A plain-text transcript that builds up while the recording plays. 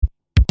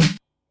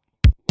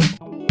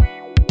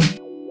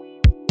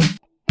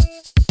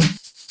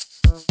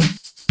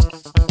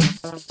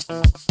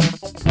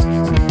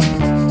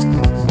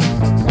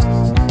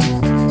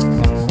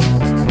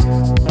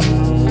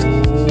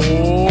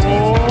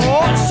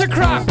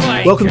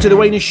Welcome to the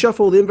Wyness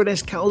Shuffle, the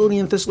Inverness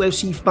Caledonian Thistle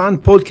FC fan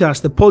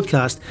podcast, the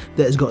podcast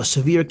that has got a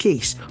severe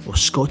case of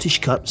Scottish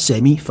Cup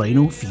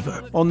semi-final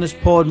fever. On this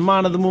pod,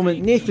 man of the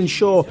moment, Nathan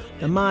Shaw,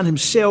 the man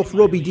himself,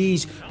 Robbie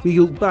Deas. We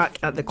look back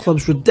at the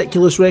club's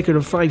ridiculous record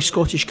of 5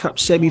 Scottish Cup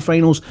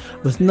semi-finals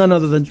with none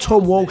other than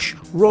Tom Walsh,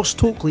 Ross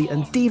Tokely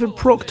and David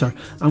Proctor,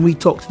 and we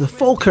talk to the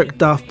Falkirk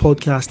Daft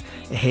podcast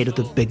ahead of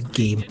the big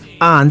game.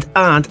 And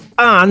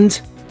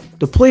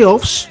the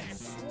playoffs.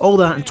 All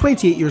that and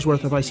 28 years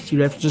worth of ICT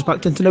references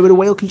packed into now with a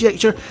wild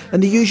conjecture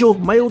and the usual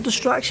mild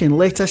distraction.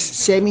 Let us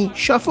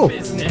semi-shuffle.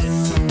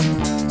 Business.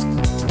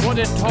 What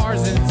did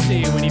Tarzan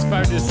see when he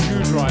found his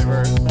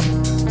screwdriver?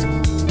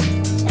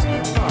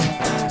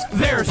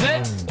 There's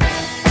it!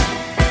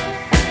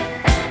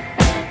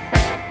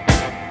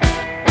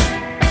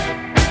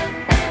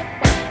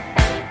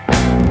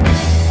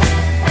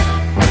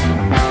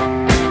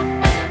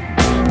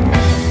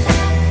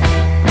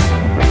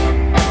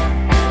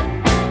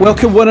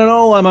 Welcome one and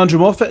all, I'm Andrew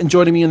Moffat and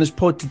joining me on this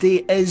pod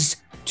today is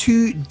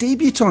 2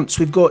 debutants.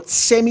 We've got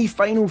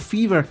semi-final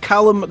fever,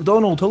 Calum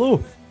MacDonald,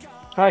 hello.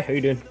 Hi, how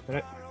you doing? All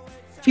right.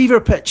 Fever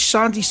pitch,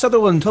 Sandy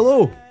Sutherland,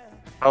 hello.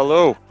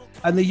 Hello.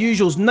 And the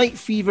usuals, night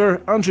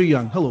fever, Andrew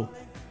Young, hello.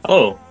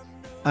 Hello.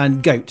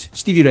 And gout,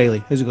 Stevie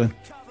Riley, how's it going?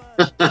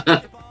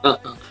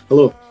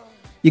 Hello.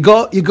 You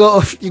got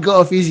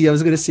off easy. I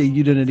was going to say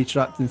urinary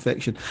tract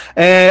infection.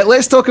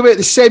 Let's talk about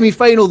the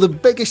semi-final, the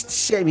biggest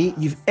semi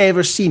you've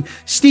ever seen.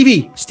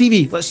 Stevie,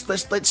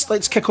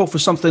 let's kick off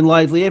with something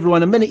lively.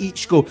 Everyone, a minute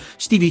each. Go.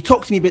 Stevie,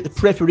 talk to me about the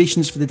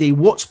preparations for the day.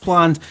 What's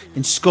planned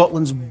in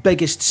Scotland's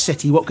biggest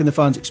city? What can the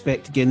fans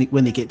expect again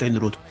when they get down the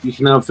road? You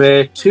can have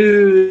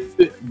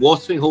 2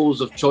 watering holes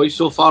of choice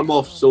so far,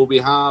 Moff. So we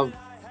have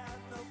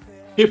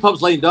 2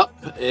 pubs lined up.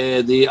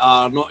 They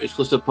are not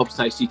exclusive pubs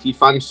to ICT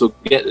fans, so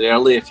get there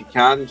early if you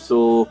can.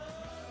 So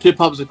 2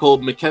 pubs are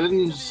called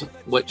McKinnon's,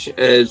 which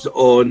is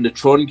on the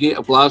Tron Gate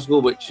of Glasgow,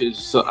 which is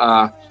sort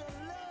of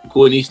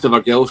going east of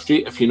Argyll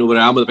Street, if you know where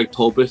I am, where the big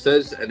toll booth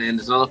is. And then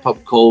there's another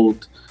pub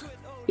called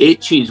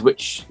H's,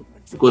 which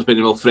goes by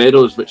the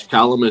Alfredo's, which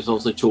Calum is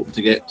also hoping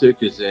to get to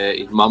because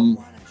his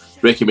mum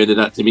recommended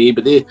that to me.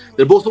 But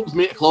they're both open from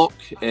 8 o'clock.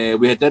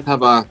 We did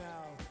have a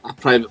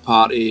private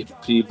party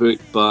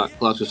pre-booked, but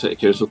Glasgow City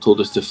Council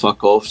told us to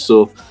fuck off.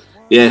 So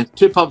yeah,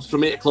 2 pubs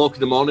from 8 o'clock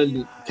in the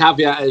morning.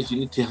 Caveat is you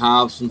need to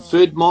have some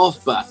food,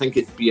 Moff, but I think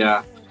it'd be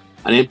an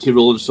empty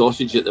rolling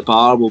sausage at the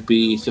bar will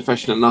be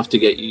sufficient enough to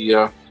get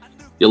you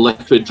your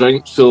liquid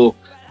drink. So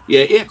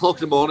yeah, 8 o'clock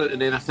in the morning,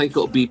 and then I think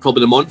it'll be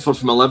probably the Montfort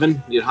from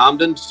 11 near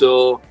Hampden.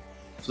 So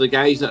for the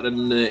guys that are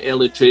in the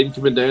early train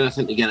coming down, I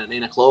think they get at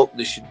 9 o'clock.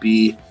 There should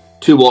be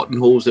 2 watering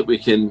holes that we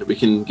can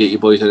get you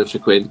boys in and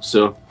frequent.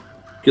 So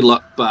good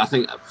luck, but I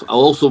think I'll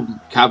also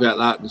caveat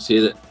that and say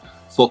that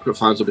Falkirk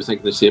fans will be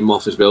thinking the same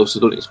off as well, so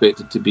don't expect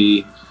it to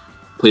be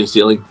plain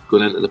sailing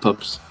going into the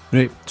pubs.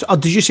 Right. So,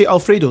 did you say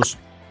Alfredo's?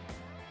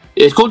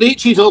 It's called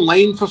H's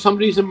online for some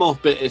reason, Moff,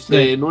 but it's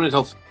known as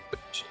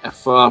Alfredo's.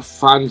 If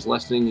fans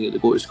listening, they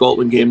go to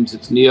Scotland games,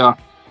 it's near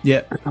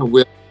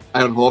where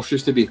Iron Horse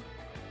used to be.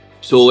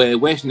 So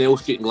West Nell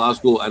Street in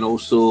Glasgow, and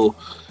also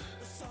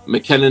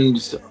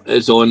McKinnon's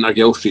is on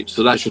Argyll Street,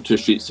 so that's your 2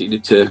 streets that you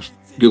need to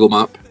Google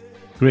Map.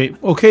 Great.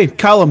 Okay,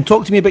 Calum,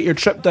 talk to me about your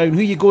trip down. Who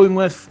are you going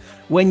with?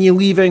 When you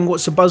leaving?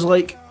 What's the buzz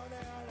like?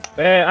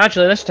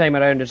 Actually, this time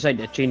around, I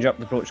decided to change up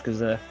the approach because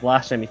the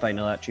last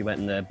semi-final actually went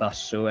in the bus.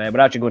 So we're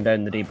actually going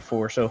down the day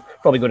before, so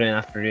probably go down in the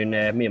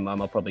afternoon. Me and Mum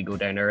will probably go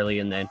down early,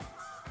 and then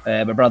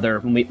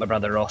we'll meet my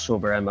brother Ross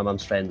over and my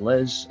mum's friend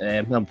Liz.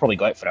 I'll probably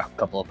go out for a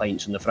couple of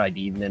pints on the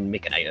Friday evening,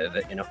 make a night of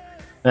it, you know.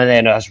 And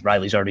then, as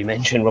Riley's already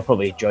mentioned, we'll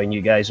probably join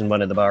you guys in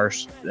one of the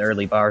bars, the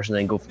early bars, and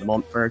then go for the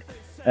Montfort.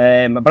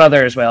 My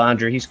brother as well,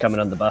 Andrew, he's coming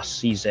on the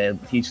bus. He's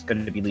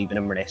going to be leaving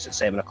Inverness at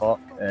 7 o'clock.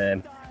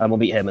 And we'll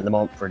meet him in the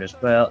Montfort as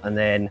well. And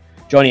then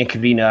Johnny and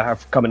Karina are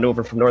coming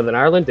over from Northern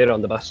Ireland. They're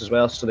on the bus as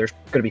well. So there's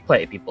going to be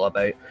plenty of people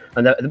about.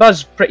 And the buzz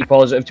is pretty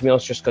positive, to be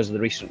honest, just because of the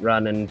recent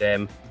run,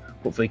 and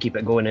hopefully keep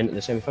it going into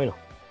the semi-final.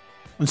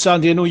 And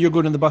Sandy, I know you're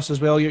going on the bus as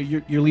well.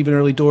 You're leaving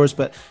early doors,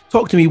 but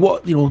talk to me.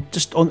 What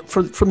just on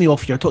from the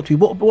off here? Talk to me.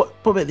 What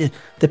about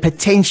the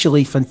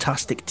potentially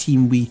fantastic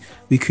team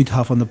we could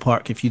have on the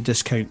park if you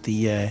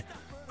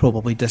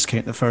probably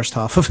discount the first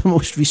half of the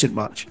most recent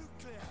match?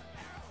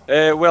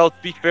 Well, to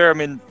be fair, I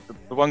mean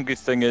the one good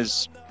thing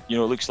is it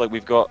looks like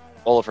we've got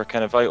all of our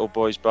kind of vital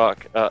boys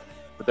back at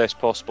the best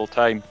possible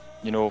time.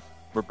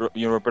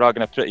 We're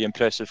bragging a pretty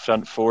impressive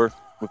front 4.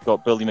 We've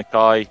got Billy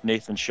Mackay,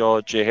 Nathan Shaw,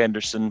 Jay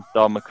Henderson,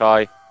 Dan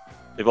Mackay.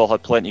 They've all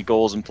had plenty of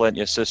goals and plenty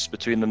of assists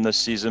between them this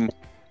season.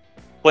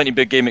 Plenty of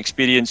big game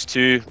experience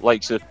too,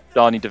 likes of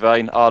Danny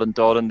Devine, Aaron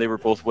Doran. They were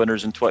both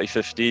winners in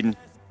 2015.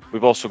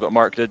 We've also got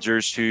Mark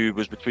Ridgers, who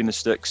was between the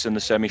sticks in the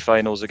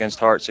semi-finals against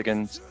Hearts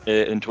in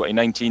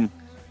 2019.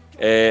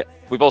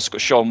 We've also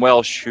got Sean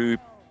Welsh, who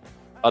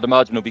I'd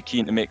imagine will be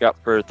keen to make up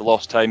for the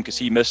lost time because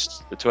he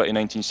missed the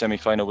 2019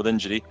 semi-final with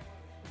injury.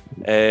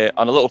 And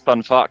a little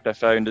fun fact I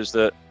found is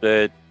that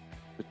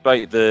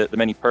despite the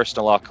many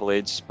personal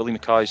accolades, Billy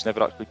Mackay's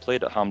never actually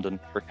played at Hampden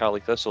for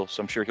Caley Thistle,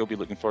 so I'm sure he'll be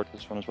looking forward to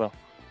this one as well.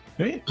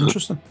 Right,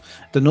 interesting.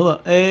 Didn't know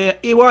that.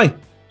 AY,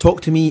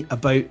 talk to me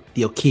about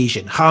the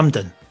occasion.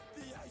 Hampden.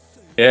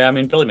 Yeah, I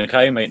mean, Billy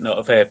Mackay might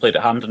not have played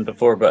at Hampden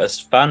before, but as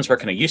fans we're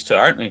kind of used to it,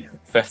 aren't we?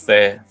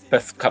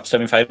 Fifth Cup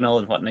semi-final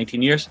in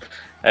 19 years.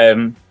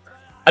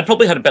 I'd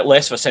probably had a bit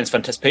less of a sense of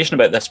anticipation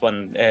about this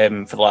one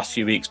for the last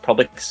few weeks,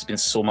 probably because there's been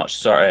so much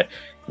sort of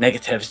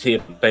negativity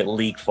about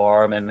league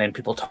form, and then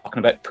people talking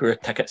about poor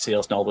ticket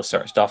sales and all this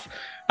sort of stuff.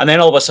 And then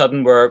all of a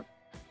sudden we're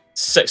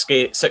six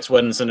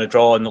wins and a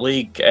draw in the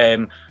league.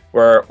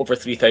 We're over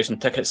 3,000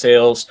 ticket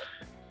sales,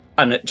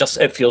 and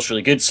it feels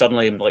really good.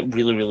 Suddenly I'm like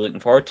really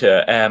looking forward to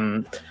it.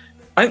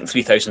 I think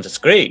 3,000 is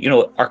great. You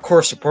know, our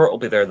core support will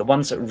be there, the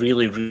ones that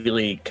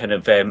really kind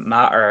of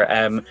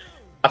matter.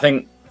 I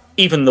think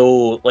even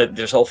though like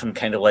there's often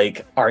kind of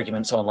like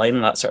arguments online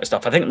and that sort of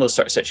stuff, I think in those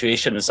sort of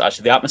situations,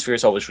 actually the atmosphere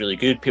is always really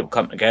good. People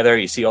come together,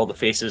 you see all the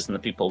faces and the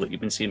people that you've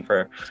been seeing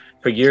for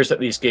years at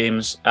these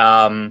games.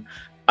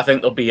 I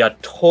think there'll be a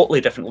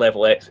totally different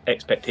level of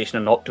expectation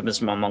and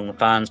optimism among the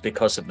fans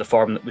because of the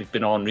form that we've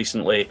been on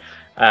recently.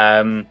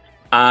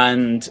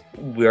 And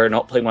we're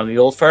not playing one of the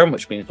old firm,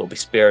 which means we'll be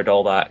spared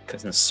all that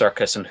kind of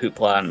circus and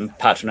hoopla and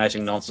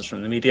patronising nonsense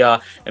from the media.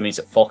 It means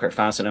that Falkirk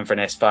fans and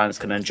Inverness fans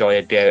can enjoy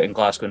a day out in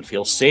Glasgow and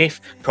feel safe,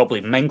 probably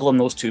mingle in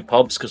those two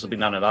pubs because there'll be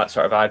none of that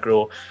sort of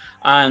aggro.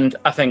 And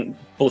I think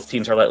both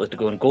teams are likely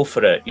to go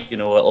for it. You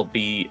know,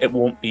 it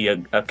won't be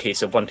a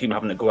case of one team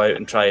having to go out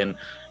and try and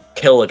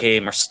kill a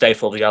game or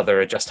stifle the other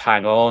or just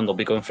hang on. They'll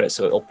be going for it,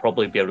 so it'll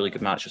probably be a really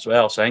good match as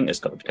well. So I think it's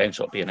got the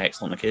potential to be an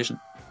excellent occasion.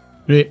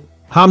 Right.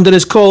 Hampden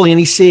is calling and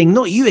he's saying,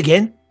 not you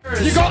again.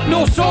 You got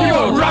no soul,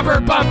 you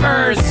rubber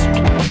bumpers!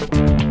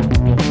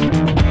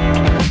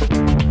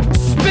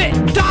 Spit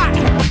that!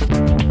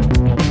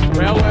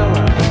 Well.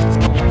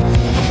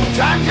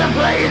 Time to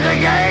play the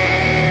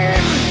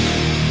game!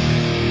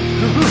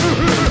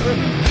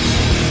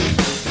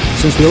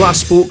 Since we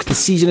last spoke, the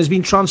season has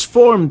been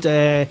transformed.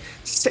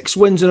 6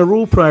 wins in a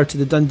row prior to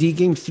the Dundee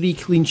game, 3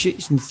 clean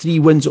sheets and 3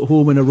 wins at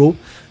home in a row.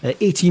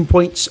 18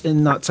 points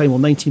in that time, well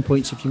 19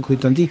 points if you include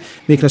Dundee,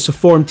 making us a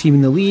form team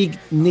in the league.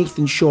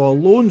 Nathan Shaw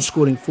alone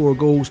scoring 4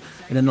 goals,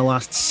 and in the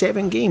last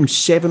 7 games,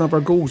 7 of our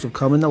goals have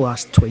come in the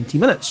last 20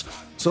 minutes.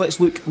 So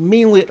let's look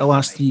mainly at the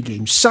last 3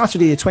 games.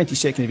 Saturday the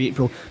 22nd of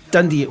April,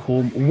 Dundee at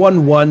home,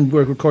 1-1.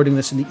 We're recording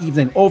this in the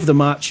evening of the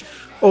match.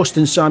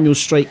 Austin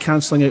Samuel's strike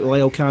cancelling out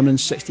Lyle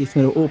Cameron's 60th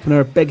minute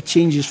opener. Big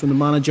changes from the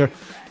manager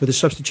with the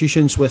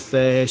substitutions, with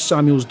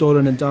Samuels,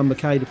 Doran and Dan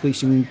Mackay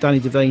replacing Danny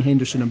Devine,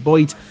 Henderson and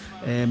Boyd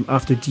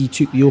after D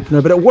took the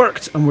opener. But it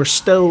worked and we're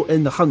still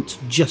in the hunt,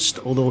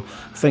 although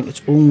I think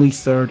it's only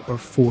 3rd or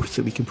 4th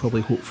that we can probably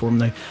hope for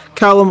now.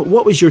 Calum,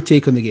 what was your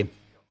take on the game?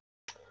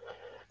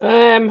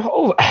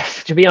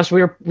 To be honest,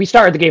 we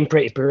started the game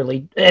pretty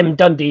poorly.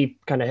 Dundee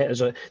kind of hit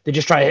us. They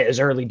just try to hit us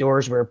early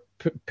doors. We were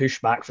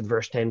pushed back for the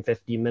first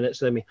 10-15 minutes.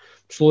 Then we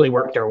slowly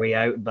worked our way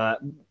out,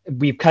 but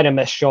we've kind of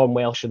missed Sean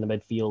Welsh in the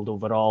midfield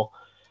overall.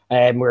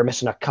 We were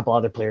missing a couple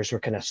other players who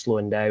were kind of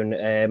slowing down.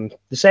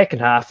 The second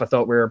half, I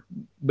thought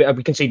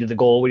we conceded the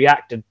goal. We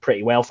reacted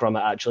pretty well from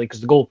it actually, because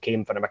the goal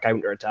came from a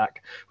counter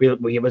attack. It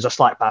was a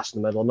slack pass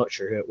in the middle. I'm not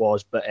sure who it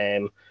was, but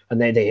and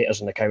then they hit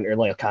us on the counter.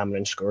 Lyle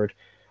Cameron scored.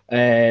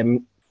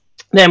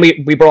 Then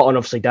we brought on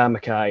obviously Dan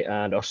Mackay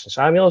and Austin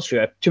Samuels. Who,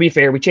 to be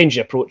fair, we changed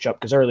the approach up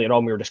because earlier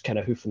on we were just kind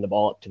of hoofing the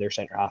ball up to their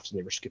centre halves and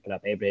they were scooping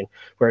up everything.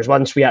 Whereas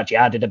once we actually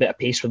added a bit of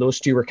pace for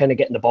those two, we're kind of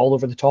getting the ball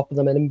over the top of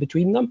them and in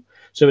between them.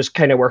 So it was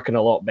kind of working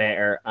a lot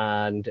better.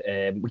 And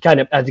we kind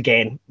of, and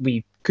again,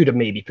 we could have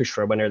maybe pushed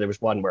for a winner. There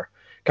was one where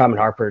Cameron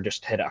Harper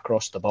just hit it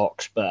across the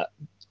box, but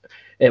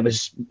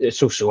it's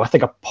so. I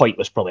think a point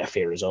was probably a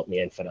fair result in the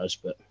end for us,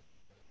 but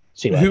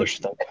see what others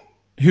think.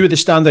 Who are the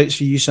standouts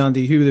for you,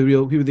 Sandy? Who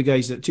were the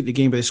guys that took the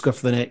game by the scruff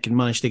of the neck and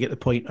managed to get the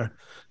point or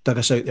dug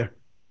us out there?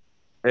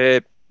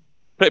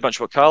 Pretty much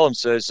what Calum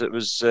says. It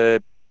was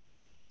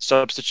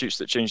substitutes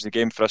that changed the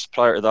game for us.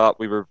 Prior to that,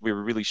 we were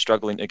really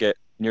struggling to get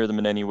near them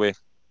in any way.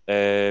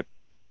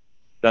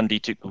 Dundee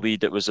took the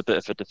lead. It was a bit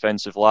of a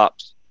defensive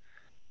lapse.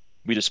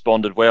 We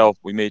responded well.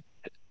 We made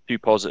 2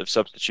 positive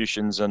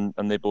substitutions and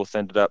they both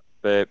ended up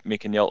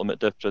making the ultimate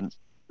difference.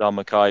 Dan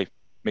Mackay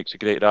makes a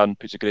great run,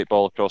 puts a great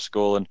ball across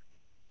goal, and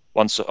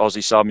once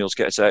Ozzy Samuels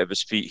gets out of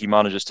his feet, he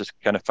manages to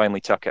kind of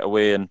finally tuck it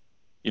away. And,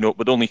 you know,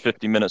 with only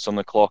 50 minutes on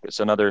the clock, it's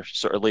another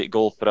sort of late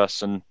goal for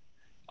us. And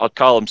as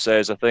Calum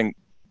says, I think,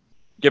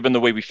 given the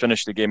way we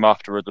finished the game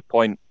afterward, the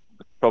point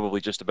was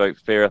probably just about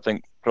fair. I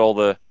think for all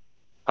the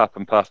hap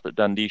and path that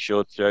Dundee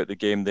showed throughout the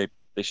game, they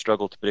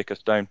struggled to break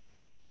us down.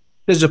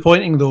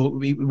 Disappointing though.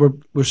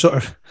 We're sort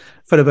of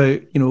for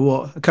about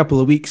a couple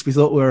of weeks we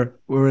thought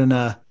we're in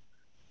a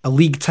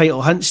league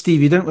title hunt,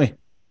 Stevie, didn't we?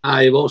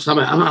 Aye, well,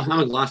 I'm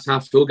a glass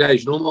half full guy,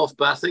 Moff,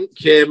 but I think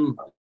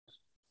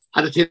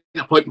I'd have taken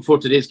a point before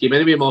today's game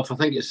anyway, Moff. I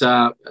think it's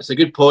a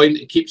good point.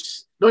 It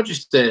keeps not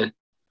just the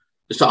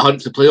sort of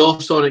hunt for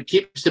playoffs on, it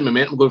keeps the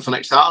momentum going for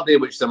next Saturday,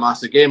 which is a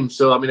massive game.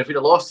 So, I mean, if we'd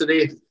have lost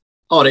today,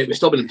 all right, we're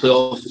still in the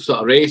playoff sort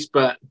of race,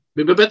 but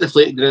we were a bit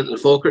deflated going into the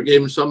Falkirk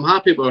game, so I'm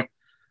happy we're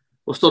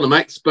still in the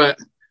mix. But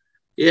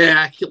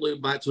yeah, I keep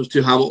looking back to those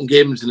 2 Hamilton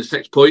games and the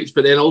 6 points,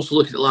 but then also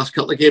looking at the last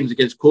couple of games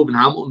against Cove and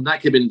Hamilton,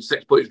 that could have been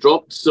 6 points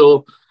dropped.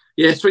 So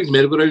yeah, swings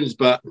merry-go-rounds,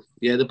 but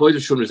yeah, the boys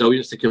have shown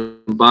resilience to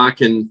come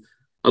back, and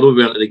I know we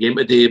weren't at the game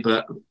today,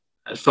 but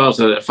as far as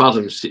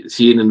I'm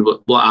seeing and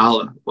what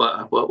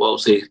I'll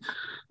say,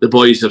 the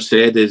boys have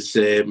said is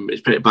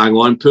it's pretty bang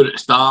on. Poor at the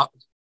start,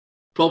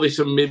 probably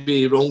some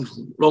maybe wrong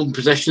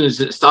positions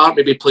at the start,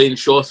 maybe playing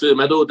Shaw through the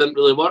middle didn't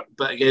really work.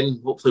 But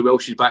again, hopefully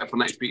Welsh is back for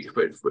next week,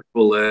 which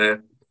will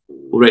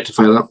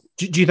rectify that.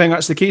 Do you think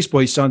that's the case,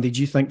 boys, Sandy?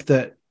 Do you think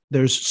that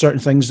there's certain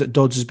things that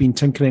Dodds has been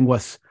tinkering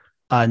with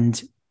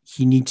and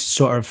he needs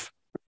sort of,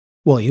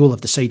 well, he will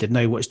have decided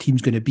now what his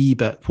team's going to be,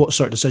 but what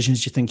sort of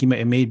decisions do you think he might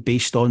have made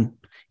based on,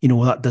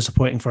 that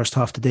disappointing first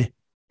half today?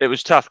 It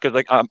was tough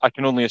because I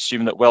can only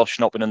assume that Welsh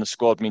not being in the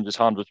squad means his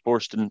hand was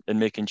forced in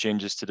making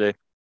changes today.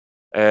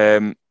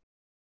 That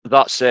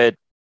said,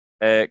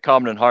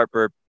 Cameron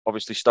Harper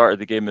obviously started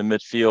the game in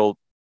midfield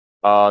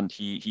and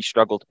he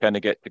struggled to kind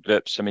of get to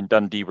grips. I mean,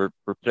 Dundee were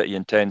pretty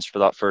intense for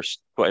that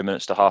first 20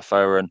 minutes to half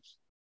hour, and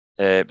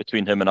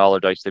between him and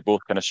Allardyce, they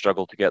both kind of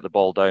struggled to get the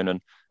ball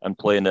down and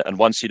playing it. And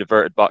once he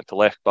diverted back to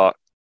left back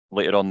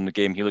later on in the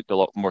game, he looked a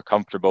lot more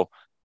comfortable.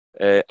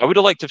 I would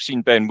have liked to have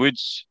seen Ben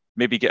Woods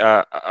maybe get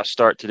a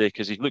start today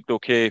because he looked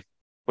okay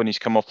when he's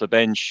come off the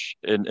bench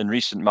in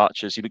recent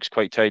matches. He looks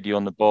quite tidy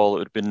on the ball. It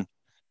would have been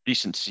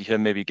decent to see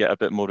him maybe get a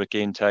bit more of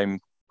game time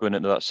going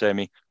into that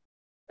semi.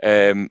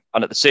 And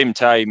at the same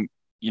time,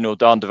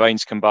 Dan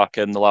Devine's come back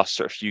in the last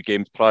sort of few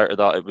games. Prior to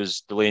that, it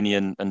was Delaney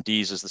and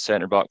Deas as the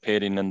centre-back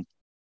pairing, and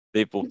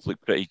they both look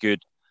pretty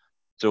good.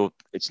 So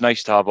it's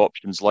nice to have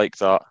options like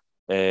that.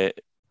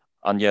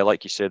 And yeah,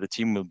 like you said, the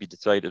team will be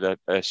decided, I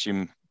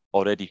assume,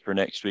 already for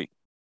next week.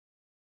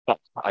 But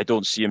I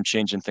don't see him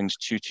changing things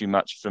too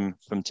much from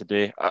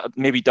today.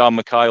 Maybe Dan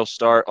Mackay will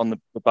start on the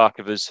back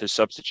of his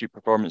substitute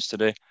performance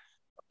today.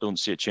 I don't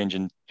see it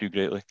changing too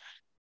greatly.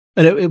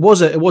 And it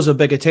was a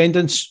big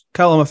attendance.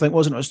 Calum, I think,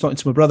 wasn't it? I was talking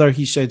to my brother.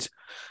 He said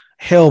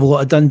hell of a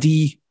lot of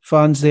Dundee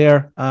fans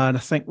there, and I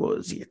think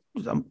the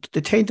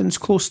attendance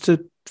close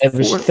to it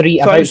was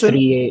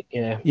 3,800.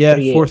 Yeah,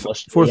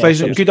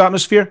 4,000. Good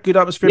atmosphere.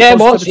 Yeah, it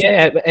was.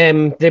 Yeah,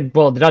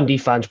 the Dundee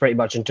fans pretty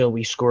much until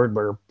we scored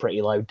were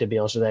pretty loud. To be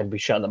honest with them, we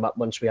shut them up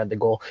once we had the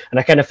goal, and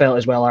I kind of felt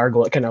as well our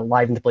goal it kind of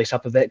livened the place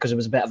up a bit because it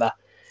was a bit of a.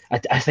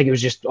 I think it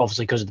was just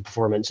obviously because of the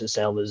performance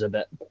itself was a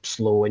bit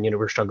slow and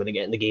we're struggling to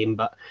get in the game,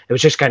 but it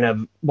was just kind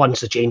of once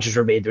the changes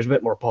were made there was a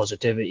bit more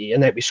positivity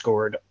and then we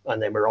scored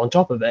and then we were on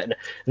top of it and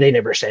they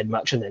never said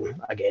much and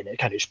then again it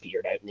kind of just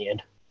petered out in the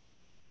end.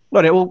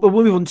 All right, well,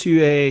 we'll move on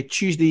to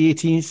Tuesday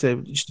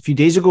 18th, just a few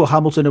days ago,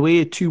 Hamilton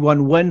away,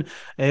 2-1 win.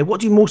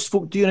 What do most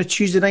folk do on a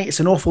Tuesday night?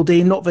 It's an awful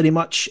day, not very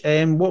much.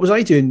 What was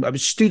I doing? I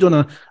was stood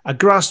on a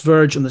grass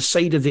verge on the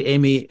side of the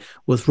M8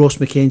 with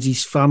Ross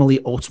Mackenzie's family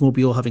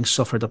automobile having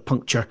suffered a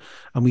puncture,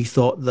 and we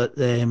thought that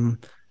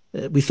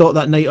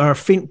night our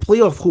faint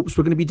playoff hopes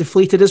were going to be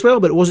deflated as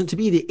well, but it wasn't to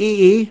be.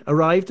 The AA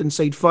arrived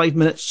inside 5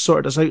 minutes,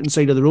 sorted us out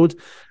inside of the road,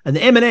 and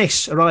the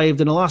M&S arrived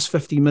in the last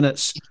 15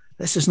 minutes.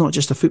 This is not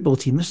just a football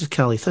team. This is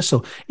Caley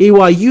Thistle.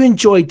 AY, you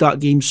enjoyed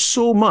that game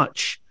so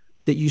much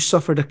that you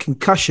suffered a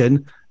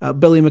concussion at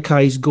Billy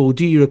Mackay's goal.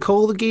 Do you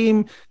recall the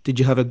game? Did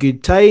you have a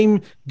good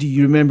time? Do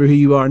you remember who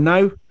you are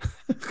now?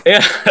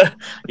 Yeah,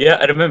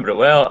 I remember it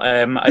well.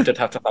 I did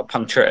have to have a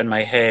puncture in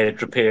my head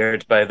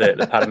repaired by the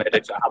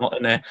paramedics at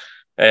Hamilton.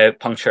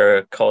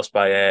 Puncture caused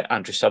by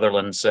Andrew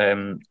Sutherland's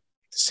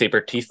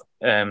sabre teeth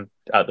at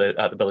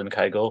the Billy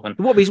Mackay goal. And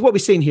what we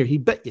saying here? He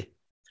bit you.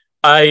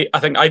 I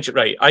think I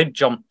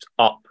jumped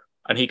up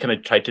and he kind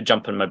of tried to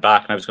jump on my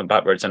back and I was going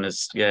backwards and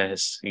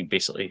he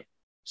basically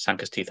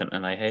sank his teeth into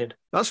my head.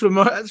 That's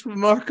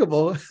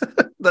remarkable.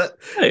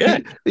 Yeah.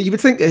 You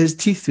would think that his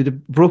teeth would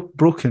have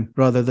broken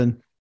rather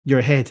than your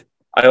head.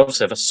 I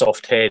obviously have a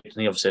soft head and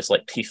he obviously has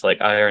like teeth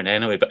like iron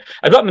anyway, but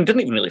I didn't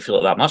even really feel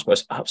it that much, but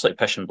it's absolutely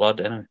piss and blood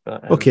anyway.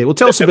 But, okay, well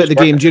tell us about the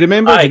game. Do you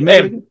remember?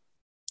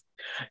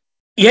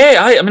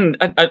 Yeah, I mean,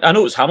 I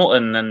know it was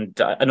Hamilton,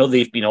 and I know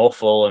they've been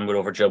awful, and we're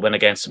overdue a win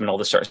against them and all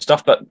this sort of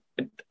stuff. But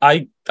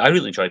I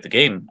really enjoyed the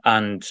game,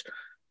 and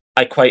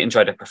I quite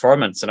enjoyed the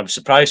performance. And I was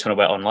surprised when I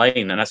went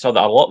online, and I saw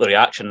that a lot of the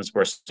reactions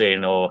were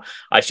saying, "Oh,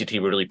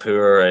 ICT were really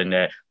poor,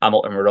 and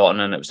Hamilton were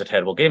rotten, and it was a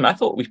terrible game." I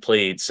thought we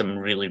played some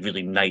really,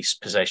 really nice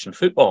possession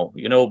football.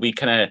 We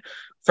kind of.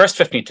 First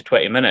 15 to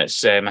 20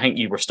 minutes, I think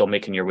you were still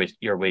making your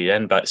way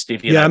in, but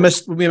Stevie. Yeah, we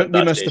missed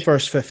the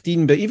first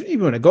 15, but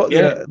even when I got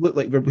there, it looked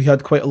like we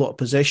had quite a lot of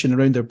possession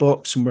around their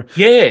box and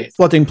we're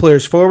flooding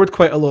players forward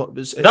quite a lot.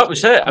 That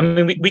was it. I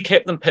mean, we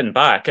kept them pinned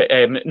back,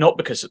 not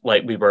because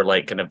we were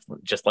kind of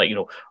just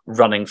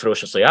running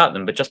ferociously at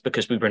them, but just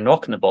because we were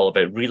knocking the ball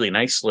about really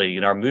nicely.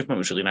 Our movement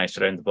was really nice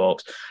around the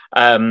box.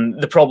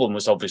 The problem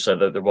was obviously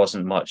that there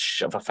wasn't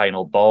much of a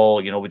final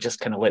ball. We just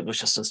kind of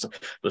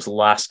those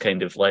last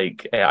kind of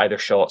either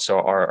shots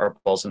or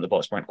balls in the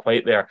box weren't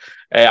quite there.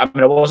 I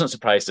mean, I wasn't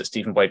surprised that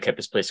Stephen Boyd kept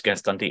his place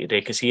against Dundee today,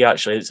 because he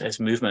actually, his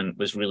movement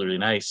was really, really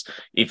nice,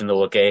 even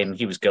though, again,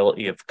 he was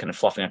guilty of kind of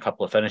fluffing a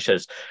couple of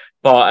finishes.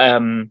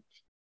 But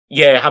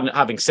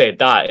having said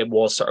that, it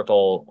was sort of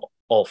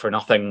all for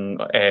nothing,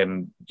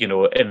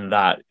 in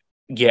that.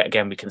 Yet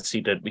again, we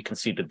conceded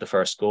the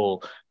first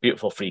goal.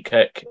 Beautiful free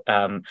kick.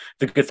 The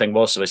good thing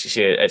was, as you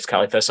say, it's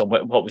Caley Thistle.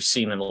 What we've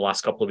seen in the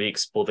last couple of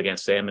weeks, both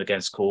against them and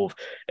against Cove,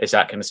 is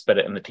that kind of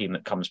spirit in the team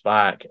that comes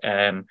back.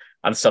 And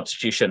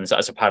substitutions,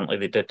 as apparently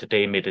they did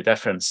today, made a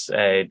difference.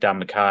 Dan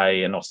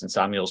Mackay and Austin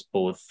Samuels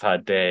both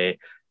had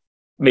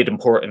made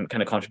important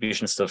kind of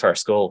contributions to the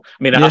first goal.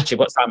 I mean, actually,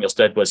 what Samuels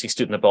did was he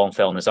stood in the ball and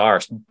fell on his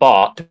arse.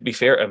 But to be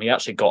fair to him, he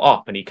actually got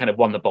up and he kind of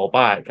won the ball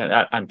back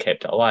and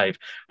kept it alive,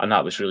 and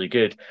that was really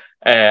good.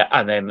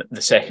 And then the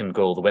second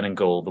goal, the winning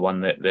goal, the one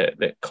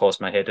that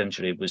caused my head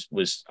injury,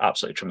 was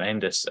absolutely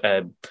tremendous.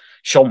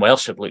 Sean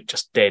Welsh had looked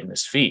just dead in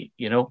his feet,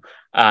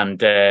 and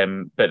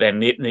but then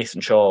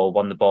Nathan Shaw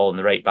won the ball in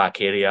the right back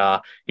area,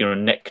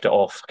 nicked it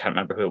off. I can't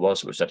remember who it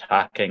was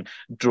attacking,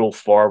 drove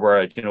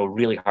forward,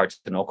 really hard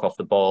to knock off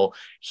the ball.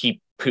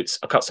 He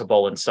cuts the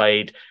ball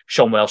inside.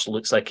 Sean Welsh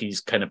looks like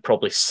he's kind of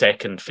probably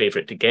second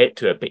favourite to get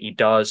to it, but he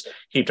does.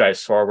 He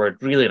drives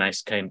forward. Really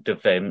nice kind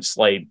of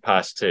slide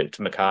pass to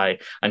Mackay,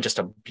 and just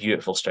a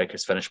beautiful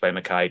striker's finish by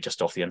Mackay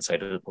just off the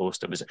inside of the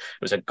post. It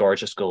was a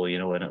gorgeous goal,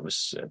 and it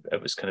was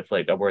kind of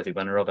like a worthy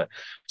winner of it.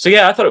 So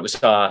yeah, I thought it was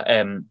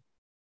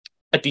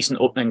a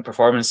decent opening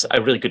performance,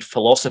 a really good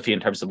philosophy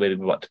in terms of the way that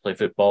we want to play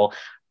football.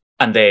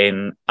 And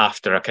then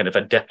after a kind of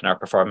a dip in our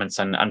performance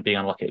and being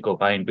unlucky to go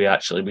behind,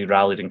 we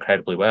rallied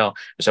incredibly well. It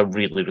was a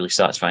really, really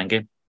satisfying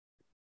game.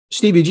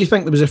 Stevie, do you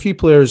think there was a few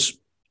players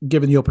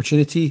given the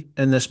opportunity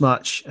in this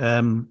match,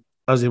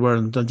 as they were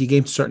in the Dundee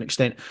game to a certain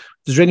extent?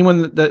 Was there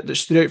anyone that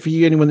stood out for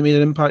you, anyone that made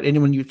an impact,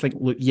 anyone you think,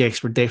 look,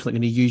 yes, we're definitely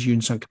going to use you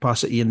in some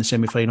capacity in the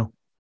semi-final?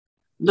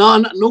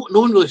 No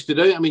one really stood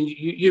out. I mean,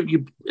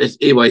 you as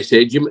AY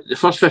said, the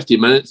first 50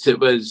 minutes, it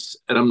was,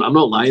 and I'm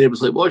not lying, it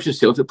was like watching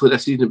Celtic play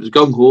this season. It was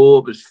gung-ho,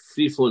 it was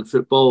free-flowing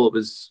football, it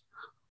was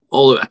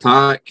all-out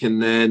attack, and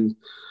then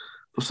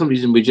for some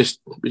reason we just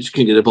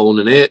couldn't get the ball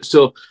in the net.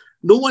 So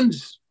no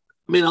one's,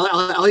 I mean,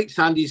 I like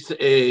Sandy's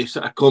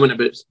sort of comment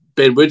about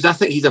Ben Woods. I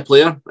think he's a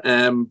player,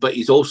 but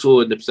he's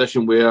also in the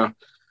position where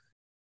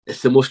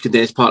it's the most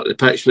condensed part of the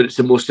pitch, but it's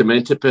the most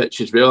cemented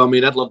pitch as well. I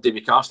mean, I'd love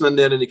Davy Carson in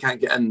there and he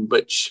can't get in,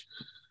 which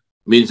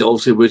means that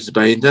obviously Woods is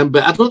behind him.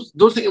 But I don't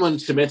think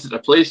anyone's cemented their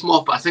place,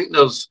 Moff. But I think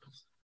there's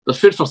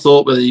food for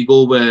thought whether you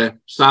go with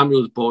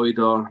Samuels, Boyd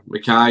or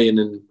Mackay, and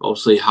then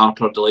obviously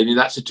Harper, Delaney.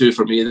 That's the two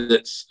for me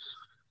that's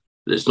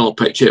not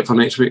picked yet for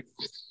next week.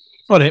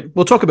 All right,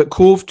 we'll talk about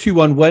Cove,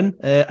 2-1 win.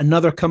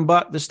 Another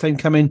comeback, this time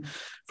coming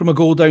from a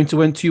goal down to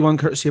win 2-1,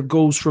 courtesy of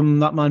goals from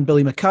that man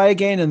Billy Mackay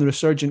again and the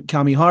resurgent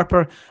Cammy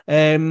Harper.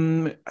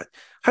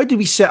 How did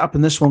we set up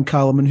in this one,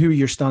 Calum, and who are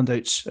your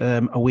standouts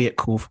away at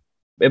Cove?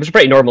 It was a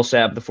pretty normal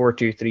setup, the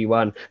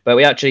 4-2-3-1, but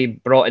we actually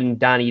brought in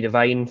Danny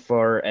Devine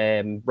for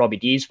Robbie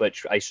Deas,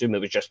 which I assume it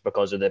was just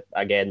because of the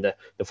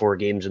 4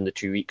 games in the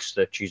 2 weeks,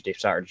 the Tuesday,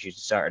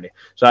 Saturday.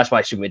 So that's why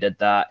I assume we did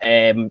that.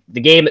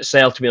 The game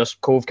itself, to be honest,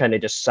 Cove kind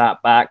of just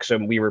sat back, so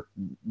we were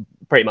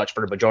pretty much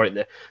for the majority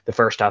of the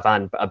first half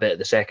and a bit of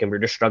the second. We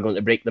were just struggling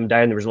to break them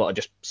down. There was a lot of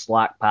just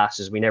slack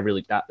passes. We never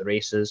looked at the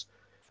races.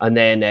 And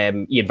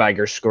then Ian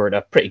Vigors scored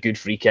a pretty good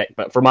free kick.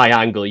 But from my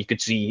angle, you could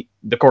see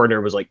the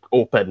corner was like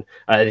open.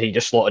 And he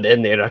just slotted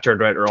in there. I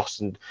turned around to Ross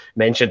and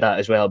mentioned that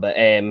as well. But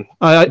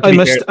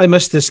I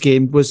missed this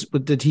game.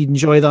 Did he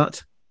enjoy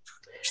that?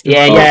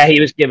 Yeah, he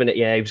was giving it.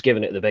 Yeah, he was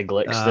giving it the big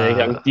licks.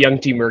 The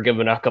young team were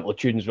giving a couple of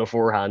tunes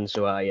beforehand.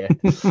 So yeah.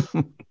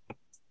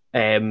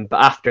 But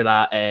after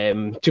that,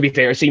 to be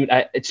fair,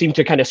 it seemed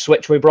to kind of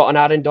switch when we brought in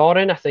Aaron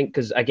Doran, I think,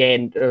 because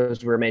again,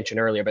 as we were mentioning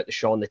earlier about the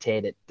Shaw and the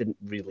 10, it didn't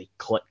really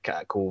click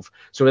at Cove.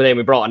 So then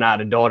we brought in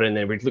Aaron Doran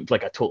and we looked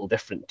like a total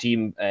different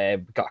team.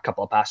 We got a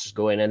couple of passes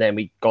going and then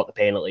we got the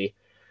penalty.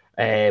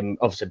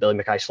 Obviously, Billy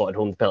Mackay slotted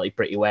home the penalty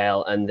pretty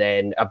well, and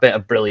then a bit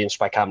of brilliance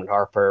by Cameron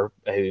Harper,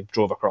 who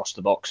drove across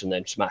the box and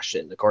then smashed it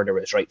in the corner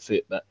with his right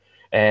foot. But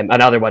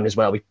another one as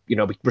well, we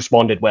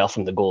responded well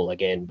from the goal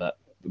again, but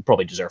we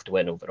probably deserved to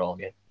win overall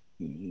again.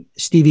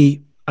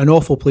 Stevie, an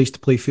awful place to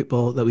play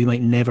football that we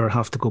might never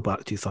have to go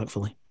back to,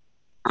 thankfully.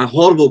 A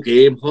horrible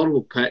game,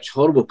 horrible pitch,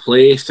 horrible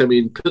place. I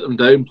mean, put them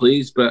down,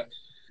 please. But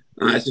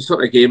it's the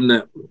sort of game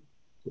that,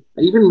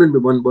 even when we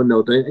won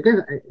 1-0 down,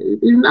 again,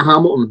 even at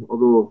Hamilton,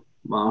 although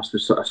my arse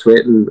was sort of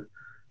sweating,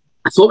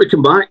 I thought we'd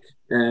come back.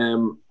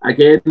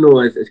 Again, though,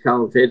 as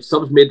Calum said,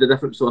 subs made the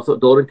difference, so I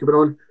thought Doran coming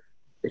on.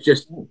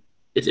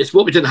 It's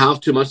what we didn't have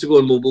 2 months ago,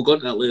 and we'll go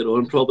into that later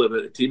on, probably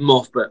about the team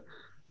off, but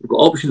we've got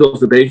options off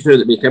the bench now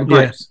that make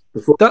impacts.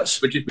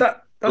 Yeah.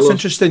 That's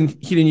interesting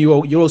hearing you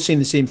all. You're all saying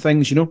the same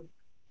things, You're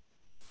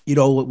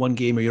all at one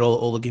game or you're all at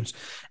all the games.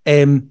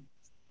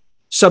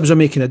 Subs are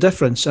making a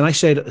difference. And I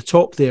said at the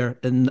top there,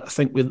 and I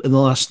think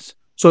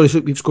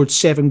we've scored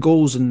 7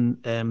 goals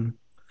in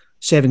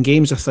 7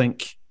 games, I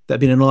think, that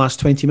have been in the last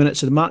 20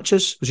 minutes of the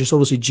matches, which is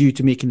obviously due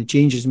to making the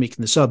changes,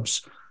 making the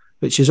subs.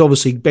 which is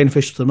obviously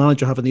beneficial to the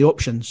manager having the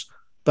options.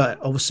 But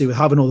obviously, with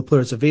having all the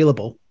players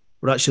available,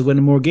 we're actually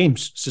winning more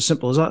games. It's as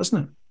simple as that,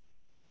 isn't it?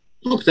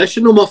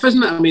 Competition, no muff,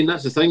 isn't it? I mean,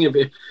 that's the thing.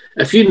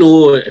 If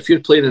you're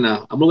playing in I'm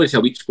not going to say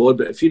a weak squad,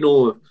 but if you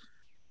know,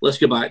 let's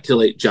go back to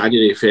like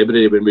January,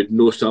 February when we had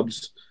no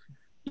subs,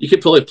 you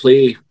could probably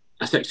play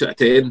a 6 out of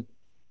 10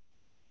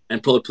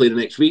 and probably play the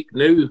next week.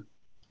 Now,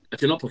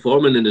 if you're not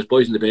performing and there's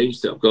boys on the bench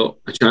that have got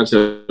a chance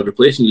of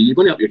replacing you, you're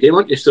going to up your game,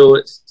 aren't you? So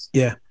it's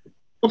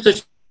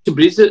competition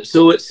breeds it.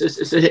 So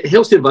it's a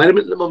healthy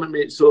environment at the moment,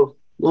 mate. So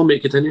long may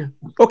it continue.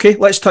 Okay,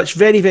 let's touch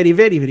very, very,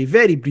 very, very,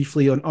 very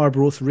briefly on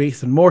Arbroath,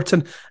 Wraith and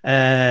Morton.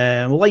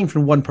 Line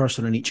from one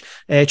person on each.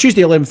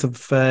 Tuesday 11th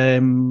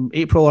of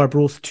April,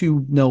 Arbroath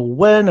 2-0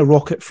 win, a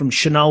rocket from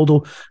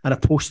Shinaldo and a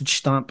postage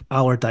stamp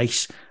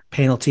Allardyce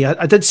penalty.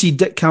 I did see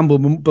Dick Campbell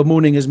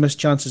bemoaning his missed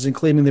chances and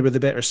claiming they were the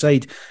better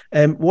side.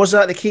 Was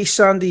that the case,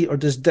 Sandy, or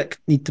does Dick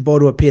need to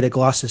borrow a pair of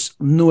glasses?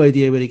 No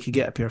idea where he could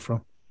get a pair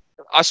from.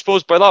 I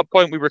suppose by that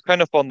point we were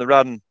kind of on the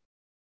run.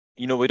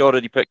 You know, we'd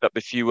already picked up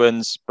a few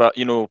wins, but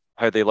you know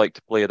how they like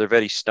to play. They're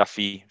very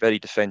stuffy, very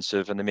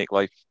defensive, and they make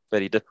life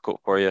very difficult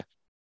for you.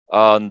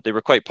 And they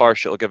were quite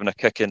partial, giving a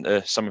kick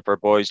into some of our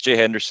boys. Jay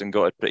Henderson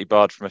got it pretty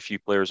bad from a few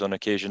players on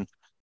occasion.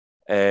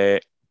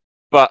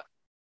 But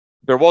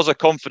there was a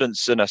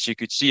confidence in us. You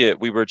could see it.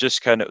 We were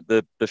just kind of,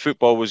 the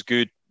football was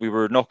good. We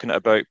were knocking it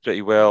about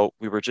pretty well.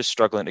 We were just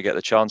struggling to get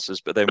the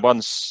chances. But then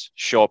once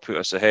Shaw put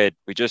us ahead,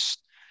 we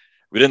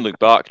didn't look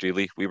back,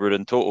 really. We were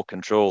in total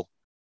control.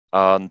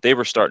 And they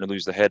were starting to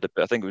lose the head a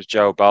bit. I think it was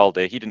João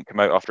Balde. He didn't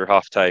come out after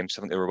half time, so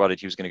I think they were worried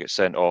he was going to get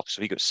sent off,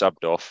 so he got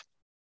subbed off.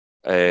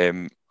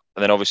 And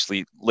then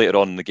obviously later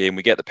on in the game,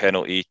 we get the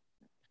penalty.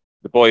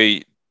 The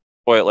boy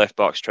at left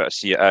back's trying to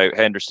see it out.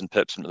 Henderson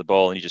pips him to the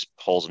ball and he just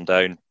hauls him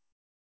down.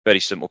 Very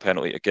simple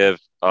penalty to give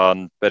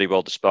and very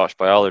well dispatched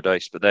by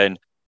Allardyce. But then,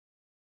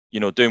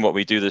 you know, doing what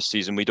we do this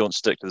season, we don't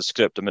stick to the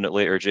script. A minute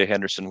later, Jay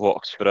Henderson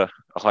walks for a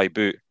high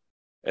boot.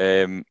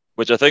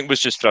 Which I think was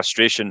just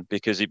frustration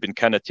because he'd been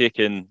kind of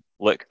taking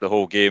lick the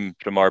whole game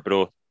from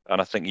Arbroath,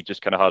 and I think he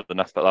just kind of had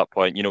enough at that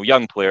point. You know,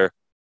 young player,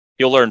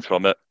 he'll learn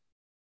from it,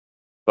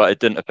 but it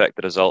didn't affect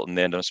the result in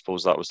the end, and I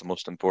suppose that was the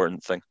most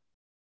important thing.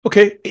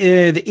 Okay,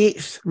 the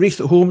 8th,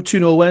 Wraith at home,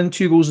 2-0 win,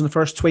 2 goals in the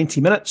first 20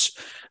 minutes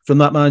from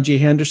that man, Jay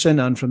Henderson,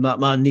 and from that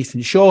man,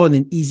 Nathan Shaw, and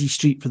then easy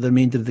street for the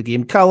remainder of the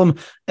game. Calum,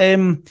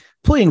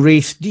 playing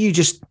Wraith, do you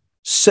just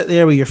sit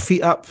there with your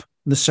feet up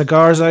and the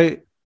cigars out,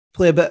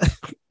 play a bit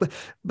of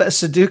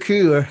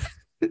Sudoku or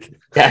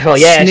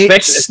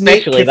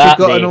especially that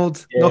got day. An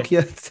old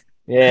Nokia.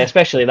 Yeah,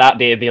 especially that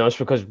day, to be honest,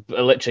 because it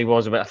literally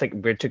was about, I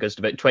think it took us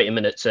about 20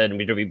 minutes in, and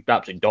we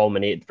absolutely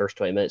dominated the first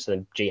 20 minutes, and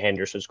then Jay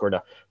Henderson scored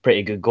a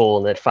pretty good goal,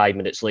 and then 5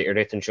 minutes later,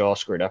 Nathan Shaw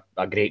scored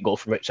a great goal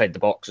from outside the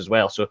box as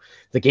well. So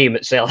the game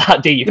itself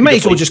that day, you might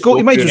as well just go.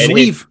 You might just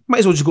leave. Might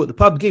as well just go to the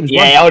pub. Game's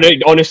won.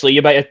 Honestly,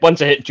 you might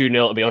once I hit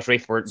 2-0, to be honest,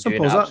 Wraith weren't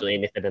doing absolutely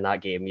anything in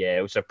that game. Yeah,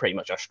 it was pretty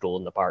much a stroll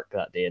in the park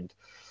that day, and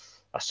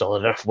a solid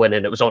enough win,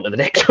 and it was on to the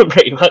next one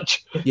pretty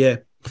much. Yeah.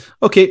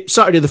 Okay,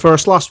 Saturday the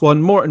 1st, last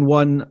one. Morton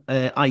 1,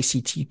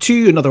 ICT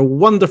 2. Another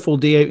wonderful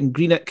day out in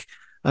Greenock.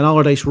 An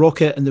Allardyce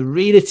rocket, and the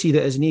rarity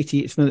that is an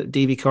 88th minute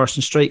Davy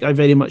Carson strike. I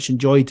very much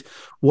enjoyed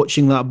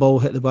watching that ball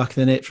hit the back of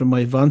the net from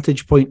my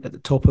vantage point at the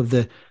top of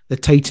the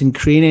Titan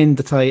crane end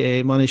that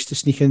I managed to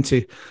sneak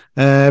into.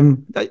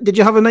 Did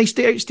you have a nice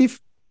day out, Steve?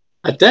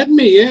 I did,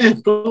 mate, yeah.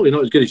 Probably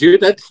not as good as you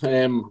did.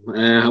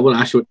 I won't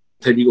ask you what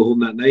time you go home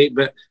that night,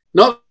 but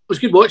it was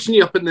good watching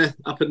you up in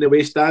the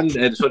away stand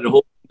and sort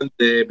of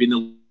being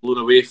a blown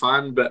away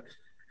fan. But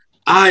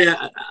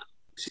I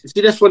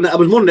see this one. I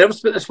was more nervous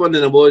about this one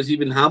than I was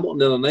even Hamilton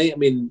the other night. I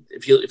mean,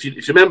 if you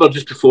remember,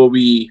 just before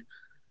we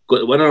got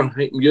the winner,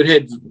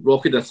 Muirhead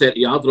rocketed a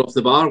 30-yarder off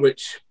the bar,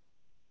 which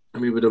I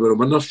mean would have been a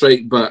winner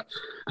strike, but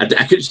I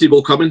couldn't see the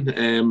ball coming.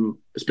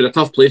 It's been a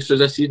tough place for us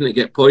this season to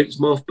get points,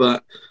 Moff,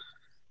 but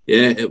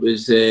yeah, it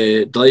was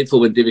delightful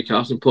when Davy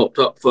Carson popped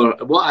up for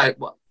what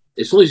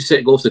it's only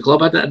set goal for the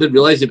club. I didn't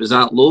realise it was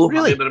that low.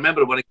 Really? I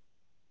remember when it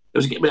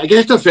was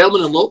against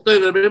Dunfermline in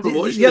lockdown. I remember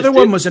watching the other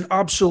one was an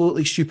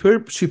absolutely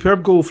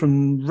superb goal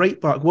from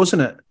right back,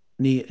 wasn't it?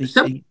 And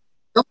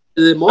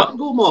the Morton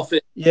goal, Moff.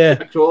 Yeah.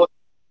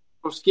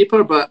 Across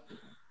keeper, but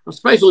I'm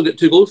surprised we only got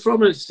 2 goals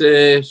from us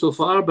so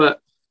far. But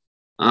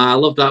I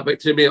love that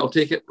victory, mate. I'll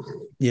take it.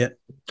 Yeah.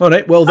 All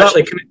right. Well,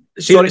 actually,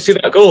 see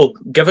that goal.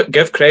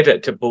 Give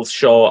credit to both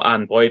Shaw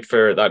and Boyd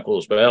for that goal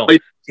as well.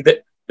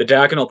 The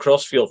diagonal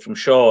crossfield from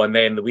Shaw and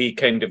then the wee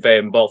kind of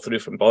ball through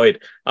from Boyd,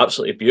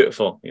 absolutely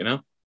beautiful, you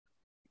know?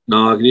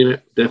 No, I agree with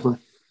it, definitely.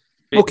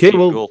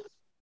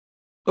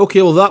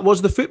 Okay, well, that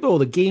was the football.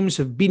 The games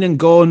have been and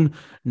gone.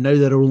 Now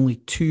there are only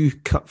 2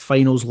 cup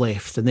finals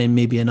left, and then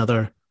maybe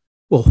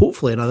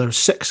hopefully another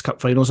 6 cup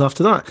finals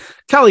after that.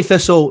 Caley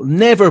Thistle,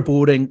 never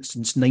boring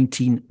since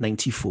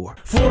 1994.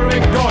 For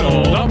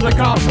MacDonald, up the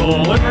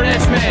castle,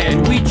 Inverness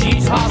men,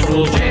 Ouija's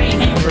hostels,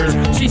 Jenny Heavers,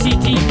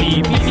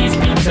 CCTV, BT's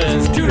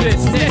pizzas,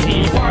 Judith's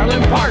City,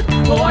 Farland Park,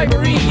 the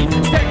library,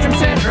 Spectrum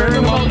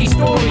Centre,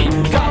 multi-story,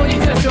 Caley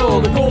Thistle,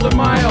 the Golden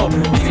Mile,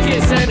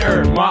 Music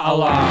Centre,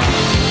 Ma'ala.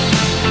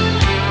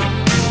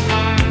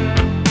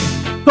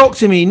 Talk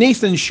to me,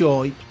 Nathan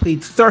Shaw. He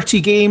played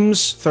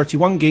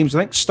 31 games, I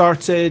think,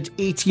 started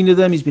 18 of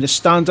them. He's been a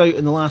standout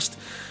in the last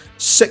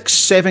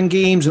 6-7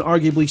 games, and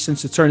arguably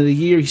since the turn of the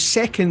year. He's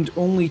second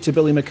only to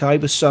Billy Mackay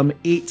with some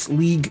 8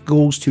 league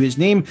goals to his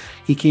name.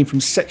 He came from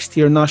 6th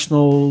tier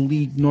National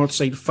League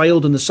Northside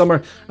Fylde in the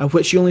summer, of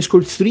which he only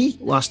scored 3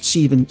 last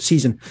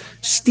season.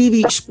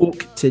 Stevie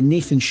spoke to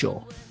Nathan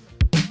Shaw.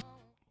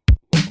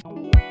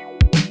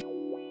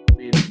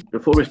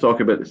 Before we talk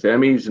about the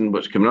semis and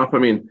what's coming up,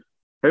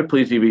 how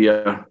pleased are you with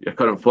your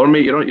current form,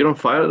 mate? You're on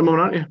fire at the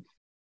moment, aren't you?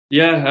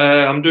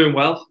 Yeah, I'm doing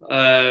well,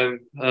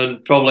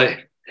 and probably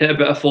hit a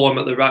bit of form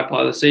at the right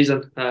part of the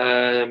season.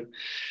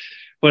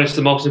 When it's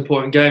the most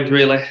important games,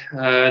 really,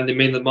 and they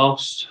mean the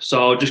most.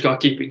 So just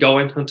got to keep it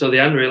going until the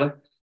end, really.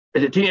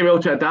 Is it taking you well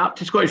to adapt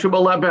to Scottish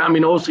football a little bit?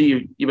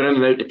 Obviously you were in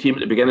and out the team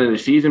at the beginning of the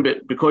season,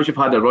 but because you've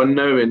had a run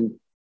now and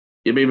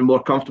you're maybe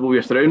more comfortable with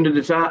your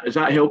surroundings, has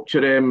that helped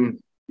your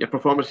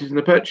performances in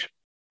the pitch?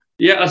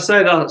 Yeah, I'd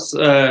say that's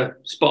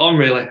spot on,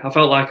 really. I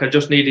felt like I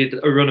just needed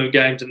a run of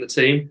games in the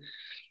team.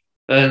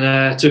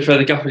 And to be fair,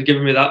 the gaffer's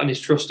given me that and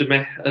he's trusted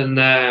me. And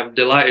I'm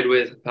delighted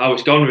with how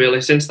it's gone, really,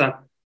 since then.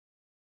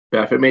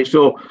 Perfect, mate.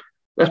 So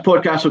this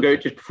podcast will go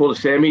out just before the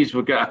semis.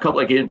 We've got a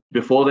couple of games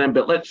before then,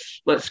 but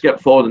let's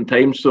skip forward in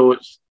time. So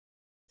it's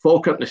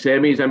Falkirk in the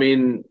semis.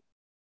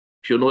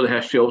 If you'll know the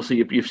history, obviously,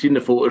 you've seen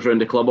the photos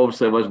around the club.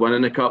 Obviously, I was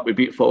winning the cup. We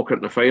beat Falkirk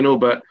in the final,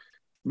 but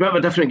a bit of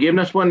a different game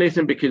this one,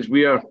 Nathan, because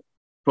we are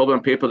probably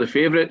on paper the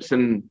favourites,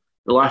 and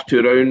the last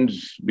 2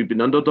 rounds we've been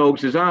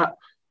underdogs. Does that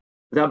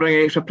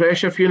bring extra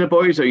pressure for you and the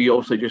boys, or are you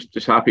also just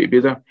happy to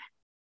be there?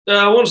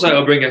 I won't say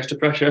it'll bring extra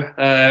pressure.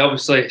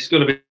 Obviously, it's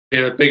going to be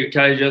a big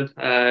occasion.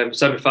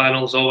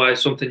 Semi-finals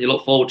always something you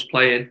look forward to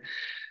playing.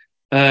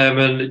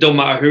 And it don't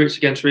matter who it's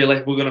against,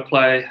 really. We're going to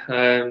play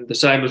the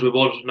same as we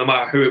would, no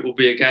matter who it will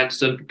be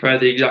against, and prepare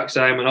the exact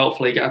same and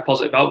hopefully get a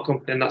positive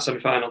outcome in that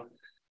semi-final.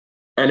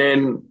 And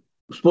then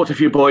I spoke to a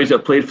few boys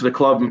that played for the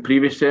club in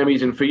previous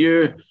semis, and for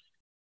you,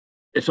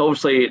 it's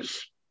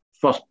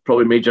first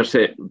probably major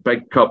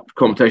big cup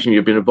competition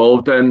you've been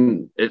involved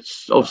in.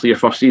 It's obviously your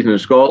first season in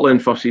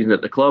Scotland, first season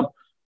at the club.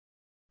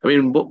 Have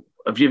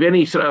you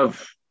any sort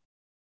of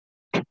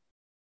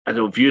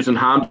views on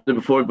Hampden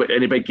before, but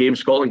any big games,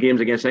 Scotland games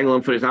against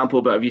England, for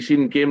example? But have you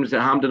seen games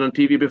at Hampden on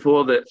TV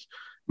before that's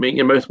making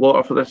your mouth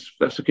water for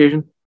this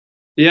occasion?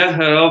 Yeah,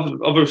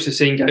 I've obviously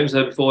seen games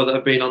there before that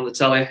have been on the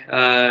telly.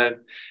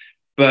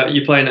 But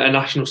you're playing at a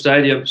national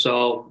stadium,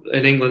 so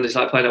in England it's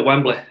like playing at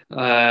Wembley.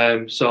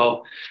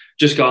 So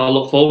just got to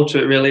look forward to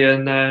it, really,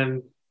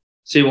 and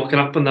see what can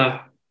happen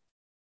there.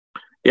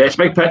 Yeah, it's a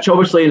big pitch,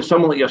 obviously, and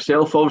someone like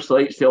yourself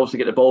obviously likes to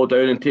get the ball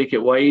down and take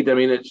it wide.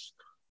 It's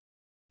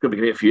going to be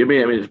great for you,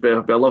 mate. It's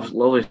a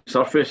lovely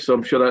surface, so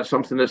I'm sure that's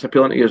something that's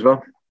appealing to you as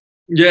well.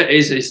 Yeah, it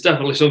is. It's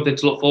definitely something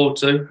to look forward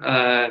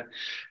to.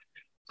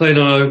 Playing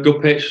on a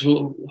good pitch,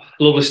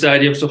 lovely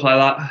stadium, stuff like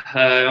that.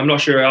 I'm not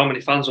sure how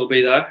many fans will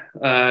be there,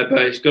 but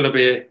it's going to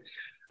be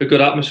a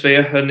good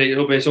atmosphere and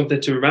it'll be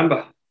something to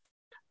remember.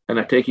 And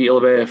I take it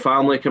you'll have a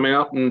family coming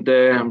up, and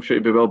I'm sure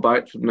you'll be well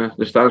backed from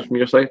the stands from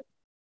your side.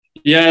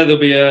 Yeah, there'll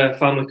be a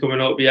family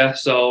coming up, yeah,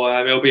 so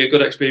it'll be a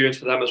good experience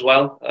for them as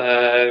well.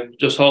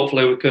 Just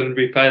hopefully we can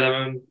repay them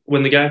and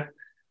win the game.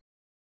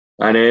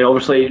 And then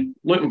obviously,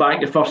 looking back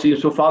at your first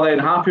season so far, then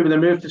happy with the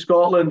move to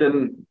Scotland,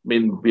 and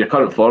with your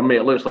current form, mate,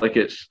 it looks like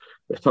it's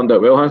turned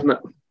out well, hasn't it?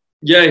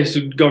 Yeah, it's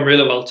gone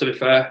really well, to be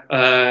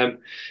fair.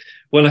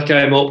 When I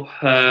came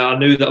up, I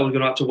knew that I was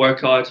going to have to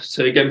work hard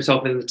to get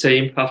myself in the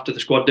team after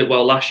the squad did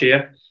well last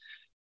year.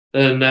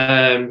 And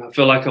I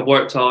feel like I've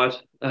worked hard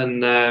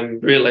and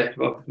really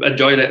I've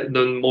enjoyed it. And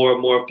the more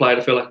and more I've played,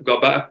 I feel like I've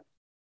got better.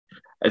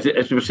 As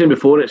we were saying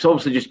before, it's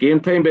obviously just game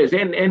time, but is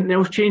anything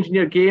else changing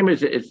your game?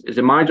 Is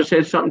the manager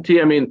said something to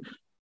you?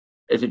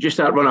 Is it just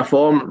that run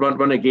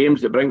of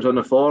games that brings on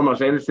the form, or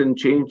has anything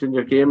changed in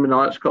your game in the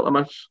last couple of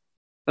months?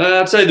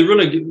 I'd say the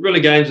run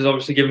of games has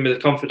obviously given me the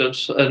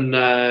confidence, and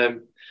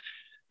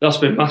that's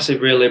been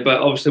massive, really.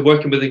 But obviously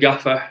working with the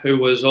gaffer, who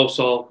was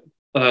also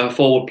a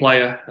forward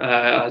player,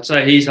 I'd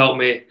say he's helped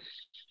me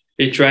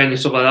in training and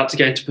stuff like that to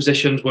get into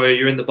positions where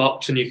you're in the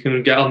box and you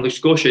can get on the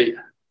score sheet.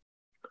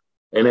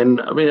 And then,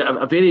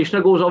 a variation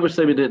of goals,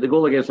 obviously, with the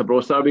goal against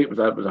Arbroath that week, I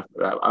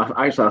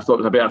thought it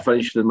was a better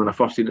finish than when I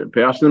first seen it in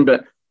person.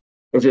 But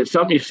is it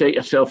something you set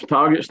yourself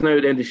targets now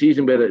at the end of the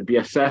season, whether it be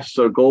assists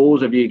or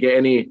goals? If you get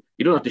any,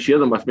 you don't have to share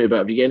them with me, but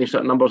have you got any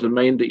certain numbers in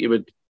mind that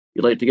you'd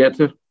like to get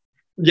to?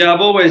 Yeah, I've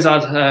always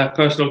had a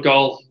personal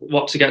goal,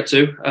 what to get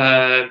to.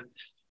 And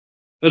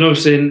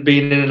obviously,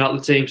 being in and out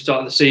of the team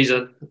start of the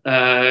season,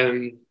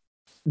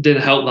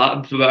 didn't help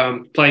that, but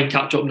I'm playing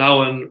catch up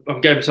now and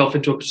I'm getting myself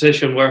into a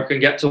position where I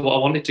can get to what I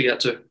wanted to get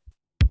to.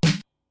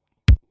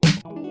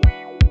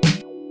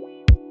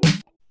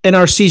 In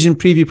our season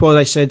preview pod,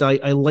 I said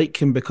I like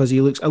him because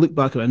he looks, I look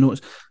back at my notes,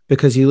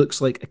 because he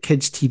looks like a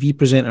kids' TV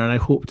presenter, and I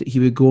hoped that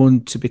he would go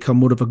on to become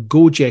more of a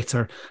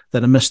go-jetter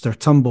than a Mr.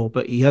 Tumble.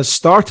 But he has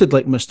started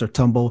like Mr.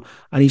 Tumble,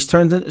 and he's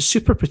turned into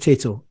Super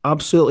Potato,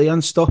 absolutely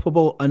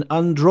unstoppable and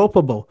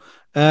undroppable.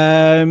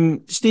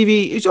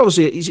 Stevie, he's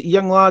a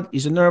young lad,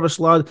 he's a nervous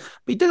lad, but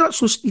he did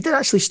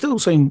actually still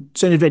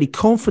sounded very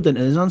confident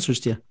in his answers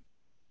to you.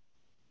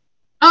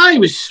 He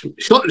was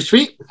short and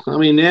sweet. I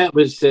mean, it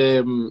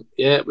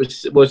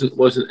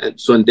wasn't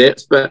so in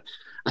depth, but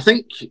I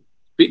think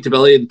speak to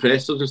Billy and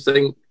Presters and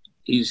think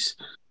he's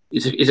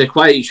a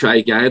quiet,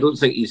 shy guy. I don't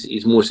think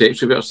he's most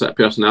extrovert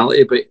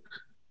personality, but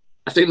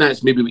I think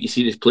that's maybe what you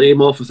see in his play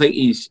Moff. I think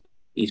he's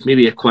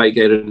maybe a quiet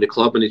guy around the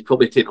club, and he's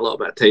probably taken a little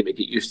bit of time to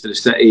get used to the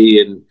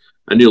city and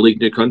a new league,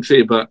 new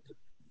country. But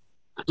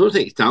I don't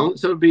think his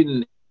talent's ever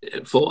been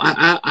full.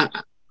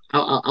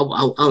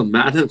 I'll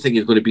admit, I didn't think he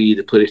was going to be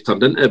the player he's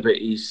turned into, but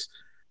he's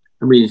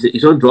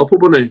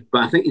undroppable now.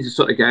 But I think he's the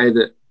sort of guy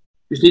that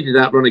just needed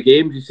that run of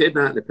games. He said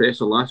that in the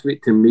presser last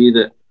week to me,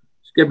 that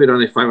just give me a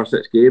run of 5 or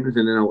 6 games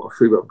and then I'll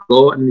show you what I've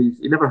got. And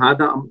he never had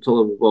that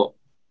until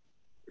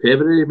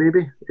February,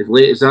 maybe as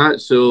late as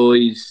that. So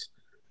he's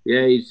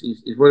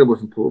one of the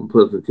most important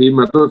players of the team.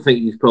 I don't think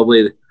he's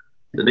probably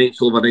the night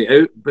soul of a night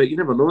out, but you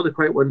never know. The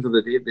quiet ones are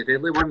the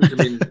deadly ones. I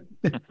mean,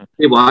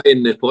 say why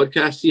in the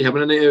podcast, see him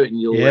on a night out,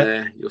 and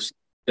you'll see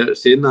out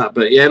saying that.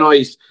 But yeah, no,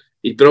 he's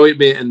brilliant,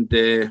 mate, and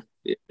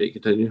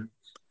continue.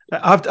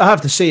 I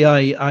have to say,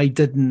 I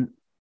didn't.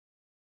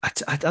 I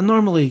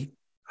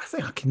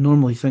think I can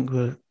normally think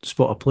with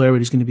spot a player where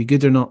he's going to be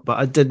good or not, but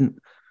I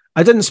didn't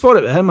spot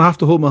it with him. I have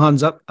to hold my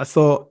hands up. I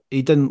thought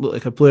he didn't look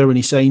like a player when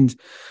he signed.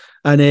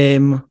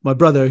 And my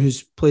brother,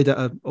 who's played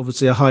at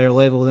obviously a higher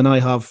level than I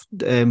have,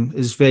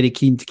 is very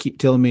keen to keep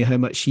telling me how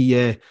much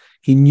he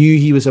knew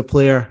he was a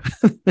player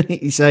when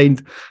he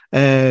signed.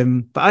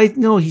 But I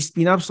know he's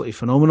been absolutely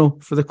phenomenal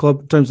for the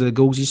club in terms of the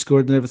goals he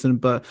scored and everything.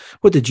 But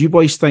what did you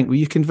boys think? Were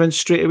you convinced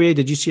straight away?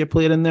 Did you see a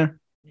player in there?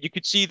 You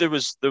could see there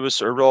was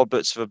sort of raw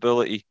bits of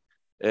ability.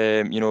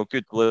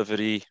 Good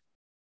delivery.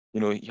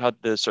 He had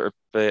the sort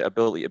of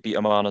ability to beat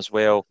a man as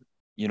well.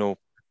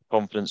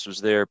 Confidence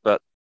was there,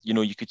 but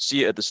you could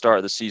see it at the start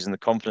of the season. The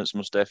confidence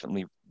most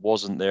definitely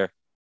wasn't there.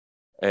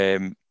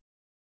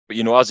 But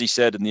as he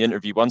said in the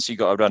interview, once he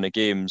got a run of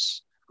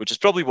games, which is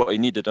probably what he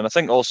needed, and I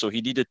think also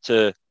he needed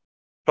to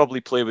probably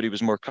play where he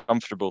was more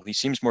comfortable. He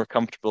seems more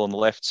comfortable on the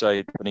left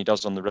side than he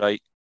does on the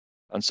right.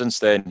 And since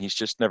then, he's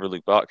just never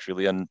looked back,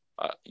 really. And,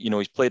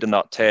 he's played in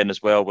that 10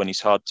 as well when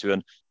he's had to.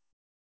 And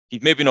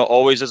he's maybe not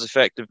always as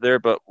effective there,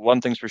 but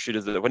one thing's for sure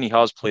is that when he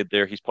has played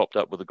there, he's popped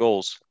up with the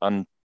goals.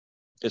 And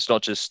it's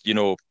not just,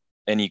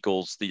 any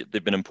goals.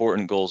 They've been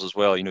important goals as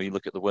well. You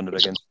look at the winner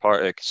against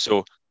Partick.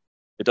 So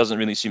it doesn't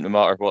really seem to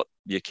matter what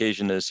the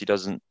occasion is. He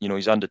doesn't,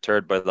 he's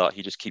undeterred by that.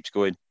 He just keeps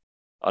going.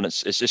 And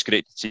it's just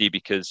great to see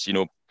because,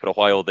 for a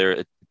while there,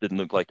 it didn't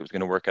look like it was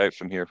going to work out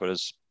from here.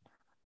 Whereas,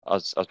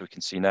 as we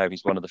can see now,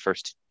 he's one of the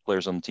first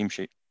players on the team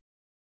sheet.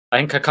 I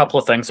think a couple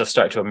of things have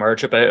started to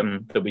emerge about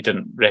him that we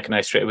didn't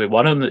recognise straight away.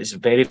 One of them is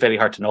very, very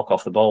hard to knock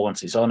off the ball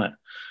once he's on it.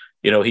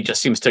 He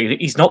just seems to,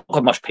 he's not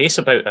got much pace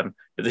about him,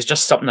 but there's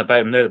just something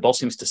about him now. The ball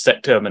seems to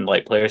stick to him, and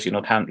players,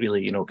 can't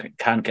really,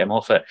 can't get him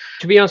off it.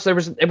 To be honest, I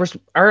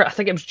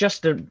think it was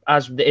just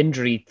as the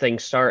injury thing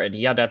started,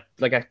 he had a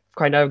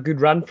kind of good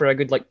run for a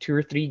good 2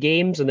 or 3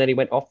 games, and then he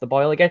went off the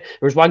boil again.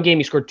 There was one game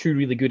he scored 2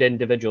 really good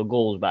individual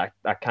goals, but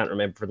I can't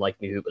remember for the life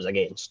of me who it was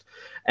against.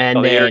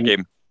 And the air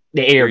game.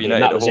 The air game,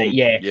 that was it.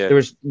 Yeah. There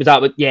was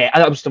that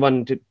was the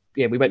one.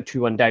 We went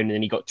 2-1 down, and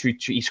then he got 2.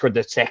 He scored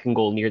the second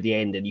goal near the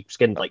end, and he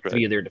skinned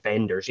 3 of their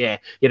defenders. Yeah,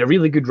 he had a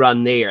really good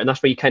run there, and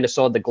that's where you kind of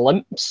saw the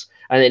glimpse.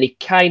 And then he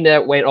kind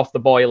of went off the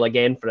boil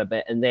again for a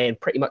bit, and then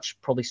pretty much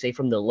probably say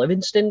from the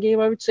Livingston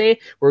game, I would say,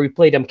 where we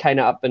played him kind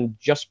of up and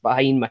just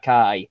behind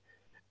Mackay,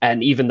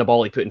 and even the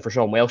ball he put in for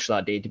Sean Welsh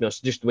that day, to be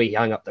honest, just the way he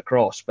hung up the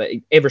cross. But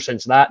ever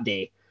since that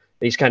day,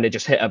 he's kind of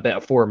just hit a bit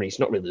of form, and he's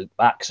not really looked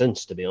back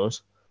since, to be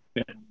honest.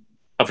 Yeah.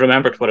 I've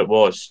remembered what it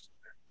was.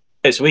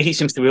 It's the way he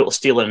seems to be able to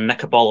steal and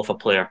nick a ball off a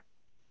player.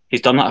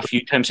 He's done that a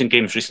few times in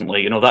games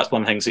recently. That's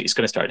one of the things that he's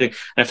going to start doing.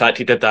 And in fact,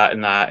 he did that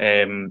in that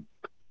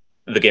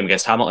the game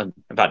against Hamilton.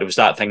 In fact, it was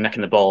that thing,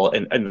 nicking the ball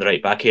in the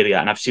right back area.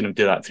 And I've seen him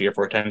do that 3 or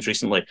 4 times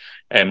recently,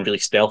 really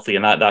stealthy.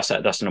 And that's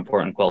an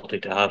important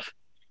quality to have.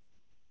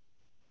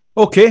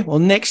 Okay, well,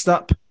 next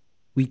up,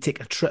 we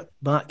take a trip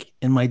back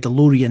in my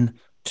DeLorean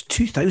to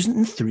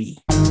 2003.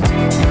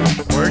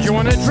 Where'd you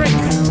want to drink?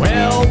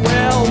 Well,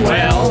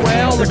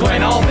 the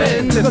Glen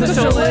Albin, the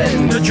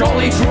Sutherland, the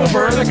Jolly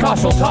Trover, the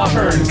Castle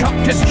Tavern,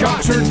 Cupkiss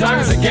Jocks, or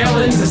Dimes of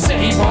Gallons, the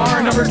City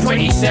Bar, number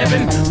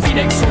 27,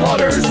 Phoenix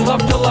Slaughters, Love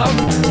to Love,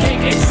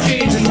 Cake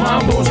Exchange,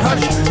 Mambo's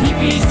Hush,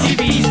 Peepees,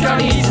 GBs,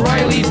 Gunnies,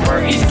 Riley's,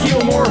 Bergies,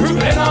 Keelmore,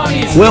 Hoot and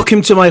Annies.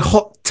 Welcome to my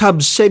hot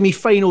tub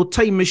semi-final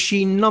time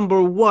machine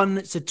number 1.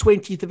 It's the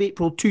 20th of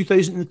April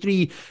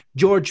 2003.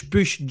 George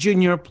Bush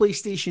Jr.,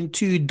 PlayStation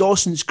 2,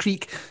 Dawson's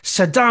Creek,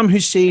 Saddam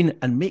Hussein,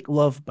 and Make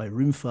Love by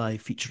Room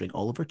 5 featuring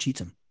Oliver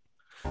Cheetham.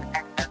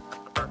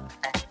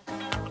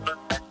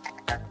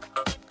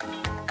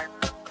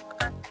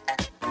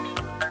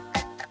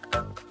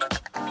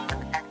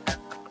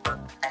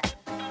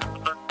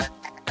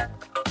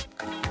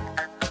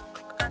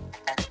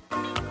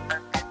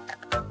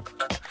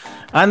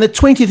 And the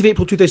 20th of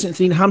April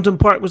 2003 in Hampden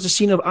Park was the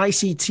scene of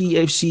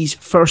ICTFC's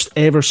first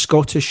ever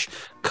Scottish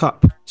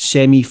Cup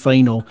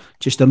semi-final.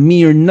 Just a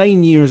mere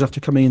 9 years after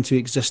coming into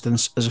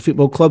existence as a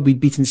football club, we'd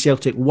beaten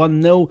Celtic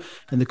 1-0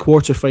 in the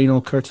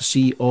quarter-final,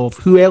 courtesy of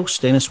who else?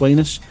 Dennis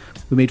Wyness.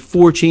 We made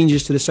 4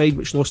 changes to the side,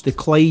 which lost to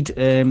Clyde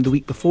the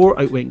week before.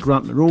 Out went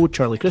Grant Monroe,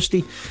 Charlie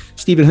Christie,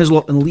 Stephen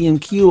Hislop and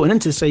Liam Keogh. And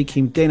into the side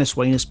came Dennis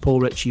Wyness, Paul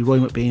Ritchie, Roy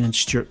McBain and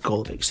Stuart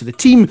Golovic. So the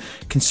team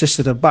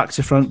consisted of back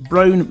to front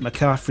Brown,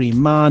 McCaffrey,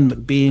 Mann,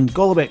 McBain,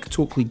 Golovic,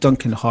 Tokely,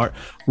 Duncan, Hart,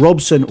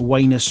 Robson,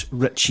 Wyness,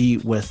 Ritchie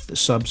with the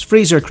subs,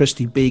 Fraser,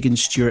 Christie, Bagan,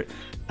 Stewart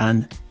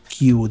and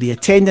Keogh. The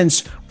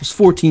attendance was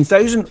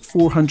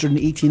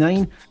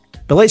 14,489.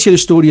 But let's hear the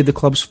story of the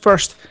club's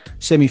first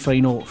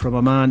semi-final from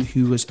a man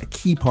who was a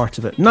key part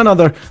of it. None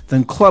other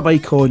than club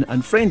icon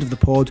and friend of the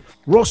pod,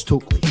 Ross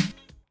Tokely.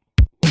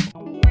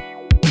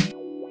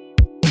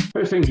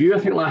 How's things you? I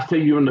think last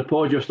time you were in the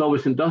pod, you're still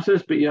with St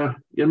Dusses, but you're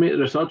made a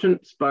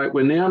resurgence back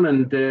when there,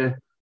 and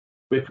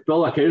with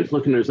all accounts,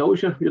 looking at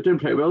results, you're doing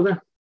pretty well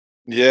there.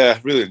 Yeah,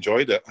 really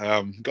enjoyed it.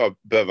 Got a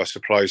bit of a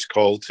surprise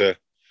call to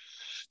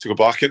go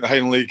back into the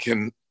Highland League,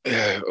 and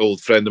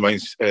old friend of mine,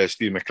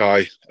 Steve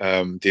Mackay,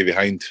 Davy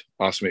Hind,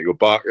 asked me to go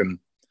back, and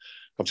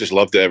I've just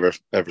loved it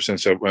ever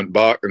since I went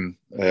back and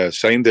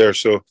signed there.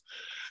 So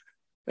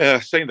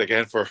signed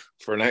again for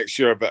next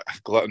year, a bit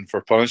glutton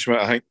for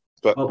punishment, I think.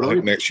 But I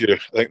think next year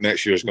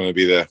is going to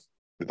be the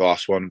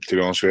last one. To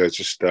be honest with you, it's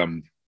just I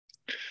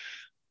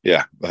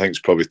think it's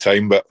probably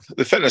time. But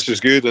the fitness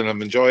is good, and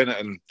I'm enjoying it,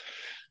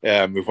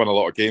 and we've won a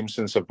lot of games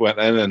since I've went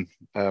in,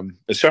 and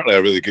it's certainly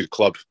a really good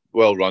club,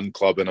 well-run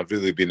club, and I've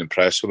really been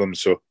impressed with them.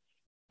 So,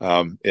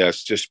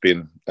 it's just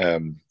been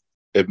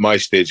at my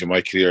stage in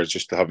my career,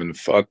 just having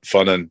fun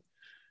and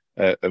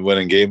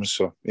winning games.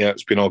 So,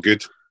 it's been all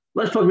good.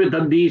 Let's talk about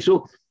Dundee.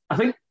 So, I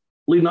think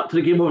leading up to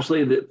the game,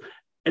 obviously,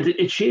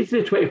 it shades the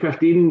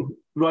 2015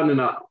 run,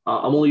 and I'm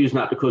only using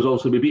that because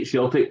obviously we beat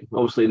Celtic,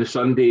 obviously, on the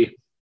Sunday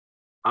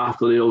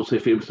after they obviously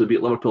famously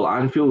beat Liverpool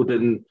at Anfield,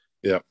 and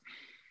I'm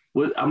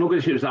not going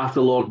to say it was after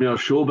the Lord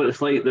Mayor's show, but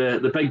it's like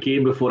the big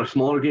game before a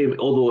smaller game,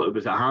 although it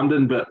was at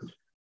Hampden. But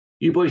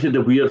you boys had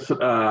the weird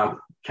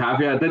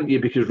caveat, didn't you?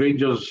 Because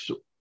Rangers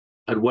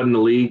had won the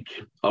league,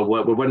 or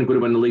were going to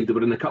win the league. They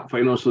were in the cup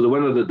final, so the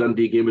winner of the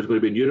Dundee game was going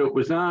to be in Europe.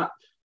 Was that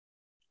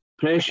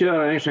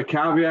pressure, an extra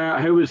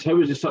caveat? How was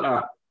the sort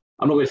of,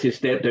 I'm not going to say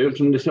step down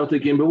from the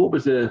Celtic game, but what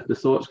was the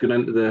thoughts going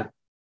into the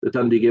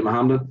Dundee game at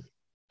Hampden?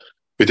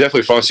 We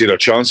definitely fancied our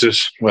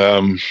chances. We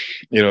had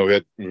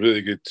a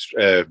really good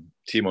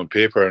team on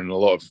paper and a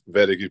lot of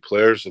very good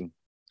players, and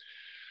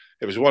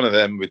it was one of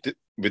them.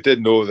 We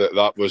did know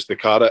that was the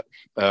carrot.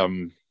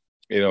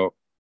 It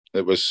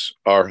was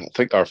our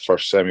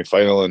first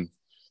semi-final, and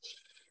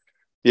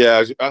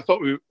I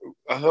thought we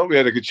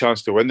had a good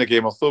chance to win the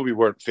game, although we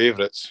weren't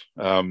favourites.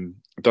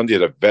 Dundee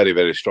had a very,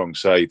 very strong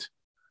side,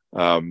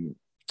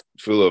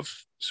 full of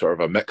sort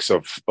of a mix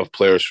of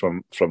players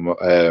from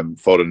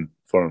foreign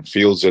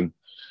fields, and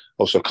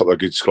also a couple of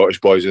good Scottish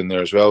boys in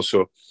there as well.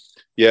 So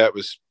it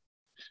was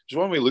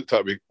one we looked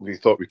at. We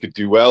thought we could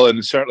do well,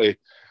 and certainly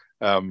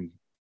on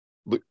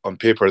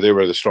paper they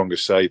were the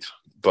strongest side.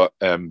 But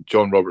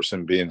John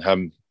Robertson being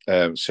him,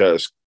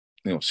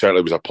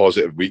 certainly was a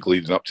positive week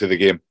leading up to the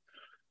game.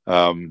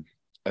 We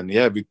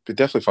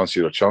definitely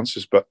fancied our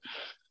chances. But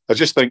I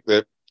just think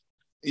that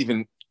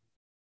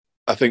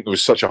I think it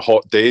was such a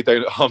hot day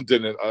down at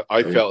Hampden, and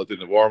I felt it in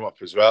the warm up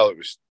as well. It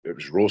was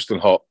roasting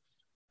hot,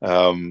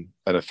 and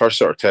the first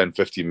sort of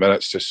 10-15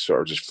 minutes just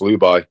flew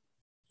by.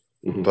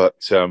 Mm-hmm. But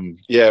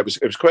it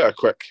was quite a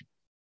quick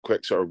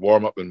sort of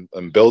warm up and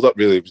build up.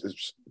 Really, it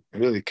was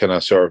really kind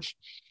of sort of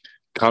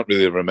can't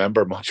really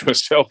remember much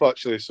myself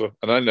actually. So,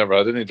 and I never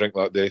had any drink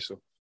that day. So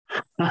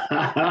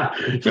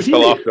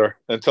until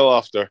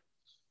after.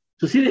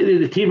 So see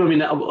the team. I mean,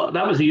 that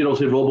was the year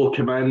also Robbo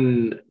came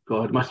in.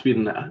 God, it must have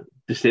been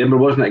December,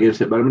 wasn't it, against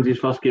St Mirren's, his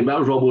first game? That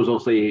was Robbo's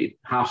obviously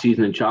half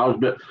season in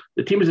charge, but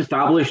the team was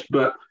established.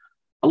 But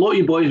a lot of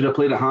you boys have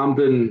played at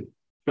Hampden,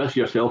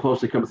 especially yourself,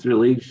 obviously coming through the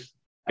leagues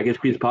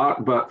against Queen's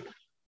Park. But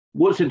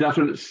what's the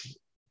difference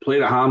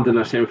playing at Hampden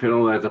in a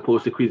semi-final as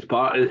opposed to Queen's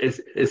Park? Is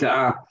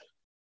it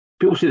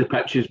people say the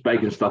pitch is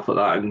big and stuff like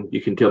that, and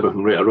you can tell me if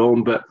I'm right or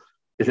wrong, but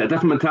is it a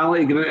different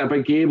mentality getting into a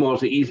big game, or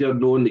is it easier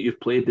knowing that you've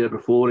played there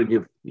before and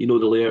you know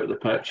the layout of the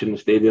pitch and the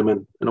stadium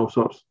and all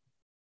sorts?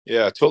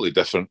 Yeah, totally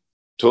different.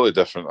 I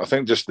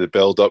think just the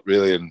build-up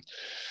really, and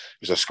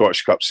it was a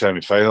Scottish Cup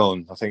semi-final,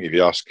 and I think if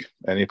you ask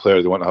any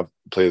player, they want to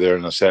play there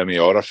in a semi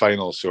or a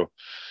final. So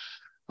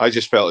I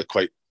just felt it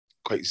quite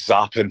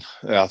zapping.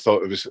 I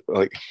thought I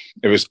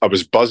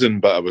was buzzing,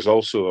 but I was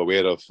also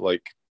aware of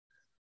like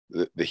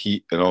the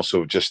heat, and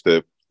also just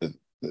the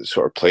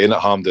sort of playing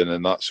at Hampden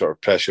and that sort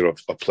of pressure of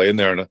playing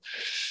there. And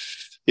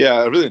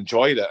I really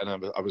enjoyed it, and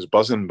I was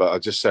buzzing, but I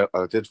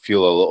did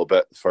feel a little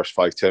bit the first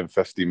 5, 10,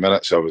 15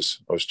 minutes. I was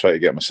trying to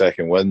get my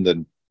second wind,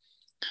 and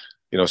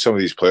some of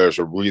these players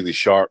are really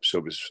sharp. So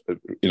it was,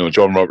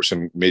 John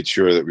Robertson made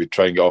sure that we'd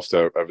try and get off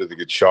to a really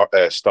good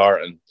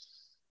start, and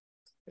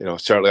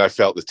certainly I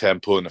felt the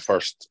tempo in the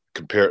first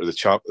compared to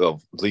the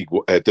League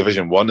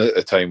Division 1 at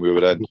the time we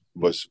were in,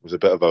 was a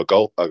bit of a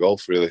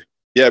gulf really.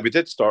 Yeah, we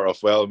did start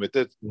off well,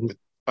 and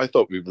I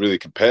thought we were really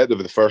competitive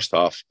in the first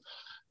half.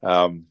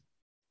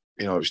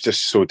 It was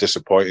just so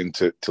disappointing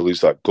to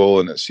lose that goal,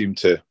 and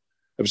it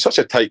was such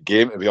a tight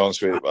game, to be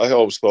honest with you. I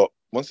always thought,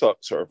 once that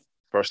sort of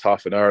first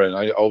half an hour, and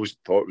I always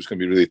thought it was going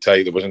to be really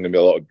tight. There wasn't going to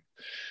be a lot of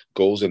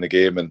goals in the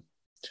game, and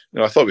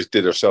I thought we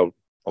did ourselves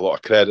a lot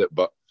of credit,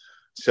 but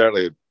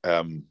certainly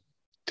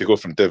to go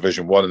from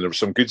Division 1, and there were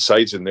some good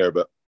sides in there,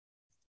 but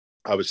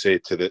I would say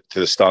to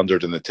the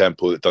standard and the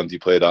tempo that Dundee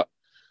played at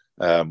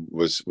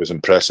was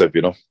impressive,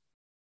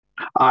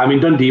 I mean,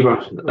 Dundee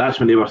that's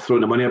when they were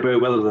throwing the money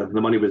about, whether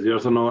the money was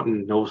theirs or not,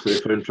 and obviously they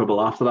found trouble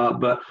after that.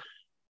 But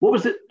what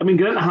was it? I mean,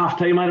 going into half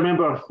time, I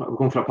remember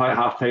going for a pie at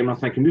half time, I'm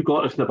thinking, we've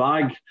got this in the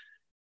bag.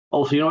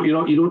 Also, you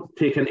don't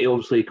take into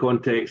obviously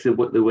context of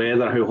what the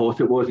weather, how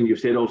hot it was, and you've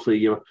said obviously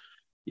you're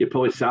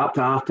probably sapped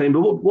at half time.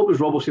 But what was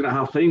Robbo saying at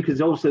half time?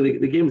 Because obviously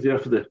the game's there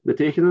for the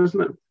taking,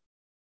 isn't it?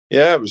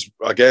 Yeah, it was.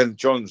 Again,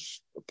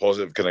 John's a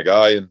positive kind of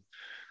guy, and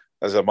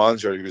as a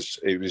manager,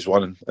 he was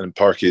one in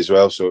Parky as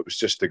well. So it was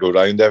just to go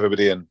round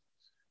everybody, and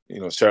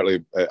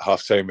certainly at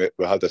half time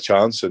we had a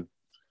chance, and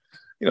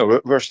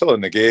we're still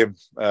in the game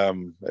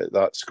at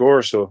that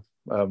score. So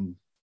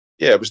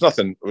it was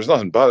nothing. It was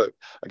nothing bad.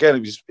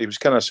 Again, he was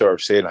kind of sort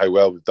of saying how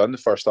well we've done the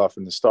first half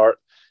in the start,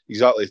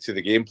 exactly to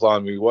the game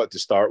plan. We wanted to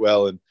start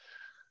well,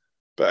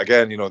 but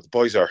again, the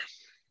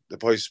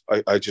boys.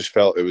 I just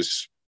felt it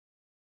was,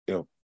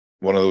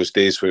 one of those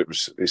days where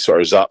it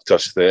sort of zapped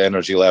us, the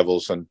energy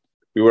levels, and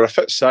we were a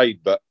fit side.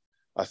 But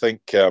I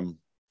think on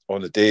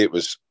the day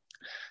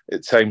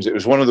at times it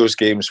was one of those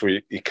games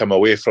where you come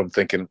away from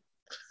thinking,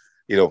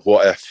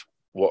 what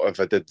if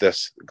I did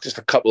this? Just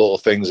a couple of little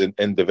things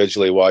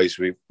individually wise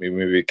we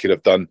maybe could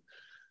have done.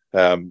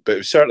 But it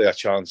was certainly a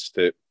chance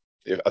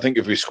I think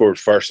if we scored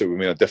first, it would have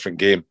been a different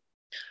game.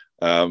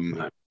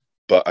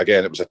 But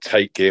again, it was a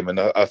tight game, and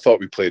I thought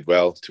we played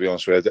well, to be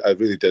honest with you. I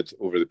really did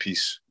over the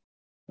piece.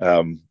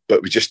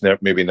 But we just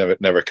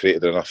never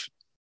created enough.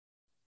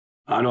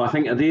 I know. I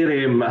think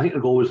the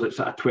goal was like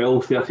sort of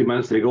 12, 30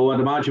 minutes to go. I'd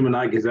imagine when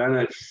that goes in,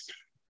 it's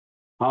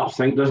heart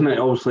sink, doesn't it?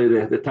 Obviously,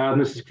 the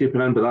tiredness is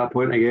creeping in by that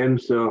point again,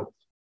 so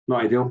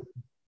not ideal.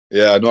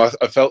 Yeah, no,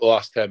 I felt the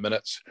last 10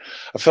 minutes.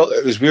 I felt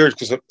it was weird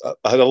because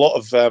I had a lot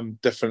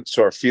of different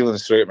sort of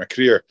feelings throughout my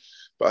career,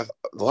 but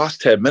the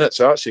last 10 minutes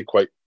I actually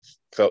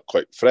felt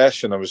quite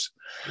fresh, and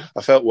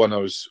I felt when I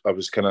was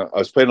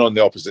playing on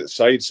the opposite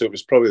side, so it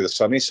was probably the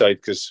sunny side,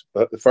 because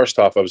the first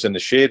half I was in the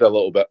shade a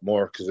little bit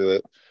more because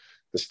of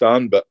the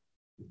stand. But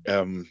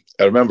I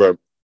remember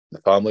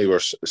the family were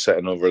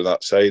sitting over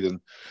that side, and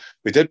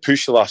we did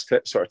push the last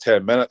sort of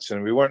 10 minutes,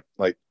 and we weren't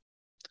like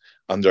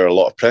under a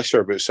lot of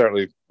pressure, but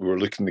certainly we were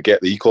looking to get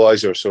the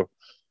equaliser. So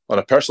on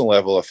a personal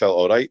level, I felt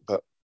all right,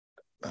 but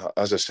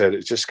as I said,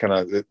 it just kind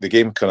of the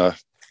game kind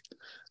of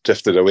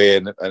drifted away,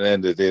 and at the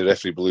end of the day, the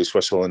referee blew his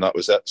whistle, and that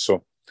was it.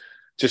 So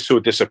just so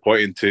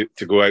disappointing to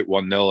go out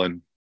 1-0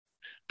 and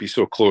be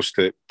so close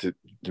to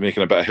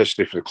making a bit of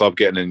history for the club,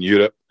 getting in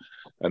Europe,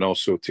 and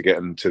also to get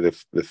into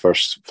the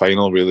first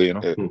final. Really,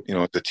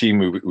 the team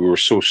we were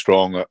so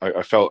strong.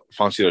 I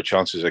fancied our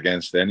chances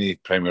against any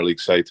Premier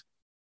League side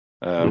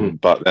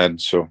back then.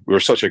 So we were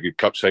such a good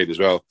cup side as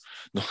well.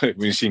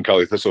 We've seen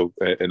Caley Thistle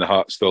in the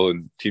hat still,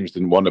 and teams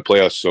didn't want to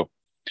play us. So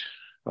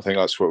I think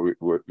that's what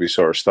we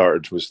sort of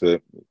started, was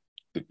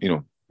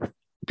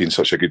being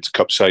such a good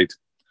cup side.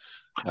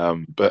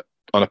 But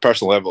on a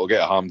personal level, to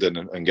get a Hampden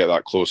and get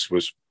that close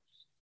was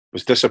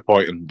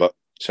disappointing, but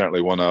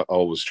certainly one I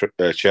always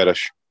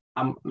cherish.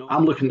 I'm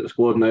looking at the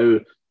squad now.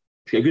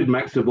 It's a good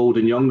mix of old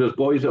and young. There's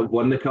boys that have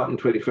won the cup in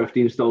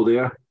 2015 still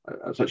there,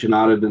 such as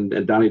Aaron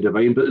and Danny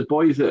Devine, but there's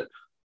boys that,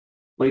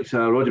 like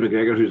Roger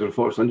McGregor, who's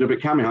unfortunately injured, but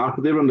Cammy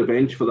Harper, they were on the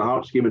bench for the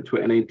Hearts game in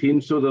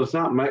 2019. So there's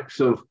that mix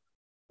of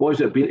boys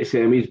that have been to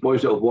semis,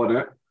 boys that have won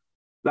it.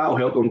 That'll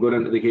help them going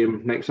into the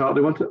game next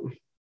Saturday, won't it?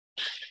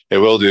 It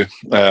will do.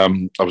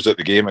 I was at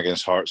the game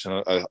against Hearts,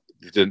 and they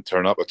didn't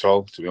turn up at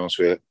all, to be honest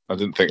with you. I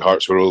didn't think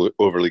Hearts were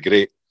overly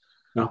great.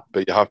 No.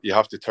 But you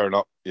have to turn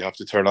up. You have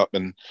to turn up,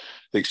 and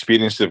the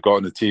experience they've got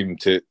in the team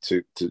to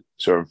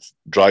sort of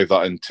drive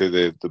that into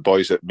the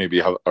boys that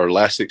maybe are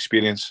less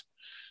experienced.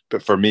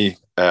 But for me,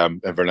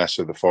 Inverness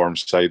are the form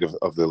side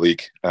of the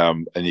league,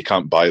 and you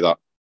can't buy that.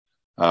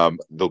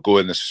 They'll go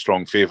in as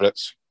strong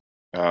favourites,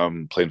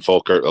 playing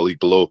Falkirk, a league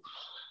below.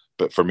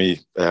 But for me,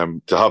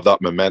 to have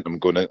that momentum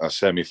going into a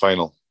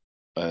semi-final,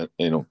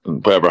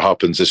 whatever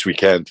happens this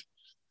weekend,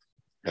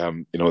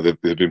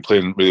 they've been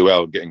playing really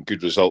well, getting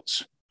good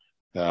results.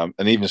 And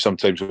even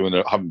sometimes when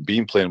they haven't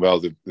been playing well,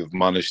 they've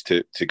managed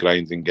to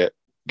grind and get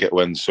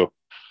wins. So,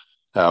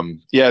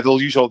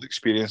 they'll use all the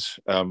experience.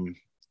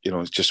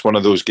 It's just one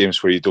of those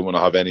games where you don't want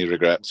to have any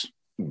regrets.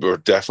 We're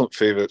definite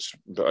favourites,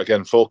 but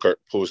again, Falkirk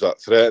pose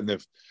that threat,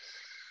 and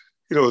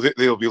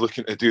they'll be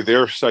looking to do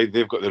their side.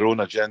 They've got their own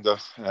agenda.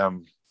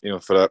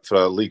 For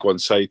a League One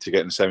side to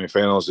get in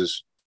semi-finals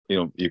is,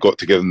 you've got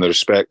to give them the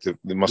respect.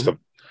 They must have,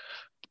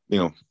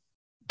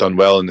 done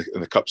well in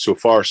the cup so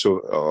far. So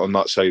on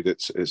that side,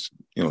 it's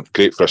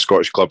great for a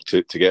Scottish club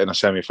to get in a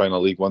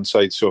semi-final League One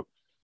side. So,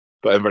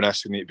 but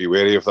Inverness need to be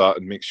wary of that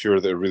and make sure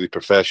they're really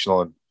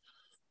professional. And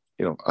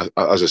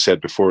as I said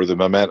before, the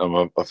momentum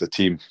of the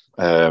team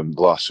the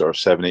last sort of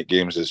 7-8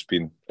 games has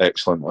been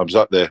excellent. I was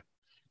at the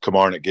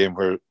Kilmarnock game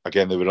where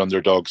again they were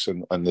underdogs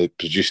and they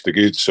produced the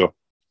goods. So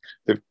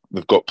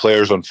they've got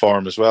players on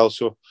form as well.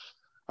 So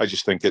I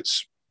just think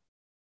it's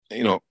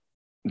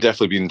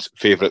definitely been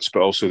favourites,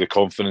 but also the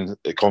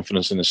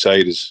confidence in the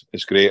side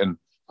is great. And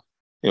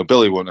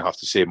Billy won't have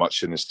to say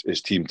much in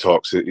his team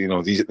talks.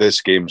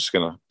 This game's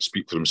going to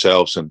speak for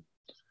themselves, and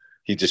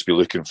he'd just be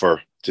looking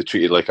to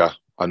treat it like a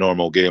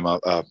normal game,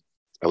 a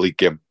league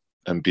game,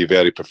 and be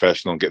very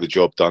professional and get the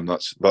job done.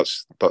 That's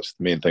the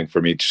main thing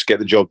for me. Just get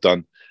the job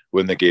done,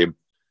 win the game,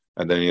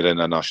 and then you're in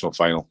a national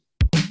final.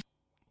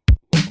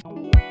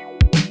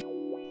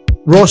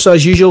 Ross,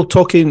 as usual,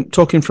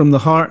 talking from the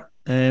heart.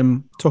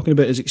 Talking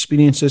about his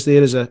experiences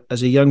there as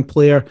a young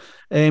player.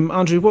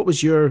 Andrew, what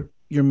was your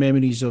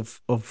memories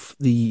of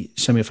the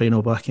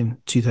semi-final back in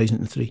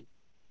 2003?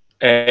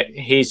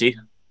 Hazy.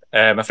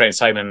 My friend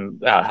Simon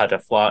had a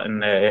flat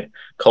in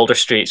Calder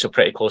Street, so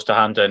pretty close to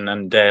Hampden,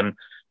 and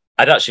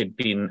I'd actually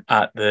been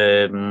at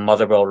the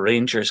Motherwell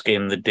Rangers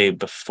game the day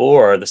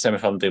before, the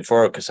semi-final day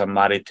before, because I'm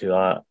married to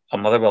a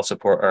Motherwell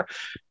supporter,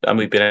 and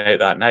we'd been out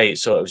that night,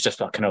 so it was just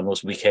kind of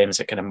those weekends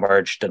that kind of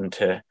merged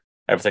into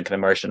everything kind of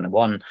merged into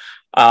one.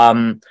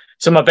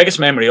 So my biggest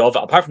memory of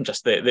it, apart from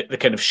just the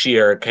kind of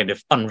sheer kind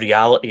of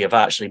unreality of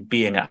actually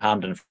being at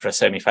Hampden for a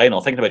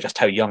semi-final, thinking about just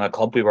how young a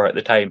club we were at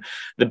the time,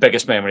 the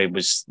biggest memory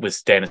was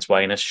Dennis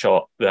Wyness'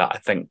 shot that I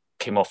think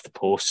came off the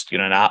post, an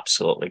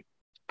absolutely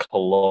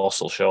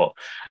colossal shot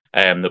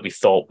that we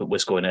thought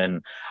was going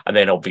in. And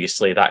then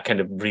obviously that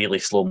kind of really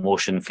slow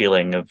motion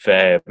feeling of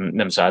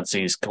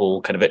Nimzadze's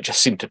goal, kind of it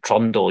just seemed to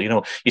trundle.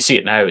 You see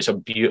it now, it's a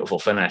beautiful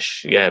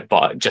finish,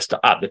 but just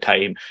at the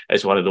time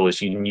it's one of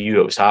those, you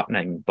knew it was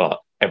happening, but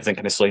everything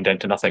kind of slowing down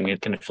to nothing,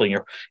 and kind of feeling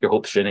your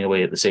hopes draining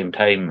away at the same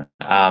time.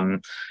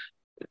 But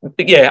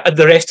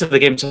the rest of the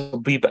game's a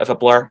wee bit of a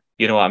blur.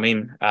 You know what I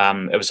mean?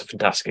 It was a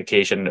fantastic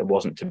occasion. It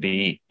wasn't to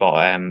be,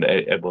 but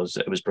it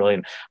was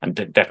brilliant, and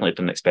definitely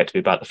didn't expect to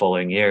be back the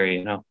following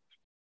year.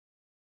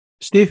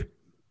 Steve,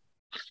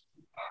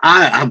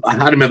 I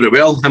remember it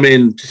well. I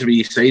mean, just a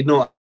wee side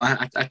note,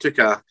 I took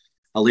a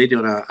lady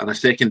on a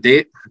second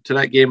date to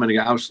that game, and I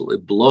got absolutely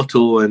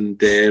blotto, and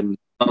third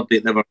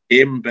date never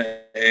came.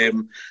 But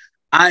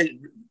I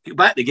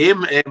back to the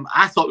game.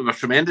 I thought we were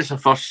tremendous the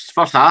first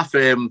half.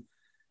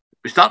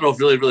 We started off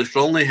really, really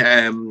strongly.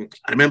 I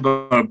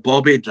remember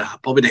Bobby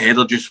the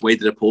header just wide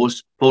of the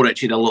post. Paul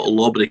Ritchie had a little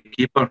lob of the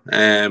keeper,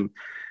 and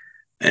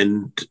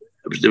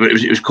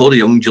it was called a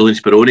young Julian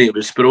Speroni. It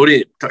was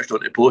Speroni touched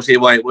onto the post.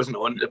 Why it wasn't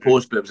on the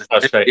post, but it was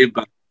That's right.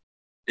 But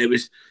it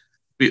was.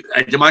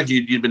 I'd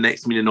imagine you'd been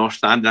next to me in the North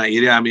Stand in that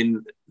area. I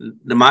mean,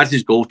 the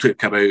Mads' goal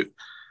took about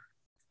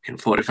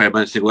 45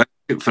 minutes to go. It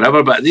took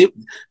forever, but they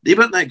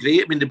weren't that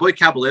great. I mean, the boy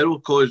Caballero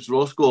caused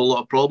Roscoe a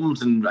lot of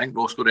problems, and I think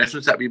Roscoe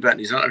referenced that a wee bit in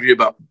his interview,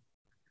 but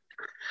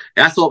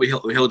I thought we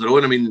held our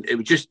own. I mean, it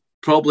was just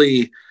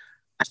probably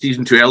a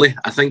season too early.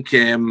 I think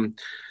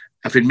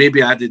if we'd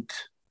maybe added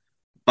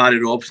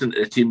Barry Robson to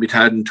the team we'd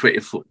had in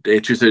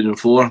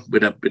 2004,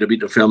 we'd have beaten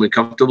Dunfermline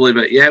comfortably.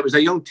 But it was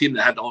a young team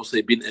that had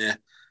obviously been to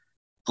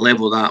a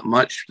level that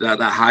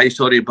high.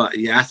 But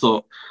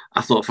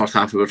I thought first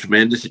half we were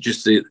tremendous. It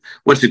just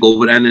once the goal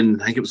went in,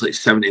 and I think it was like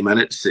 70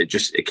 minutes, it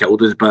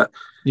killed us. But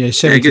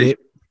 78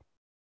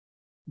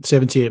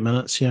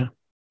 minutes, 8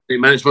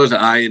 minutes was it?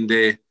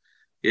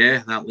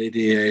 And that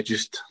lady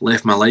just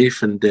left my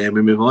life, and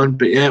we move on.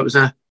 But it was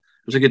a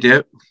good day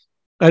out.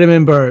 I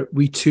remember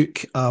we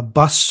took a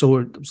bus,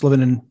 so I was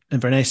living in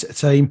Inverness at the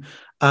time,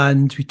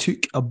 and we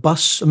took a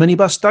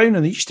minibus down, and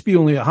there used to be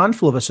only a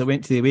handful of us that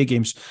went to the away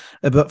games.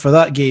 But for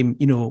that game,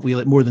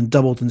 we more than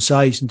doubled in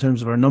size in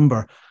terms of our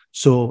number.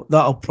 So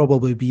that'll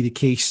probably be the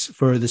case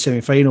for the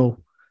semi-final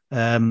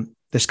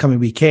this coming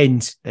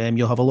weekend.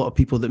 You'll have a lot of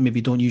people that maybe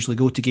don't usually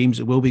go to games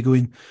that will be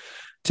going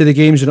to the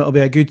games, and it'll be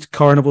a good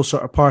carnival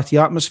sort of party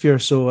atmosphere.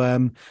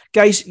 So,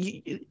 guys,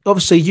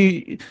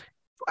 obviously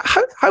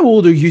how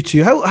old are you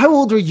two? How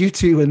old were you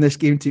two when this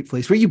game took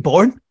place? Were you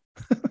born?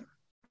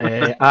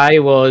 I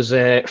was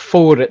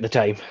 4 at the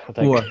time, I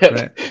think. 4,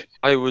 right.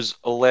 I was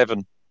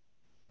 11.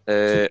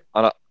 And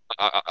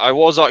I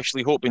was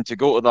actually hoping to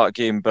go to that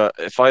game, but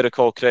if I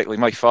recall correctly,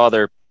 my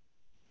father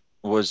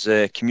was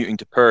commuting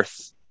to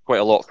Perth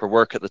quite a lot for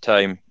work at the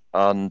time,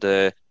 and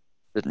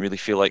didn't really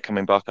feel like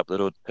coming back up the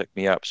road to pick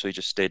me up, so he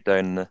just stayed down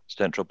in the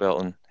Central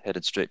Belt and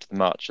headed straight to the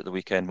match at the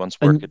weekend once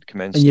work had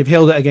commenced. And you've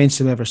held it against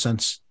him ever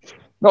since?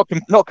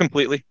 Not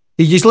completely.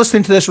 He's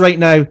listening to this right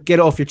now. Get it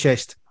off your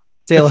chest.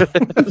 Taylor,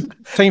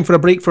 time for a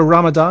break for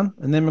Ramadan,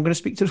 and then we're going to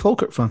speak to the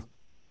Falkirk fan.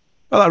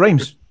 Oh, that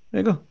rhymes.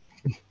 There you go.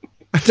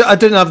 I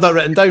didn't have that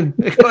written down.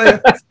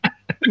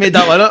 Made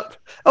that one up.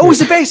 Always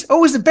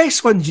the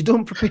best ones you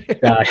don't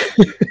prepare.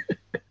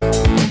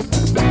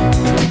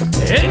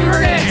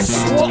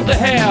 Inverness, what the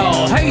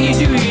hell? How you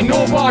doing?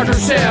 No barter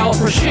sale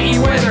for shitty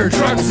weather,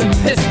 drugs and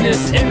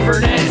business.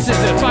 Inverness is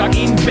a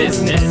fucking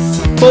business.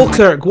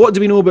 Falkirk. What do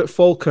we know about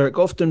Falkirk?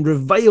 Often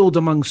reviled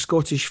among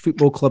Scottish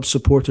football club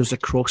supporters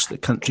across the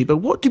country. But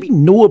what do we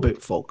know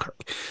about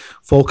Falkirk?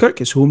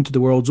 Falkirk is home to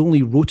the world's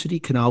only rotary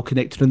canal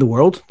connector in the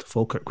world, the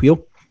Falkirk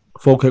Wheel.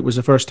 Falkirk was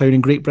the first town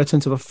in Great Britain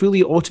to have a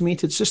fully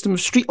automated system of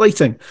street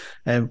lighting.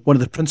 One of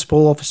the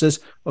principal offices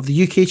of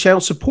the UK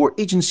Child Support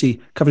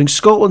Agency, covering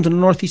Scotland and the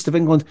northeast of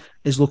England,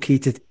 is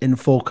located in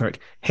Falkirk,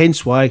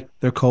 hence why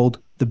they're called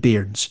the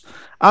Bairns.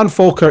 And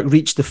Falkirk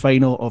reached the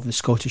final of the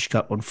Scottish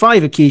Cup on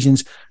 5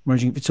 occasions,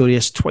 emerging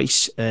victorious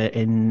twice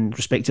in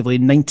respectively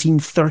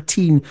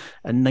 1913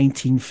 and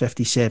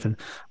 1957.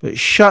 But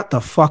shut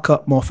the fuck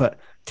up, Moffat.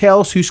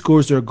 Tell us who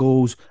scores their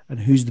goals and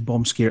who's the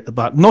bomb scare at the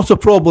back. Not a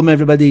problem,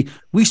 everybody.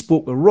 We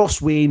spoke with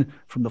Ross Wayne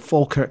from the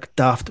Falkirk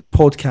Daft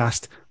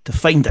podcast to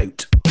find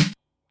out.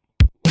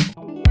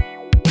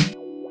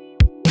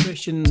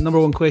 Number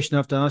one question I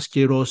have to ask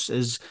you, Ross,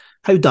 is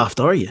how daft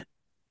are you?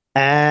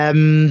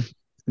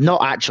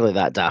 Not actually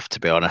that daft, to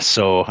be honest.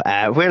 So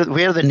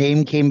where the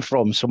name came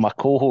from, so my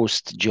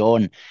co-host,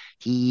 John,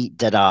 he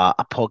did a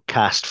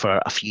podcast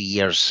for a few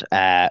years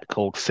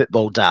called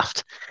Football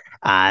Daft.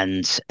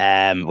 And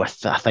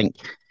with, I think,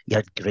 you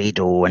had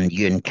Grado and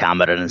Ewan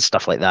Cameron and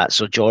stuff like that.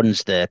 So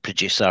John's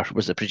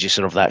was the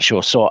producer of that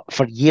show. So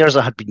for years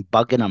I had been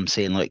bugging him,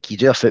 saying, look, you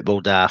do a football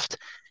daft,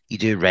 you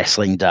do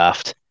wrestling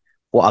daft,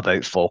 what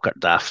about Falkirk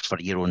Daft for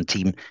your own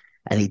team?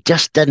 And he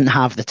just didn't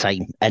have the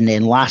time. And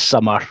then last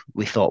summer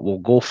we thought we'll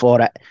go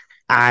for it.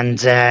 And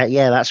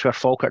that's where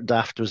Falkirk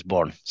Daft was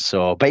born.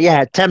 So, but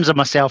yeah, in terms of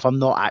myself, I'm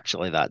not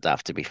actually that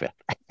daft, to be fair.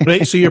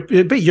 Right, so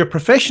you're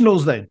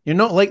professionals then. You're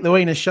not like the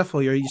Wyness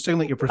Shuffle. You sound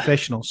like you're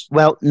professionals.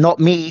 Well, not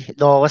me.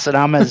 No, listen,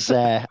 I'm as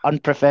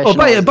unprofessional.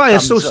 By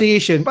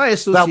association.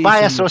 Well, by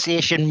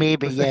association,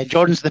 maybe. Yeah,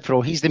 John's the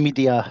pro. He's the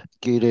media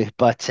guru.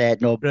 But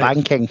no, right.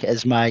 Banking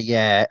is my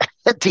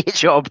day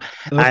job.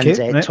 Okay,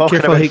 and right. talking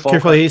about Falkirk.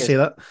 Careful how you say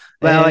that.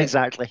 Well,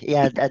 exactly.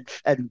 Yeah,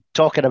 and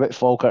talking about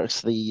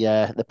Falkirk's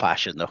the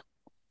passion, though.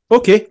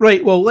 Okay,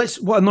 right. Well,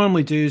 what I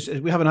normally do is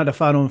we haven't had a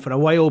fan on for a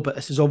while, but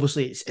this is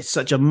obviously it's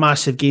such a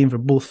massive game for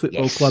both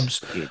football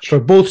clubs, huge.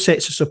 For both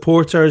sets of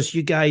supporters.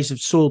 You guys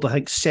have sold, I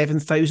think,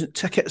 7,000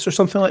 tickets or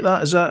something like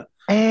that. Is that?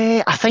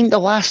 I think the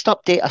last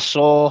update I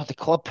saw, the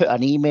club put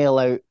an email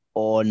out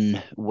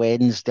on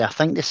Wednesday. I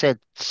think they said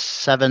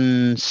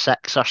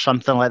 7,600 or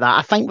something like that.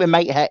 I think we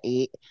might hit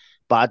 8,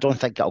 but I don't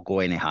think it'll go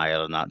any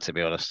higher than that, to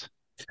be honest.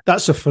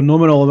 That's a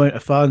phenomenal amount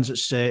of fans.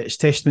 It's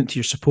testament to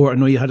your support. I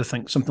know you had, I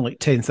think, something like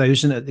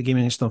 10,000 at the game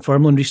against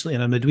Dunfermline recently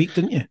in a midweek,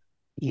 didn't you?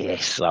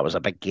 Yes, that was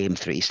a big game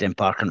through East End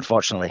Park.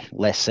 Unfortunately,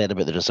 less said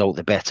about the result,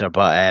 the better.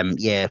 But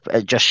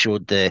it just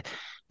showed the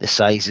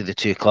size of the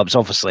two clubs.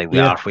 Obviously, we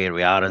are where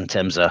we are in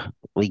terms of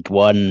League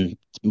One,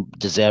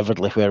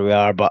 deservedly where we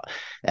are. But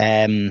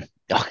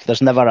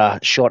there's never a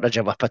shortage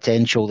of a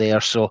potential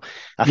there. So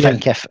I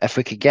think if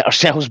we could get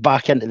ourselves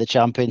back into the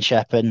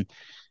Championship and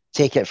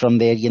take it from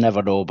there, you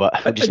never know,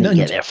 but we just need to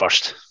get there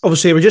first.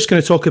 Obviously, we're just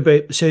going to talk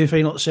about the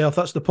semi-final itself.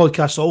 That's the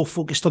podcast all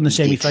focused on the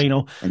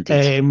semi-final,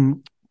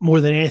 more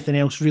than anything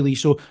else, really.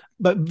 So,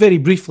 but very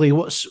briefly,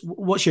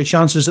 what's your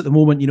chances at the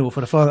moment? You know,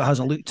 for a fella that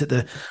hasn't looked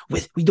at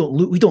we don't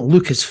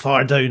look as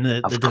far down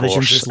the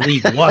divisions as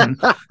League One,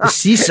 the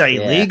seaside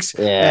leagues.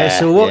 Yeah,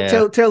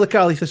 tell the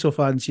Caley Thistle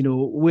fans, you know,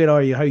 where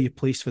are you? How are you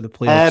placed for the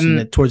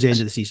playoffs towards the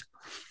end of the season?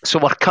 So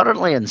we're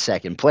currently in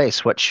second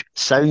place, which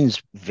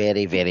sounds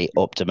very, very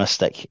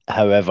optimistic.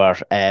 However,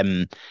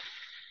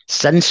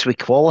 since we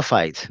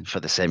qualified for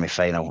the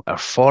semi-final, our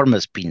form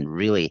has been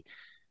really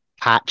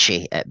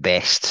patchy at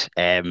best.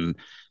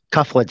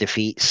 Couple of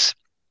defeats,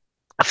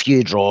 a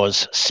few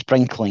draws,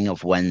 sprinkling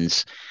of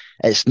wins.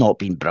 It's not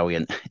been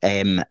brilliant.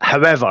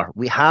 However,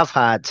 we have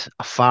had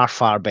a far,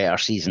 far better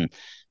season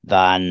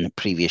than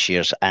previous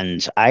years,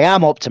 and I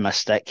am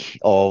optimistic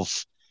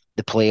of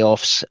the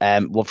playoffs.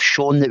 We've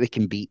shown that we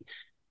can beat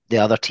the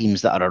other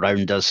teams that are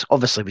around us.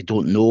 Obviously, we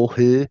don't know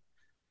who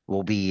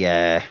will be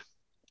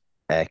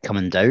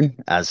coming down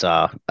as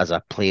a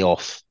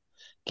playoff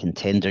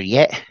contender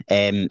yet.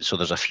 So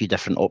there's a few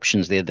different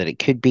options there that it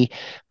could be.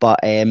 But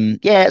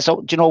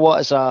so do you know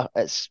what?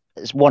 It's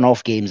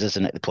one-off games,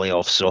 isn't it? The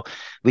playoffs. So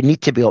we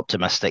need to be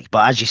optimistic.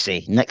 But as you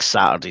say, next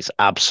Saturday's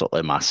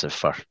absolutely massive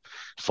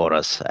for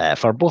us,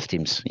 for both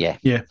teams. Yeah.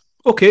 Yeah.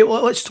 Okay,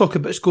 well, let's go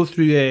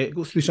through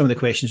some of the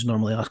questions I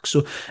normally ask.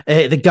 So,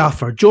 the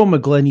gaffer, John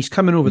McGlynn, he's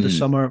coming over the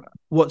summer.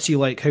 What's he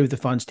like? How have the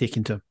fans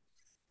taken to him?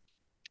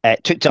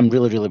 Took to him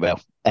really, really well.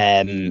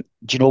 Do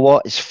you know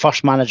what? It's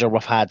first manager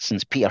we've had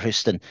since Peter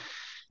Houston,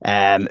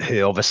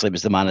 who obviously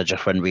was the manager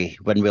when we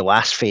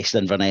last faced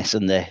Inverness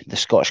in the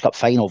Scottish Cup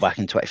final back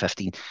in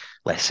 2015.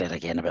 Less said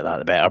again about that,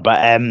 the better.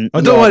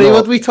 But don't worry,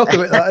 what do we talk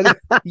about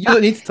that? You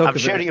don't need to talk about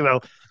it. I'm sure you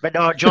will. But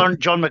no, John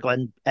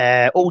McGlynn,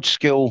 old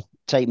school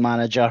type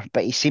manager,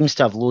 but he seems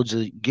to have loads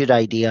of good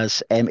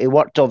ideas. He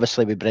worked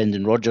obviously with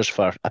Brendan Rodgers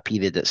for a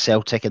period at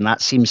Celtic, and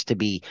that seems to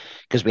be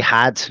because we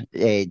had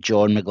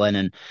John McGlynn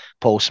and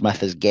Paul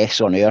Smith as guests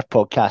on our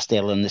podcast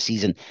earlier in the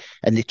season,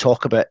 and they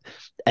talk about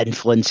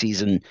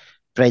influences and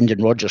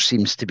Brendan Rodgers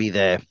seems to be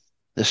the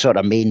sort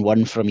of main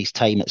one from his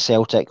time at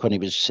Celtic when he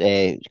was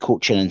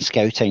coaching and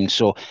scouting.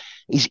 So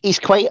he's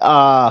quite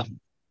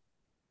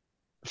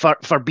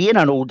for being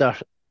an older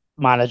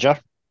manager.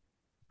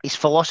 His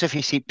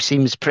philosophy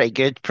seems pretty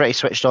good, pretty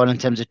switched on in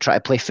terms of trying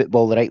to play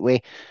football the right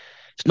way.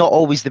 It's not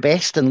always the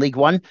best in League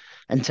One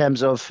in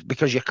terms of,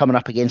 because you're coming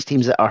up against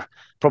teams that are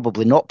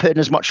probably not putting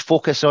as much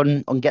focus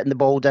on getting the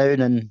ball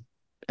down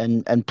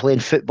and playing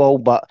football,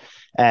 but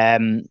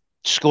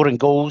scoring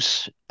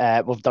goals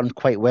we've done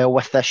quite well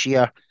with this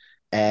year,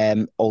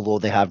 although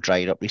they have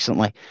dried up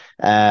recently.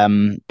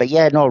 But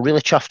yeah, no,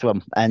 really chuffed with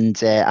him. And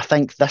I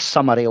think this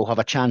summer he'll have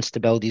a chance to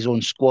build his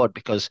own squad,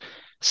 because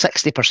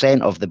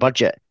 60% of the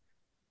budget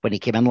when he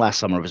came in last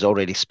summer was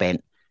already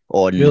spent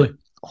on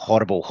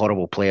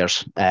horrible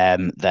players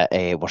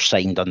that were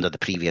signed under the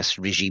previous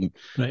regime.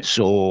 Right.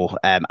 So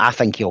I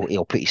think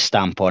he'll put his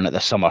stamp on it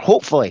this summer.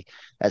 Hopefully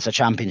it's a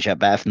championship,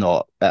 but if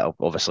not, it'll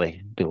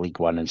obviously be League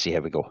One and see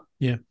how we go.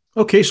 Yeah.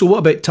 Okay, so what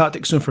about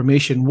tactics and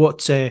formation?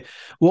 What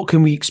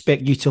can we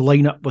expect you to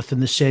line up with in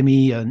the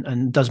semi?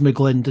 And does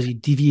McGlynn, does he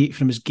deviate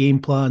from his game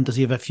plan? Does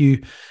he have a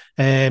few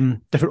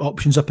different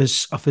options up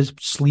his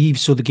sleeve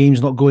so the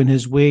game's not going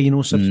his way?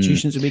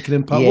 Substitutions to make an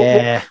impact.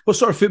 Yeah. What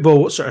sort of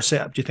football? What sort of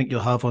setup do you think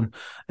you'll have on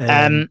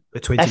the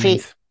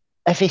 29th?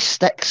 If he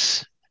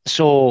sticks,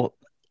 so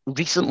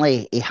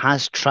recently he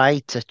has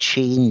tried to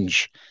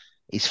change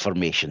his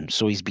formation.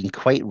 So he's been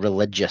quite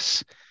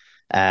religious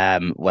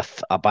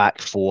with a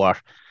back four.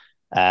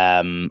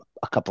 A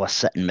couple of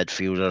sitting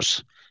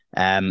midfielders,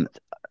 a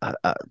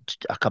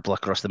couple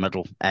across the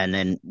middle, and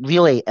then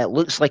really it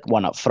looks like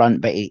one up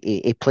front, but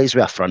he plays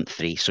with a front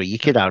three, so you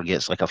could argue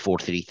it's like a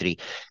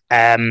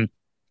 4-3-3.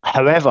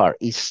 However,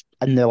 he's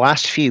in the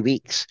last few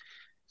weeks,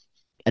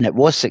 and it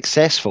was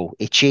successful,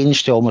 he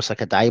changed to almost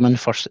like a diamond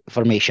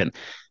formation,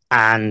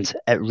 and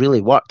it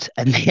really worked.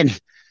 And then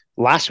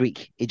last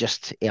week he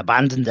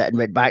abandoned it and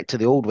went back to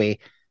the old way,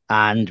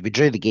 and we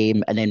drew the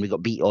game, and then we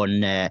got beat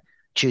on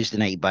Tuesday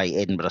night by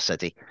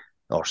FC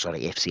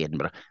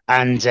Edinburgh.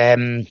 And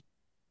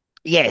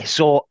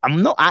so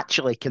I'm not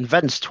actually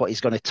convinced what he's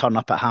going to turn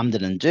up at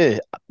Hampden and do.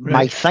 Right.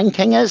 My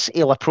thinking is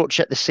he'll approach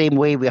it the same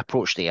way we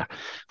approached there,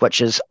 which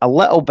is a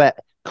little bit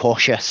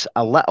cautious,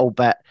 a little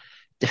bit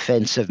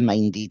defensive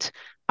minded,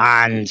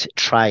 and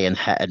try and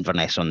hit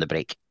Inverness on the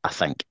break, I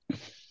think.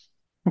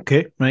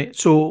 Okay, right.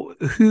 So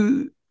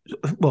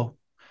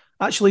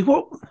what's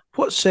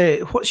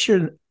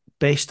your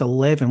best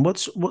 11?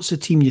 What's the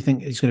team you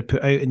think he's going to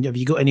put out? And have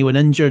you got anyone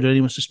injured or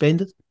anyone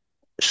suspended?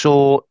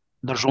 So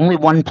there's only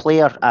one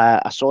player.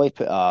 I saw he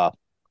put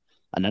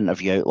an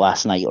interview out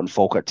last night on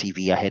Falkirk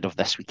TV ahead of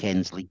this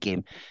weekend's league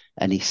game,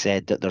 and he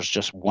said that there's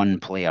just one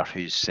player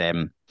who's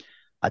a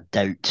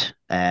doubt,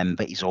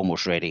 but he's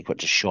almost ready,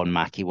 which is Sean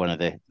Mackey, one of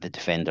the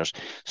defenders.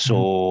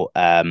 So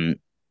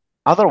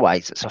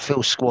otherwise, it's a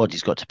full squad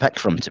he's got to pick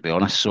from, to be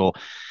honest. So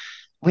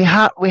we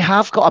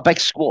have got a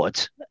big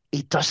squad.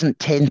 He doesn't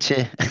tend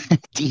to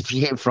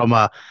deviate from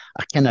a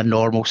kind of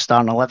normal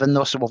starting 11,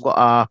 though. So we've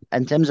got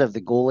in terms of the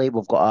goalie,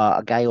 we've got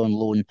a guy on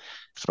loan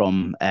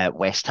from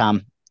West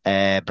Ham,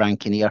 Brian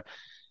Kinnear.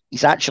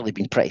 He's actually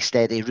been pretty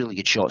steady, really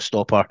good shot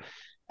stopper.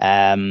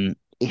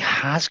 He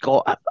has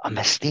got a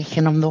mistake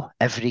in him though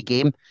every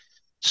game,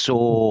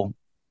 so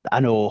I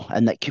know,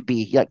 and that could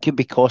be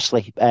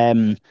costly.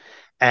 Can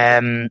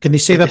they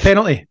save a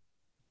penalty?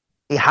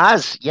 He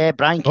has, yeah.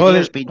 Brian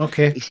Kinnear's been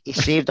okay. He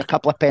saved a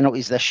couple of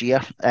penalties this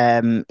year,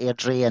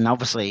 Airdrie, and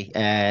obviously,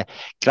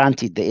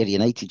 granted the Ayr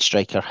United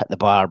striker hit the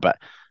bar, but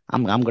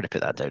I'm going to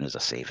put that down as a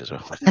save as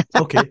well.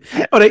 Okay,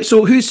 all right.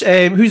 So who's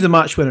the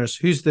match winners?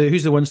 Who's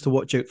the ones to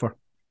watch out for?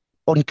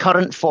 On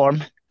current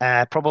form,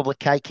 probably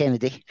Kai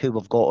Kennedy, who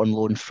we've got on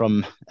loan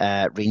from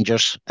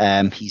Rangers.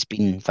 He's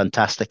been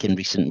fantastic in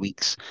recent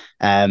weeks,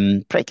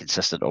 pretty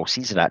consistent all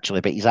season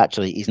actually, but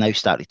he's now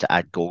started to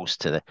add goals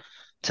to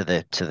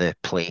the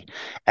play.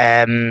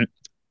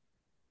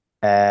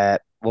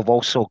 We've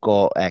also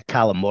got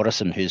Calum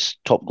Morrison, who's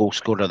top goal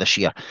scorer this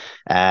year.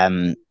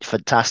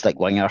 Fantastic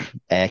winger,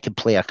 can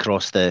play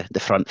across the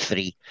front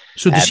three.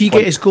 So does he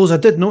get his goals? I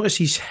did notice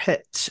he's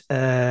hit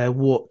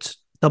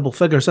double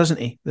figures, hasn't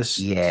he?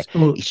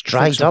 He's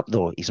dried up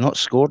though. He's not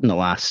scored in the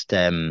last.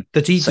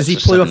 Does he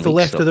play off the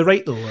left or the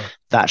right though? Or?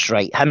 That's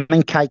right. Him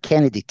and Kai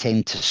Kennedy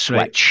tend to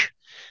switch.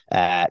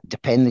 Right.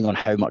 Depending on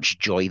how much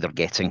joy they're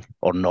getting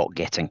or not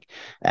getting,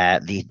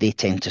 they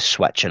tend to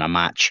switch in a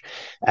match.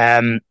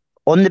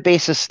 On the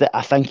basis that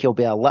I think he'll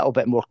be a little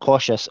bit more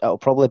cautious, it'll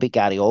probably be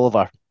Gary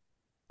Oliver,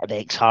 the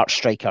ex-Hearts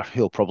striker,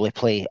 who'll probably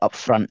play up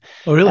front.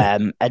 Oh,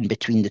 really? In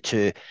between the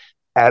two.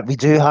 We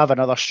do have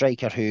another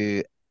striker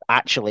who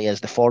actually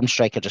is the form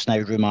striker just now,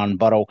 Rumarn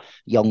Burrell,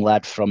 young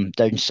lad from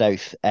down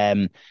south.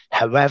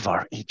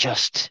 However,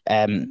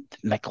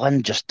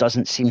 McGlynn just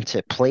doesn't seem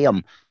to play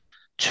him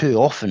too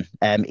often.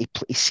 He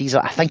sees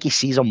it. I think he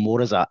sees him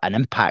more as an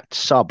impact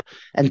sub,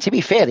 and to be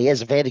fair, he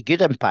is a very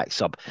good impact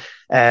sub.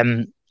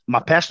 My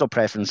personal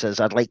preference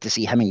is I'd like to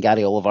see him and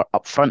Gary Oliver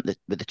up front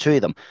with the two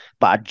of them,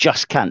 but I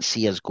just can't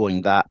see us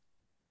going that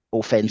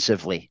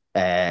offensively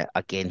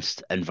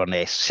against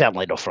Inverness.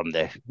 Certainly not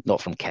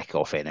from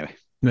kick-off anyway.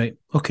 Right.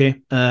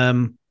 Okay.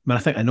 I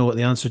think I know what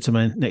the answer to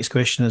my next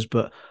question is,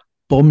 but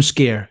bomb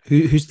scare.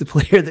 Who's the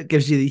player that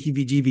gives you the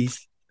heebie-jeebies?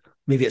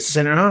 Maybe it's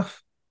centre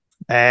half.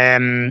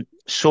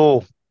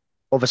 So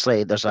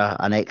obviously there's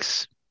an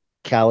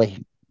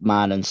ex-Caley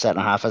man in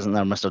centre half, isn't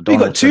there, Mr. Donaldson? You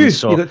got two.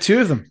 So, you got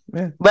two of them.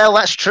 Yeah. Well,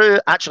 that's true.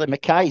 Actually,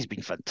 Mackay's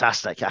been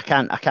fantastic. I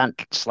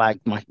can't slag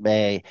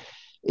Mackay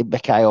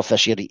off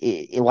this year.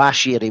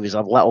 Last year he was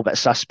a little bit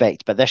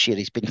suspect, but this year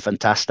he's been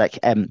fantastic.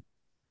 I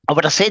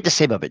would have said the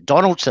same about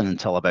Donaldson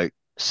until about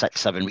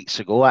 6-7 weeks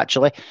ago,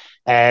 actually.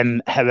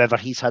 However,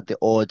 he's had the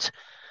odd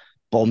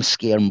bomb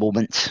scare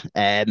moment.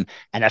 And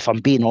if I'm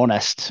being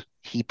honest,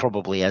 he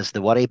probably is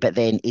the worry, but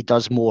then he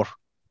does more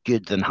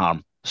good than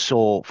harm.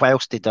 So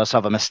whilst he does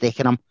have a mistake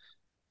in him,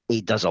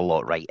 he does a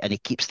lot right, and he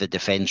keeps the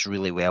defence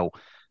really well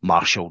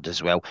marshalled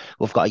as well.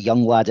 We've got a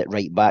young lad at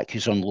right back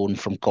who's on loan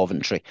from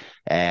Coventry,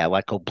 a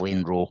lad called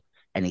Blaine Rowe,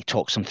 and he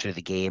talks him through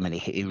the game, and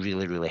he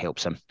really, really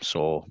helps him.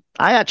 So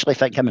I actually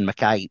think him and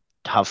Mackay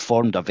have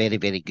formed a very,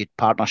 very good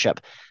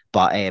partnership,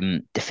 but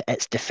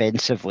it's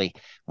defensively,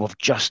 we've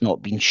just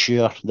not been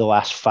sure the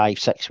last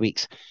 5-6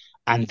 weeks,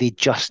 and they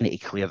just need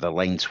to clear their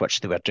lines,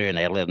 which they were doing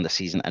earlier in the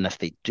season, and if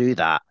they do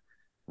that,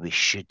 we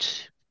should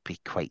be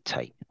quite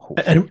tight.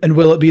 And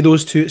will it be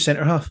those two at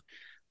centre half?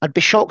 I'd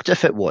be shocked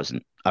if it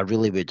wasn't. I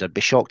really would. I'd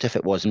be shocked if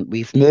it wasn't.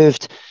 We've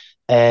moved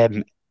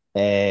Liam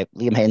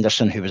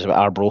Henderson, who was at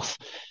Arbroath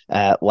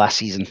last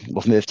season.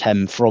 We've moved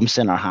him from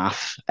centre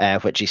half,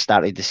 which he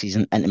started the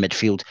season, into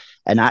midfield.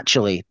 And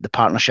actually, the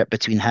partnership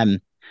between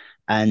him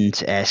and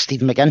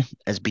Stephen McGinn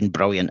has been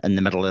brilliant in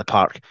the middle of the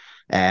park.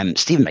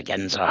 Stephen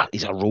McGinn's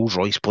he's a Rolls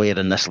Royce player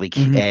in this league.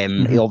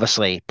 He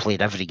obviously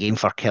played every game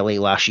for Kelly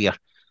last year.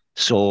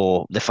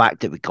 So the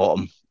fact that we got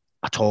him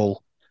at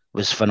all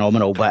was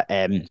phenomenal. But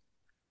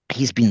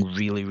he's been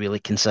really, really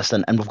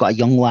consistent. And we've got a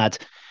young lad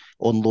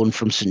on loan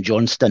from St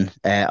Johnstone.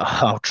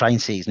 I'll try and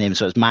say his name.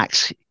 So it's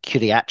Max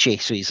Kuriachi.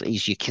 So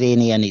he's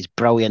Ukrainian. He's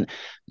brilliant.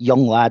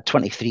 Young lad,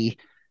 23.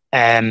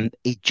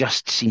 He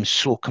just seems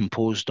so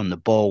composed on the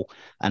ball.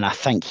 And I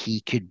think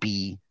he could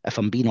be, if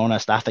I'm being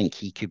honest, I think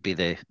he could be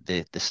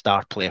the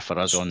star player for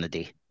us on the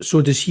day.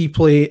 So does he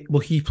play, will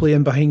he play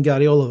in behind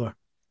Gary Oliver?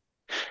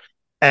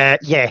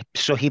 Yeah,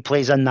 so he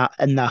plays in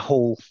that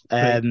hole.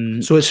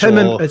 Right. So it's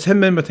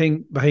him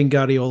in behind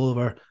Gary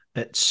Oliver.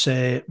 It's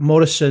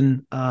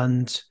Morrison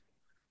and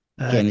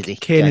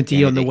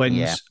Kennedy on the wings,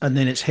 yeah. And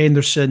then it's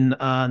Henderson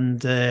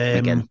and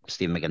Stephen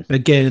McGinn.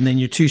 Again, and then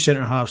your two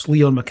centre halves,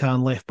 Leon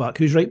McCann left back.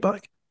 Who's right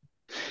back?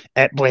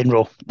 Blaine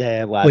Rowe,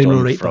 the lad Blaine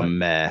Rowe right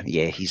from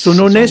he's so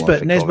no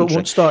Nesbitt. Nesbitt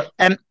won't start.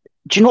 Do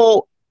you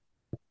know?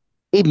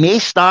 He may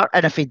start,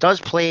 and if he does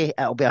play,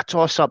 it'll be a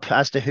toss-up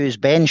as to who's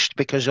benched,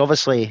 because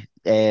obviously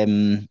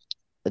the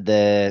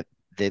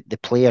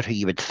player who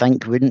you would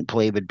think wouldn't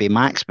play would be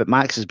Max, but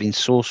Max has been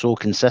so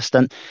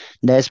consistent.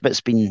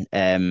 Nesbitt's been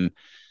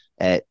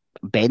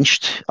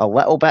benched a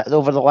little bit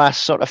over the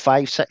last sort of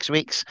 5-6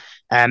 weeks.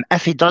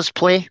 If he does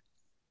play,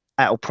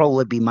 it'll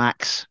probably be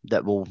Max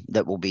that will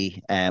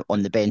be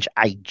on the bench.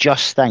 I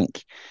just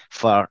think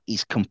for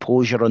his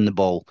composure on the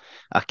ball,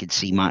 I could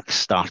see Max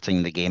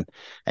starting the game,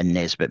 and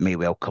Nesbitt may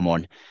well come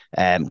on,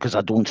 because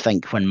I don't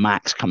think when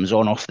Max comes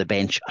on off the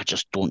bench, I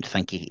just don't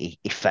think he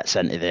fits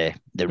into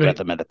the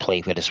rhythm of the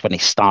play, whereas when he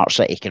starts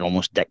it, he can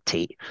almost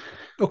dictate.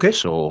 Okay.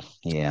 So,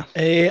 yeah.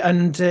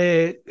 And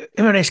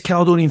Inverness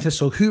Caledonian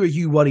Thistle, who are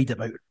you worried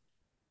about?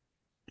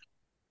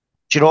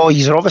 Do you know,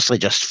 he's obviously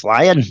just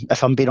flying,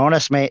 if I'm being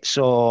honest, mate.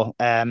 So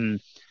the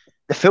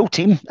full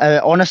team,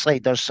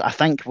 honestly, I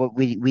think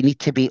we need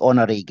to be on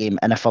our A game.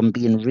 And if I'm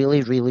being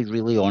really, really,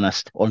 really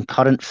honest, on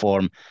current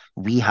form,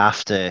 we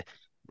have to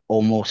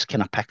almost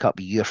kind of pick up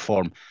your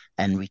form,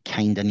 and we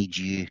kind of need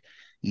you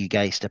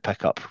guys to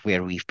pick up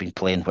where we've been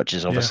playing, which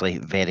is obviously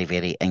very,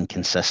 very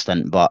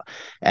inconsistent. But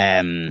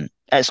I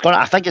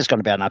think it's going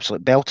to be an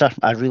absolute belter.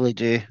 I really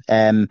do.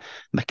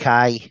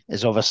 Mackay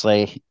is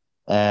obviously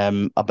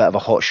a bit of a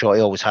hot shot.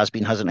 He always has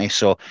been, hasn't he?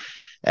 So,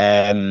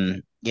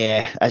 I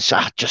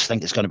just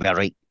think it's going to be a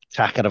right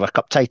cracker of a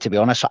cup tie, to be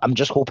honest. I'm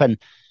just hoping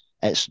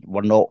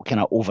we're not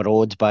kind of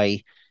overawed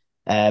by,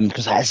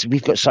 because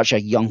we've got such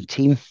a young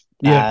team,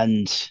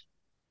 and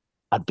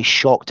I'd be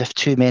shocked if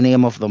too many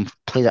of them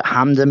played at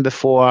Hampden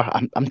before.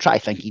 I'm trying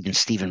to think even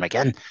Stephen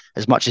McGinn,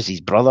 as much as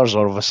his brothers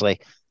are obviously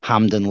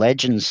Hampden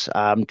legends.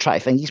 I'm trying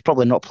to think he's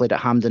probably not played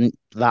at Hampden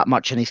that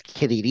much in his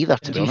career either,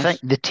 to be honest. Do you think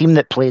the team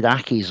that played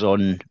Accies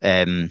on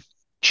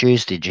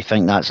Tuesday, do you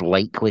think that's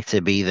likely to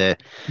be the...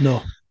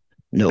 No.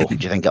 Do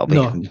you think it'll be...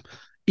 No.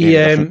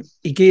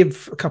 He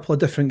gave a couple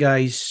of different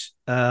guys...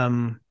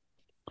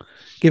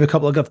 gave a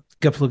couple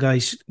of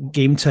guys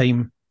game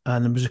time,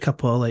 and there was a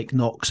couple of like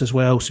knocks as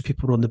well, so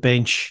people were on the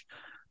bench,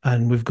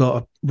 and we've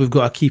got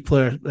a key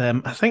player.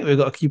 I think we've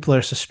got a key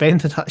player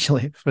suspended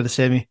actually for the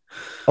semi.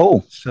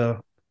 Oh, so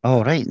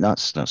right,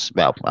 that's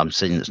well. I'm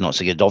saying it's not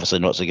so good. Obviously,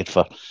 not so good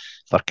for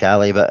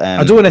Caley, but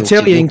I don't want to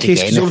tell you in we'll case,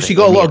 take because obviously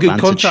any got a lot of good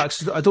advantage.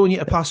 contacts. I don't want you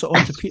to pass it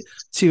on to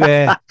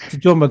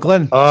John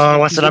McGlynn. Oh,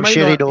 listen, I'm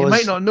sure he knows. He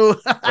might not know.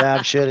 Yeah,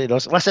 I'm sure he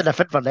knows. Listen, if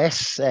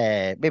Inverness,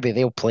 maybe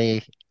they'll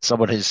play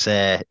someone who's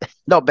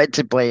not meant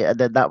to play, and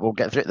then that will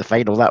get through to the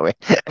final that way.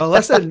 Well,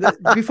 listen,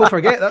 people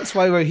forget that's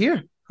why we're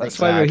here. That's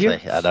why we're here.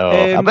 I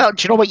know. Well,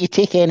 do you know what? You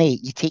take any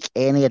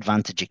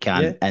advantage you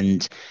can,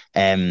 and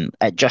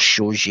it just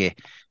shows you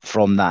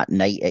from that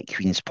night at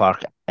Queen's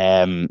Park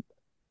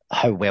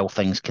how well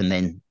things can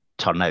then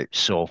turn out.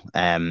 So,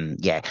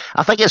 yeah,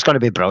 I think it's going to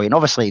be brilliant.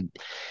 Obviously,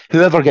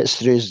 whoever gets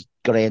through is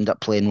going to end up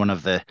playing one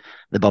of the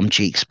bum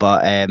cheeks.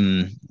 But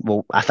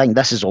well, I think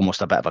this is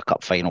almost a bit of a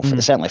cup final,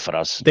 certainly for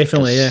us.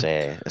 Definitely,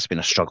 it's been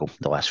a struggle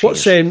the last few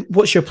years.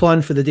 What's your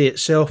plan for the day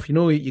itself? You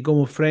know, you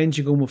go with friends,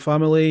 you go with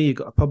family, you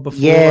got a pub before.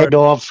 Yeah,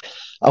 no,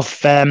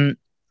 I've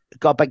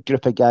got a big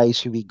group of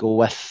guys who we go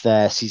with,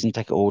 season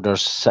ticket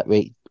holders, sit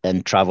away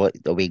and travel at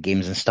away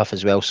games and stuff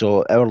as well.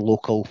 So our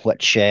local,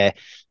 which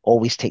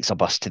always takes a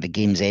bus to the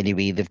games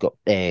anyway, they've got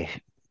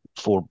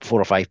 4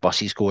 or 5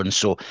 buses going.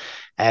 So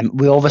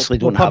we obviously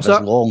don't have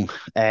as long.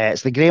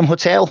 It's the Graham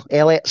Hotel,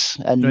 Elliott's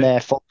in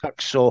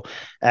Falkirk. So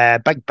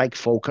big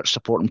Falkirk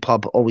supporting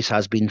pub, always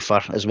has been for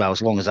as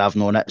long as I've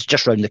known it. It's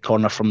just round the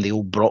corner from the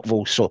old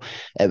Brockville, so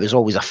it was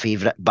always a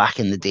favourite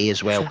back in the day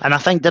as well. And I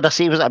think, did I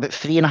say, was it about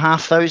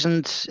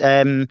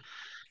 3,500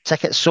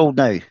 tickets sold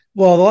now?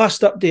 Well, the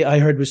last update I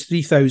heard was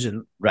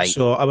 3,000. Right.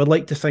 So I would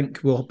like to think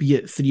we'll be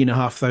at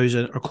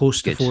 3,500 or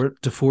close to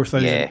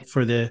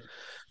 4,000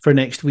 for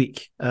next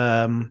week.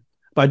 But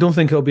I don't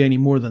think it'll be any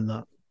more than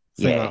that.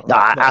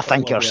 I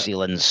think our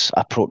ceiling's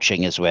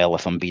approaching as well,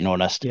 if I'm being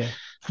honest. Yeah.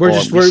 We're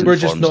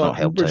just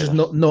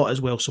not as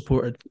well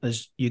supported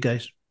as you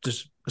guys.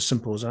 Just as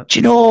simple as that. Do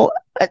you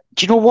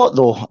know what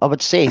though? I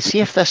would say, see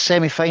if this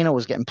semi-final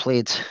was getting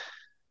played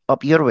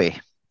up your way,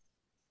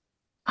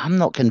 I'm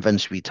not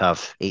convinced we'd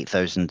have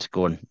 8,000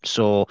 going.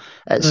 So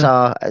it's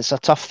a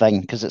tough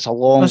thing, because it's a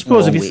long. I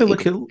suppose if you way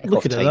look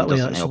at it that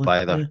way,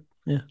 actually.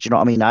 Yeah. Do you know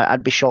what I mean?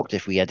 I'd be shocked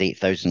if we had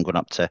 8,000 going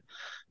up to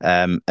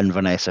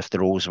Inverness if the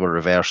roles were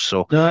reversed.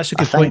 So no, that's a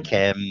good point.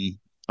 I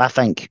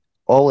think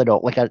all in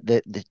all, like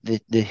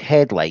the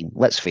headline,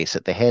 let's face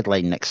it, the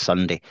headline next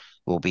Sunday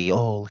will be,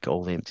 oh, look at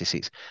all the empty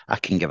seats. I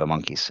can give a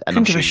monkeys. And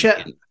couldn't give a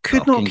shit.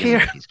 Could not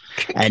care.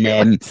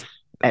 And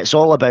it's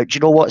all about, do you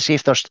know what? See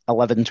if there's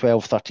 11,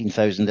 12,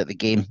 13,000 at the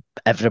game.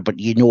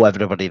 Everybody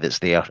that's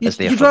there is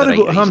there. You'd rather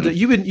go to Hampden.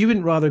 You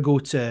wouldn't rather go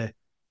to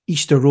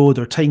Easter Road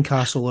or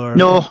Tynecastle or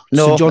no,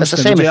 St Johnstone. It's a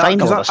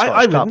semi-final.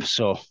 I wouldn't.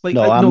 So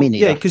I mean,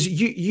 yeah, because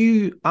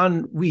you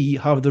and we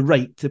have the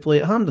right to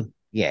play at Hampden.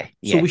 Yeah.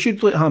 So we should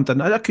play at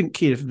Hampden. I couldn't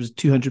care if it was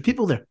 200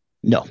 people there.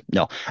 No.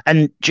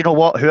 And do you know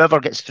what? Whoever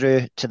gets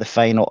through to the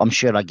final, I'm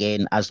sure,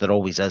 again, as there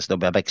always is, there'll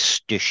be a big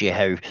stooshy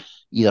how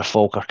either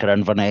Falkirk or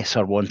Inverness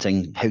are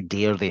wanting, how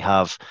dare they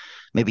have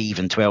maybe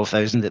even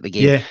 12,000 at the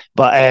game. Yeah.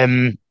 But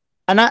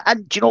and I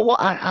do you know what?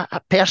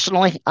 I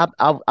personally,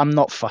 I'm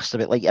not fussed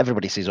about, like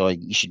everybody says, oh,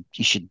 you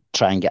should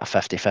try and get a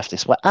 50-50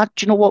 split. Do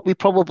you know what? We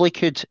probably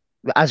could,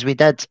 as we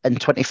did in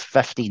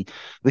 2015,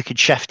 we could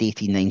shift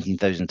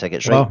 19,000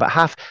 tickets, right? Wow. But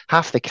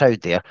half the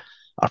crowd there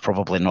are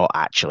probably not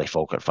actually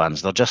Falkirk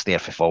fans. They're just there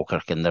for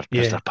Falkirk, and they're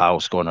their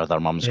pals going or their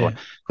mums going.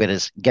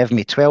 Whereas give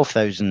me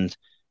 12,000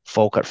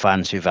 Falkirk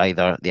fans who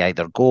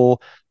either go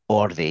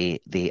or they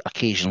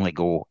occasionally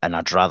go, and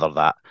I'd rather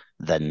that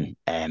than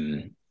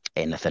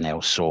anything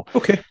else. So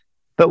okay,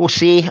 but we'll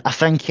see. I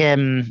think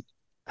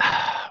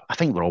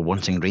we're all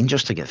wanting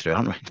Rangers to get through,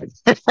 aren't we?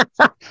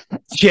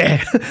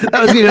 Yeah,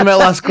 that was going to be my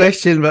last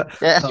question, but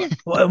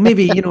well,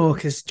 maybe,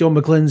 because John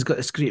McGlynn's got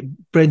this great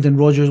Brendan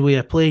Rodgers way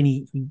of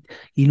playing.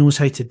 He knows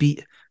how to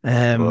beat.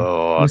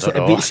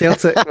 Beat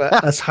Celtic,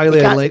 but that's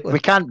highly unlikely. We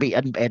can't beat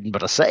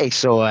Edinburgh City,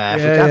 so if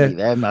we can't beat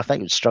them, I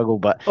think we'd struggle.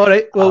 But all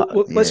right,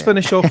 well, let's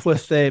finish off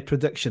with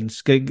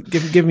predictions.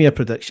 Give me a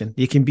prediction.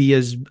 You can be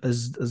as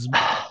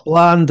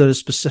bland or as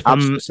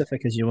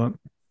specific as you want.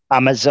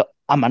 I'm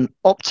an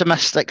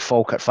optimistic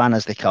Falkirk fan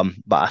as they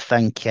come, but I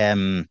think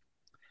if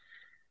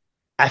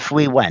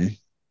we win,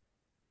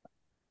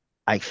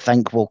 I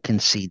think we'll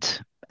concede,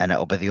 and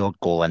it'll be the odd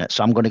goal in it.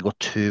 So I'm going to go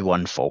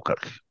 2-1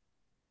 Falkirk.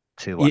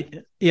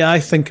 2-1. Yeah, I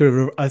think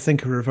a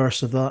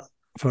reverse of that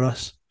for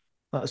us.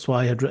 That's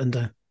why I had written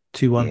down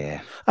 2-1.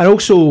 Yeah. And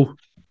also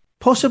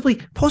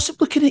possibly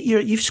looking at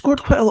you've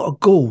scored quite a lot of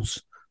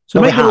goals.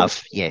 So we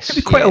have, yes. Could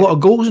be quite a lot of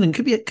goals, and it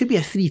could be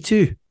a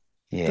 3-2.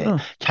 Yeah.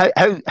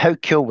 How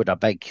cool would a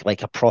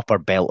proper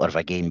belter of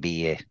a game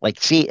be?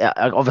 Like, see,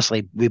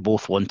 obviously we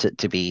both want it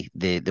to be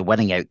the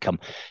winning outcome,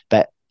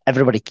 but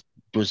everybody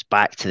goes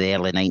back to the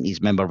early 90s.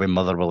 Remember when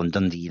Motherwell and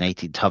Dundee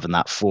United having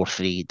that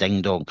 4-3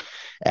 ding-dong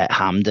at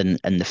Hampden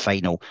in the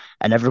final,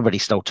 and everybody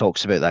still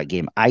talks about that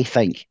game. I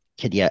think,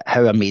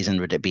 how amazing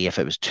would it be if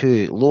it was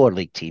two lower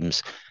league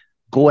teams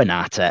going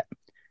at it,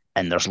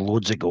 and there's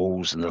loads of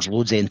goals and there's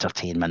loads of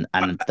entertainment,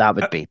 and that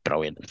would be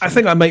brilliant. I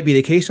think that might be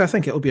the case. I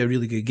think it'll be a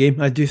really good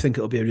game. I do think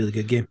it'll be a really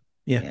good game.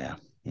 Yeah.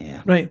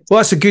 Right. Well,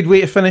 that's a good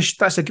way to finish.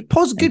 That's a good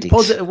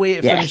positive way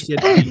to finish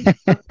the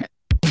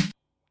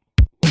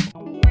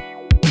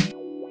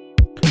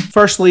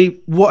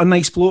Firstly, what a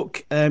nice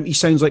bloke. He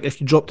sounds like if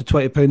you dropped a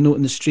 £20 note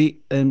in the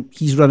street,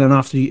 he's running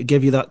after you to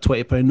give you that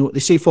 £20 note. They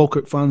say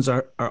Falkirk fans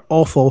are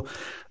awful.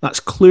 That's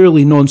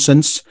clearly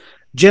nonsense.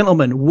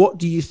 Gentlemen, what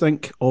do you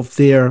think of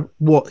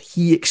what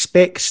he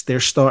expects their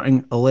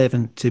starting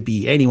 11 to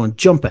be? Anyone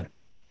jump in?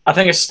 I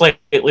think it's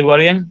slightly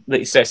worrying that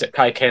he says that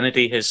Kai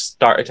Kennedy has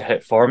started to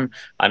hit form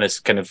and has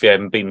kind of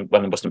been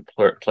one of the most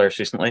important players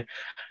recently.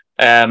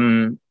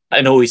 I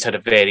know he's had a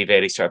very,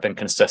 very sort of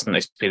inconsistent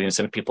experience,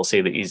 and people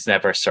say that he's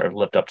never sort of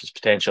lived up to his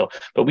potential.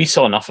 But we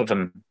saw enough of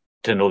him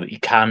to know that he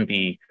can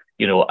be,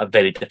 a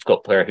very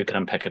difficult player who can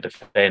unpick a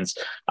defence.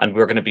 And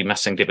we're going to be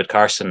missing David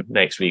Carson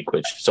next week,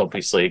 which is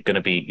obviously going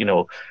to be,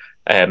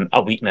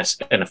 a weakness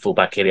in a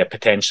fullback area,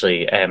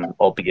 potentially,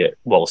 albeit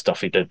Wallace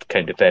Duffy did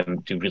kind of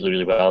do really,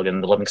 really well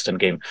in the Livingston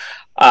game.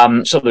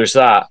 So there's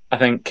that. I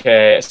think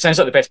it sounds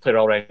like the best player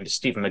all round is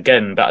Stephen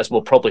McGinn, but as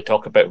we'll probably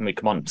talk about when we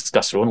come on and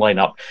discuss our own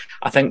lineup,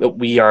 I think that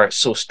we are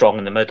so strong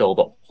in the middle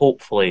that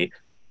hopefully,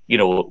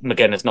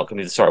 McGinn is not going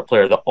to be the sort of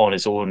player that on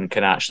his own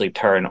can actually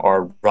turn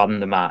or run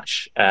the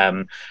match.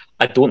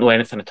 I don't know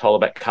anything at all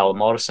about Callum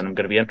Morrison. I'm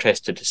going to be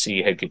interested to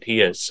see how good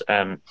he is.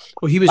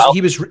 He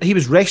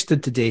was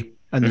rested today.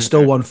 And they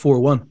still won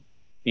 4-1.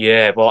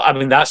 Yeah, well, I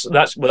mean, that's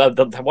what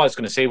I was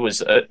going to say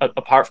was,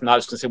 apart from that, I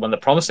was going to say one of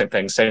the promising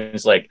things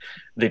sounds like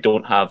they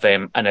don't have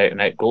an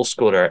out-and-out goal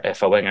scorer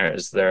if a winger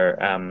is their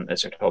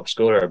top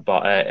scorer.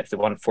 But if they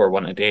won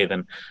 4-1 today,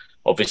 then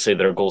obviously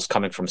there are goals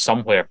coming from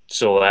somewhere.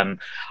 So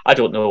I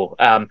don't know.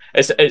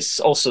 It's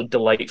also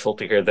delightful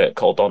to hear that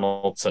Cole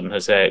Donaldson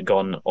has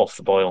gone off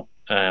the boil.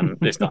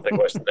 There's nothing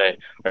worse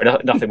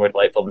nothing more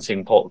delightful than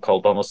seeing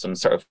Cole Donaldson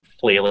sort of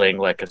flailing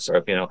like a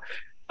sort of,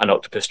 an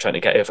octopus trying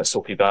to get out of a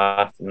soapy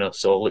bath,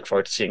 so I look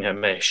forward to seeing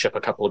him ship a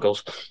couple of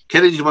goals.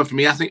 Kennedy's one for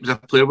me. I think it was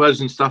a player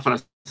was and stuff, and I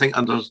think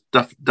under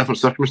different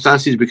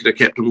circumstances we could have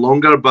kept him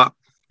longer. But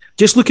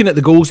just looking at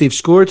the goals they've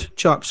scored,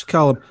 chaps,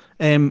 Calum,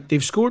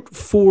 they've scored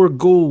 4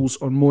 goals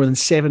on more than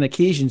 7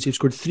 occasions. They've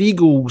scored 3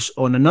 goals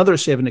on another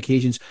 7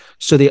 occasions,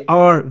 so they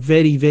are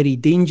very, very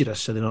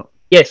dangerous, are they not?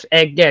 Yes,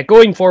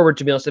 going forward,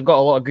 to be honest, they've got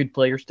a lot of good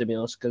players, to be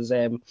honest, because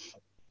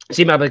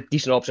seem to have a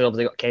decent option.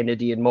 Obviously, they've got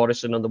Kennedy and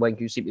Morrison on the wing,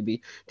 who seem to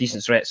be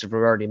decent threats, as we've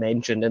already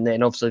mentioned. And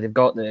then obviously they've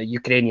got the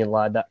Ukrainian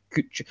lad, that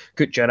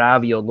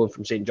Kucheravi on loan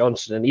from St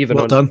Johnstone. And even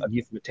on a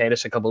view from the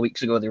tennis a couple of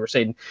weeks ago, they were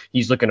saying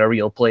he's looking a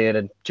real player.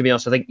 And to be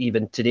honest, I think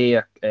even today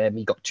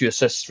he got 2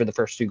 assists for the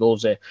first 2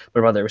 goals. My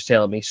brother was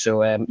telling me. So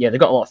they've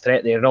got a lot of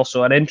threat there. And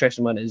also an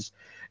interesting one is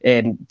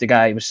the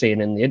guy was saying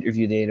in the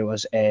interview there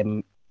was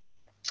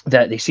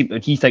that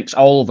he thinks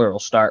Oliver will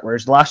start,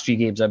 whereas the last 3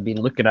 games I've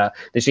been looking at,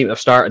 they seem to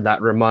have started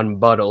that Ramon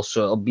Burrell,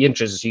 so it'll be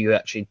interesting to see who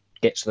actually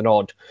gets the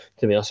nod,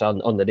 to be honest,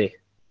 on the day.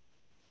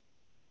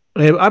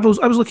 I was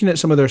looking at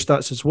some of their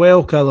stats as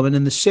well, Calum, and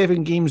in the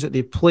 7 games that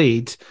they've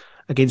played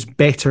against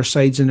better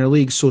sides in their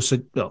league,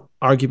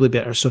 arguably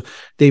better, so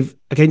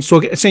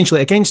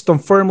essentially against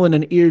Dunfermline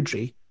and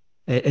Pittodrie,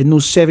 in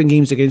those 7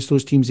 games against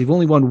those teams, they've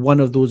only won 1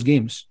 of those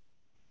games.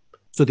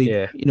 So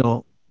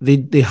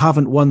They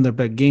haven't won their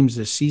big games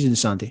this season,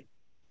 Sandy.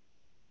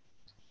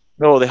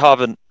 No, they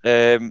haven't.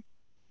 But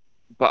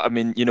I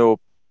mean, you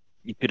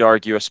could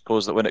argue, I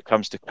suppose, that when it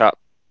comes to cap,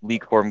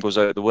 league form goes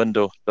out the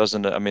window,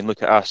 doesn't it? I mean,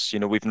 look at us.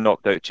 We've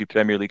knocked out 2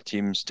 Premier League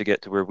teams to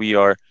get to where we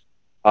are,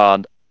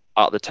 and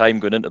at the time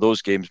going into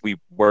those games, we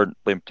weren't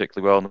playing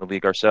particularly well in the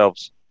league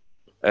ourselves.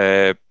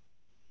 What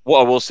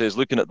I will say is,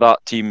 looking at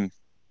that team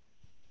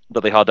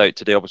that they had out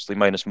today, obviously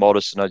minus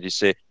Morrison, as you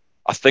say,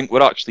 I think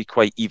we're actually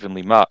quite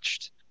evenly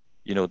matched.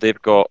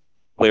 They've got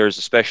players,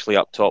 especially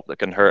up top, that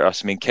can hurt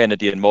us. I mean,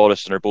 Kennedy and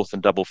Morrison are both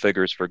in double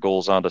figures for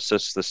goals and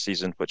assists this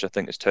season, which I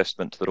think is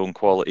testament to their own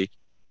quality.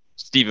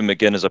 Stephen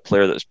McGinn is a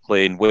player that is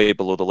playing way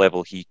below the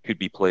level he could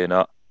be playing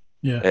at.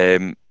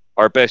 Yeah.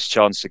 Our best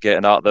chance of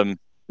getting at them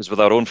is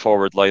with our own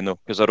forward line, though,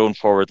 because our own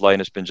forward line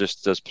has been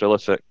just as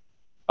prolific.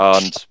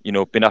 And,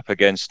 being up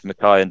against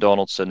Mackay and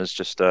Donaldson is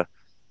just a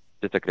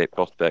great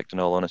prospect, in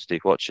all honesty.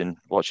 Watching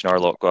our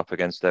lot go up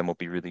against them will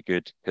be really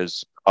good,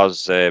 because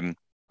as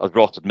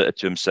Ross admitted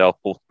to himself,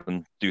 both of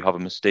them do have a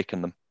mistake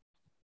in them.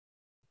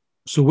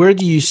 So where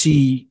do you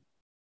see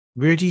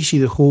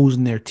the holes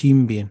in their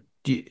team being?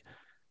 Do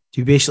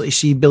you basically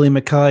see Billy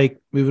Mackay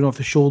moving off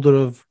the shoulder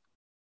of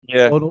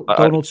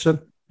Donaldson?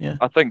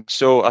 I think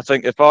so. I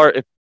think if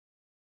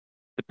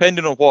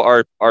depending on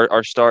what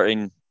our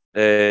starting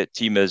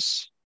team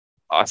is,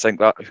 I think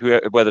that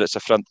whether it's a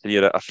front 3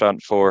 or a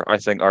front 4, I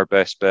think our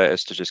best bet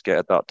is to just get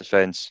at that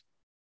defence,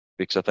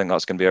 because I think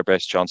that's going to be our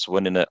best chance of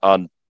winning it.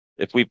 And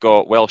if we've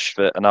got Welsh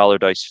fit and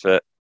Allardyce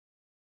fit,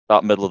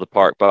 that middle of the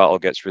park battle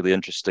gets really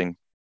interesting.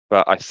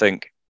 But I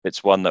think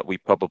it's one that we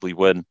probably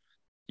win.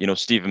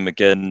 Stephen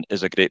McGinn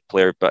is a great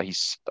player, but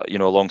he's,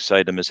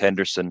 alongside him is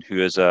Henderson,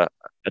 who is a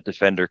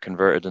defender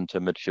converted into a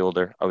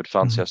midfielder. I would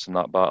fancy us in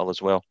that battle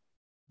as well.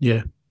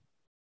 Yeah.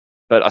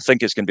 But I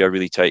think it's going to be a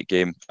really tight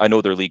game. I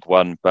know they're League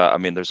One, but I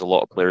mean, there's a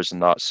lot of players in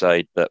that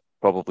side that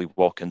probably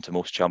walk into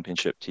most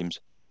Championship teams.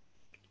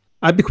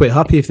 I'd be quite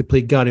happy if they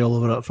played Gary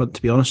Oliver up front,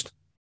 to be honest.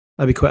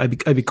 I'd be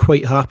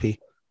quite happy.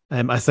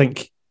 I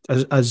think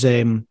as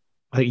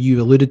I think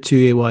you alluded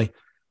to, AY,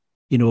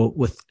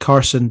 with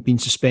Carson being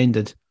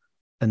suspended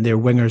and their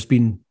wingers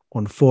being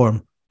on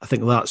form, I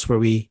think that's where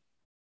we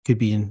could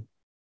be in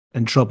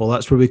trouble.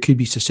 That's where we could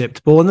be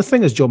susceptible. And the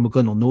thing is, John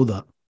McGlynn will know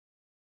that.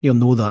 He'll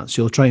know that,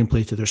 so he'll try and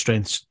play to their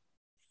strengths.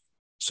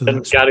 So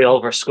didn't Gary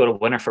Oliver score a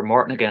winner for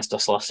Morton against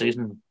us last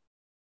season?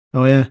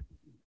 Oh, yeah.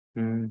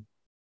 Mm.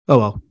 Oh,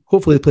 well.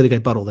 Hopefully they play the guy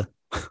Burrow then.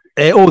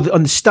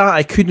 On the stat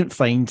I couldn't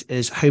find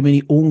is how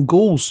many own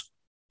goals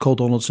Cole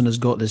Donaldson has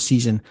got this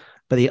season.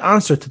 But the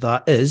answer to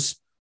that is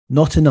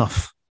not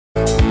enough.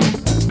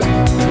 Inverness,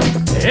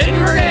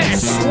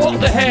 what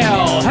the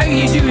hell? How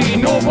you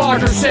doing? No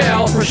barter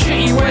sell for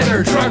shitty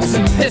weather, drugs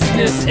and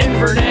pissness.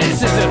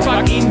 Inverness is a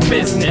fucking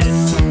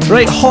business.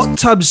 Right, Hot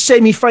Tubs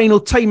semi-final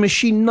time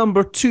machine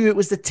number 2. It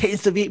was the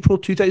 10th of April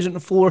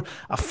 2004.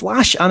 A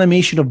flash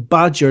animation of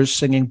badgers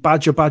singing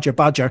Badger, Badger,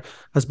 Badger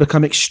has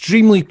become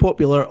extremely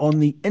popular on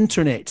the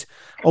internet.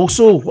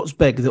 Also, what's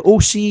big? The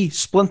OC,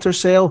 Splinter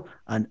Cell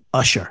and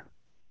Usher.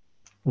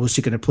 We're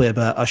also going to play a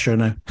bit of Usher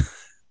now.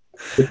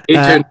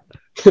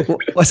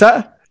 What's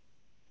that?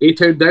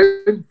 A-Town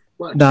Down?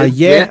 What? Nah,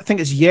 yeah, I think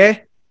it's yeah.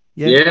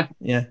 Yeah.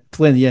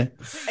 Playing yeah.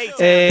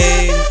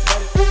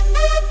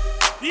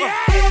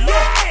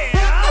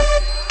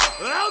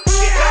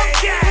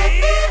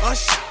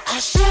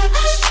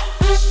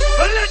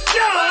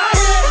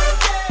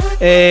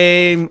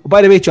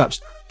 By the way,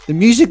 chaps, the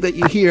music that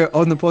you hear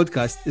on the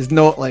podcast is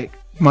not like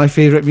my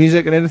favourite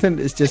music or anything.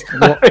 It's just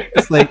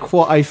it's like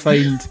what I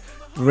find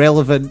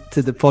relevant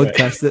to the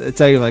podcast at the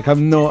time. Like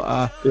I'm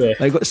not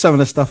like some of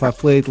the stuff I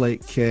played,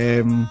 like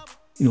I'm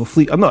not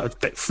a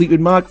big Fleetwood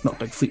Mac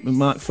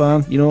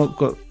fan.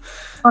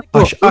 I've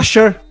got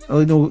Usher,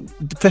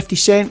 50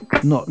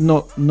 Cent,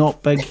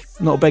 not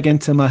big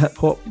into my hip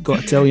hop.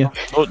 Got to tell you.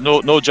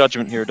 No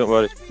judgment here. Don't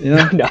worry.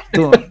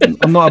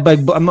 I'm not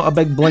a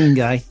big bling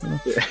guy.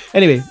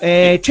 Anyway,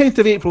 10th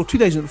of April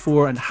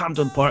 2004, and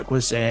Hampden Park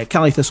was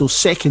Caley Thistle's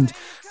second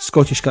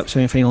Scottish Cup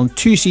semi-final in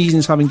 2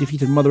 seasons, having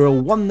defeated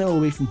Motherwell 1-0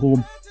 away from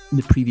home in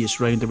the previous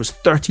round. There was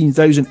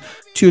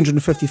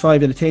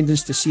 13,255 in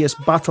attendance to see us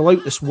battle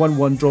out this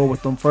 1-1 draw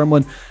with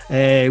Dunfermline.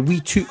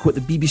 We took what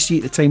the BBC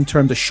at the time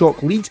termed a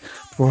shock lead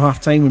before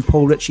half-time when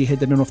Paul Ritchie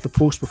headed in off the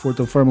post before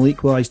Dunfermline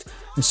equalised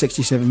in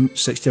 67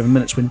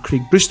 minutes when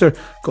Craig Brewster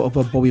got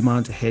above Bobby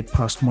Mann to head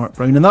past Mark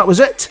Brown. And that was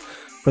it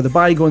for the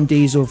bygone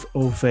days of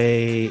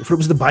replays,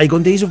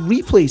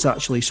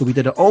 actually. So we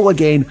did it all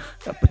again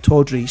at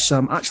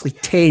Pittodrie, actually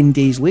 10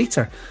 days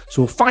later.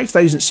 So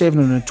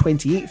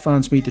 5,728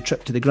 fans made the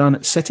trip to the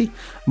Granite City.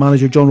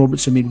 Manager John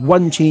Robertson made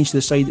one change to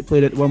the side that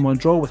played out the 1-1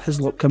 draw, with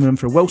Hislop coming in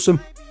for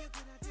Wilson.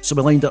 So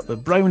we lined up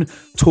with Brown,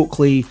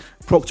 Tokely,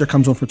 Proctor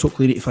comes on for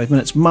Tokely in 85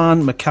 minutes,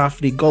 Mann,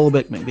 McCaffrey,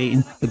 Golobic,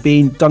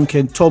 McBain,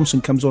 Duncan,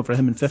 Thompson comes on for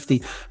him in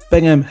 50,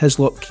 Bingham,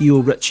 Hislop, Keogh,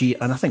 Ritchie,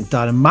 and I think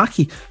Darren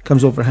Mackey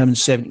comes on for him in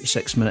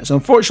 76 minutes.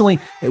 Unfortunately,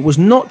 it was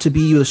not to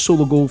be, with a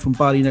solo goal from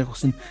Barry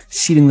Nicholson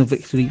sealing the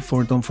victory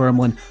for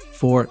Dunfermline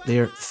for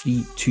their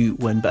 3-2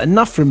 win. But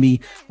enough from me,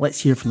 let's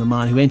hear from the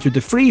man who entered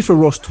the fray for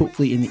Ross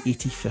Tokely in the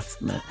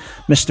 85th minute,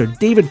 Mr.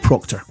 David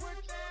Proctor.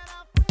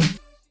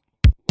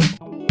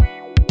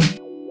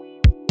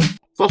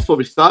 First of all,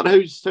 we start.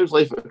 How's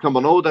life at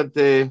Cumbernauld?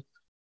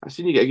 I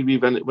seen you get a good wee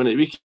win at the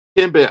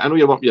weekend, but I know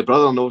you're working with your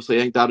brother, and obviously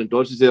I think Darren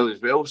Dodge is there as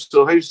well.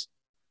 So how's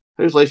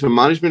life in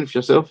management for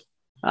yourself?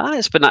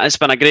 It's been a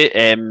great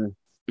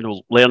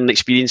learning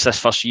experience this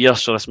first year.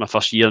 So this is my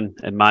first year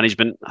in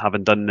management,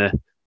 having done the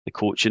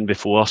coaching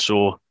before.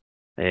 So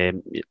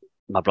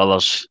my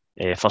brother's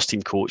first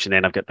team coach, and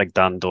then I've got Big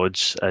Dan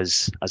Dodge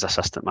as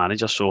assistant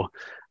manager. So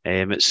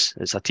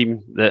it's a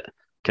team that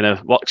kind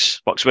of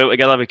works well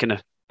together. We kind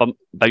of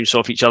bounce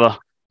off each other.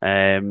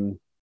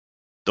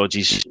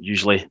 Dodgy's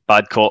usually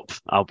bad cop.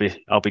 I'll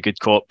be good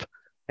cop,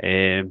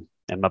 and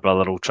my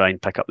brother will try and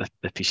pick up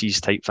the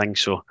pieces type thing.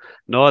 So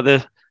no,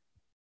 the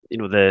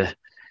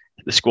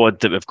squad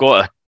that we've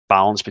got a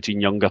balance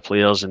between younger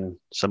players and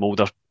some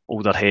older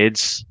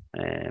heads.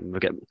 We've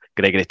got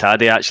Gregory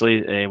Taddy,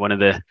 actually, one of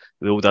the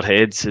older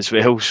heads as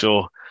well.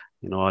 So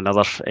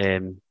another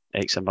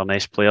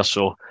ex-Inverness player.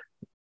 So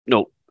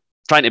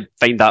trying to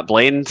find that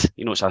blend.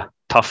 It's a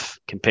tough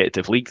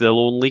competitive league, the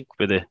lone league,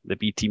 with the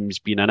B teams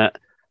being in it.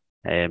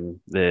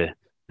 The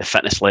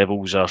fitness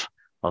levels are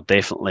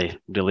definitely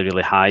really,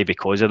 really high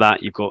because of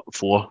that. You've got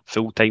 4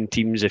 full-time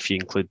teams if you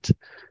include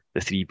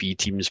the 3 B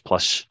teams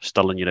plus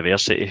Stirling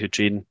University, who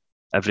train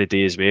every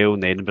day as well,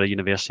 and Edinburgh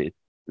University,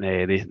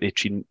 they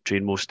train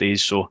most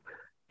days. So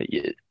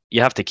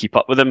you have to keep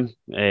up with them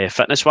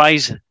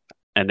fitness-wise.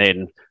 And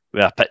then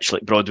with a pitch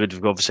like Broadwood,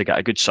 we've obviously got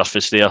a good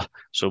surface there,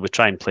 so we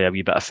try and play a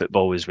wee bit of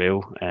football as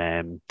well.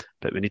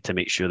 But we need to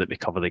make sure that we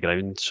cover the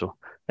ground. So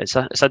it's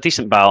a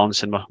decent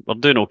balance, and we're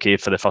doing okay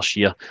for the first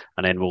year,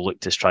 and then we'll look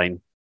to try and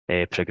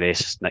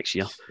progress next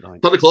year. 10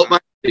 o'clock, man.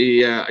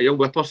 A young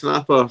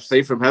whippersnapper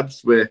aside from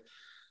Hibs with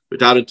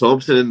Darren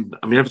Thompson. And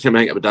I mean, every time I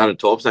think about Darren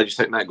Thompson, I just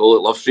think that goal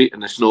at Love Street in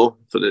the snow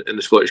in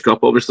the Scottish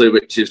Cup, obviously,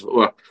 which is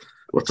what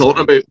we're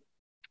talking about.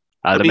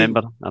 I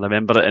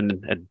remember it,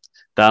 and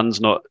Darren's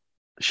not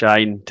shy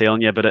in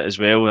telling you about it as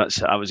well.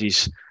 That was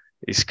his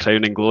his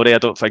crowning glory. I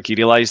don't think he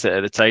realised it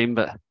at the time,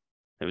 but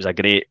it was a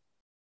great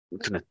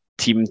kind of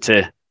team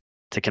to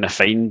kind of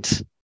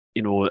find,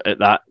 at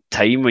that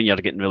time when you're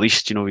getting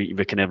released. We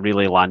kind of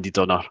really landed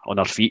on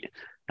our feet,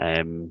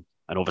 and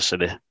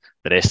obviously the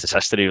rest is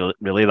history.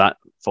 Really, that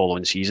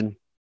following season.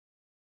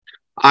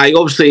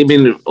 Obviously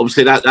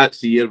that's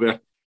the year where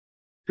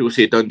people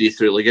say Dundee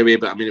threw league away,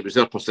 but it was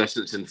their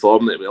persistence in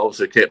form that we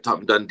obviously kept up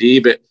in Dundee.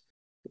 But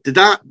did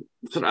that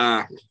sort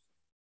of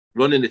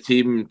running the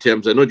team in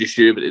terms of not just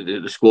you, but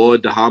the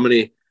squad, the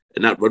harmony,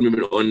 and that run we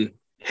went on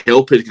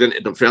help us get into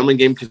the Dunfermline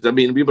game? Because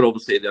we were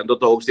obviously the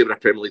underdogs. They were a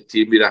Premier League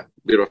team. We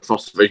were a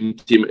first division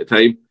team at the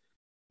time.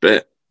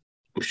 But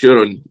I'm sure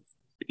on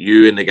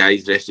you and the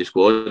guys, the rest of the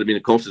squad, the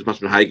confidence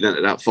must have been high getting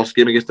into that first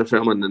game against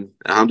Dunfermline and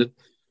at Hampden.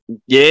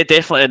 Yeah,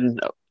 definitely.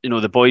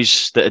 And the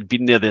boys that had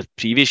been there the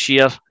previous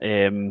year,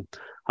 I'm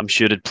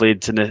sure had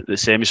played in the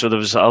semi. So there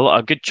was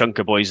a good chunk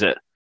of boys that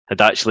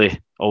had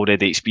actually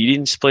already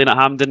experienced playing at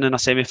Hampden in a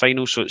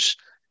semi-final. So it's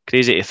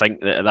crazy to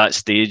think that at that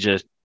stage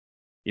of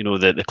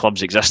the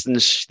club's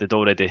existence, they'd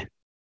already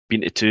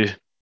been to 2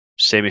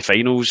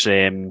 semi-finals.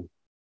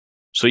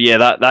 So yeah,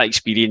 that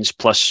experience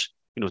plus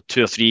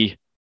 2 or 3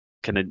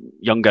 kind of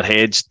younger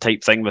heads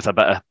type thing with a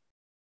bit of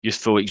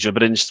youthful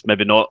exuberance,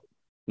 maybe not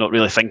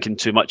really thinking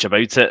too much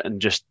about it and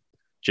just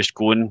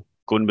going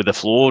with the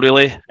flow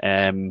really.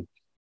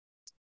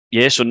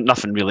 So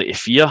nothing really to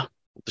fear.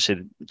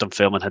 Obviously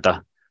Dunfermline had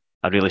a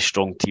really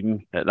strong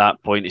team at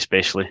that point,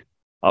 especially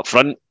up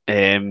front,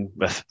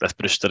 with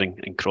Brewster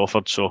and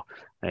Crawford. So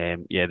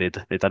they'd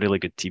a really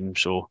good team.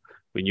 So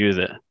we knew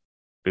that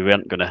we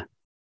weren't going to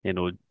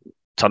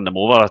turn them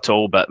over at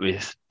all, but we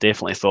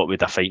definitely thought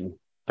we'd a fighting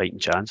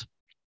chance.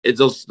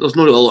 There's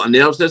not a lot of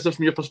nerves, is there,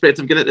 from your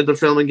perspective, getting into the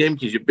Dunfermline game,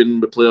 because you've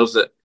been with players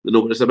that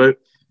know what it's about?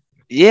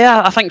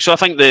 Yeah, I think so. I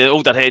think the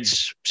older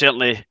heads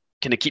certainly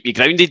kind of keep you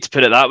grounded, to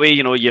put it that way.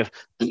 You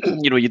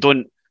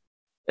don't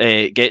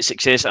get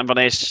success at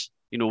Inverness,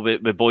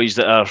 with boys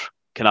that are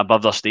kind of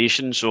above their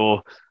station.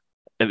 So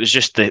it was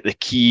just the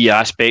key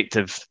aspect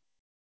of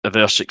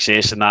our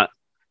success in that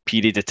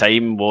period of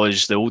time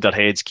was the older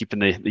heads keeping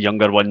the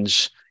younger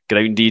ones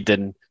grounded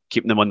and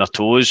keeping them on their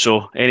toes.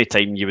 So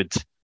anytime you would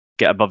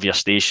get above your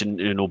station,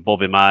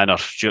 Bobby Mann or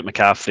Stuart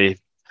McCaffrey,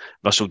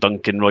 Russell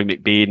Duncan, Roy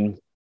McBain,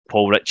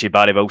 Paul Ritchie,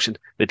 Barry Wilson,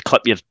 they'd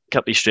clip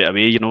you straight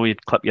away.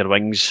 You'd clip your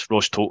wings.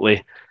 Ross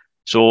Tokely.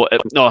 So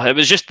it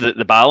was just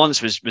the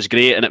balance was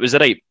great, and it was the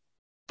right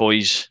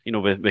boys,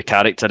 with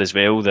character as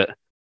well that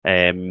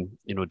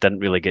didn't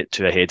really get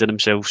too ahead of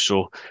themselves.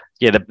 So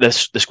yeah, the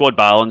squad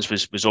balance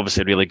was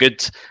obviously really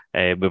good.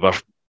 We were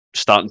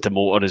starting to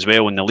motor as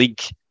well in the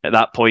league at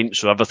that point,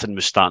 so everything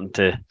was starting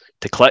to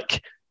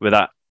click with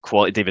that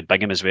quality. David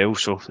Bingham as well,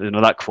 so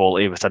that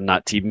quality within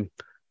that team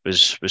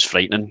was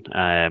frightening.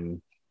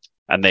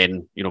 And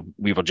then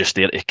we were just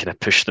there to kind of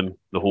push them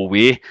the whole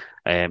way.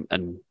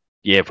 And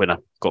yeah, when I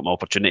got my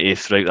opportunity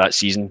throughout that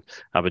season,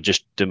 I would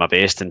just do my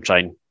best and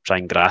try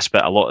and grasp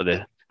it. A lot of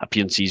the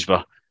appearances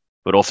were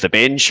off the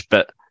bench,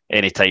 but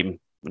any time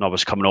when I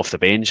was coming off the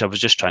bench, I was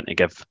just trying to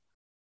give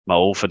my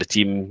all for the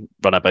team,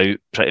 run about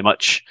pretty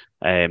much.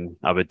 I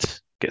would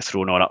get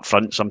thrown on up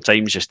front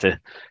sometimes just to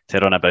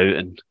run about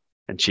and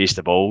chase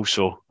the ball.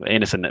 So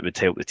anything that would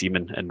help the team,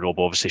 and Rob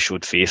obviously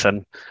showed faith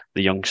in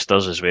the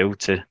youngsters as well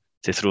to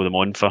throw them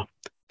on for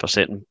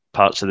certain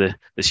parts of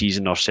the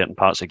season or certain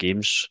parts of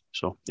games.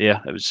 So yeah,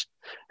 it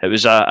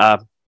was a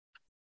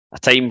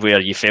time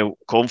where you felt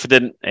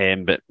confident,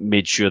 but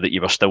made sure that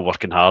you were still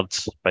working hard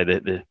by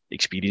the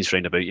experience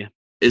round about you.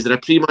 Is there a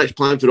pre-match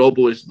plan for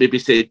Robbo? Is maybe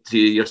said to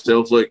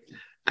yourself, look,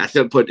 at a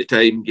certain point in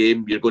time,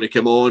 game, you're going to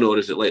come on, or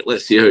is it like,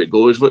 let's see how it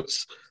goes?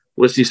 What's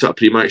the sort of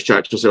pre-match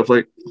chat to yourself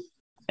like?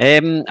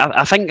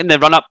 I think in the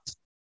run-up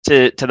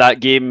to that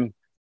game,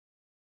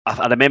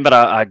 I remember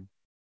a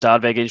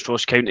derby against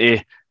Ross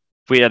County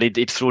where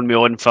he'd thrown me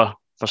on for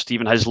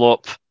Stephen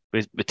Hislop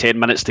with 10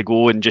 minutes to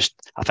go, and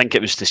I think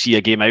it was to see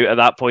a game out at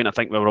that point. I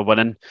think we were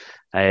winning.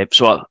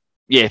 For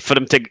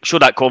him to show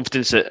that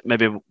confidence at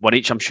maybe one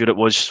each, I'm sure it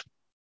was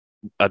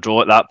a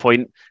draw at that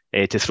point,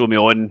 to throw me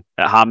on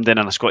at Hampden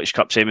in a Scottish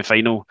Cup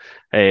semi-final,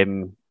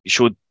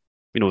 showed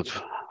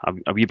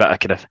a wee bit of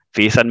kind of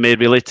faith in me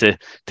really to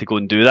go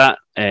and do that.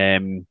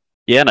 And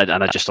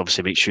I just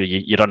obviously make sure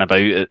you run about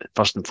it.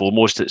 First and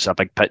foremost, it's a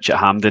big pitch at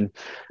Hampden.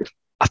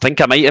 I think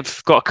I might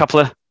have got a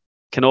couple of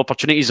kind of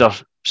opportunities or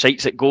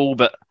sights at goal,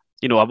 but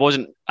I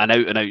wasn't an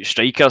out and out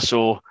striker,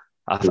 so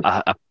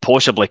I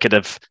possibly could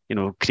have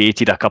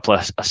created a couple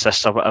of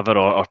assists or whatever,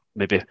 or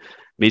maybe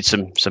made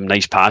some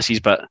nice passes,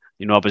 but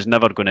I was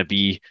never going to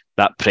be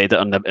that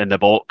predator in the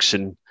box,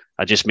 and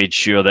I just made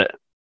sure that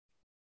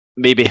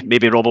maybe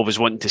Robbo was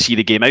wanting to see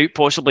the game out,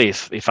 possibly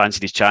if he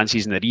fancied his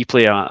chances in the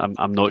replay.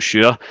 I'm not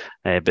sure,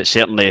 but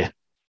certainly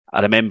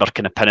I remember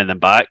kind of pinning them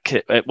back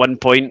at one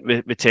point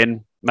with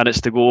 10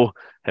 minutes to go.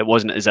 It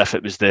wasn't as if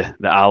it was the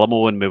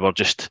Alamo and we were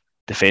just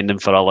defending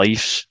for our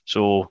lives.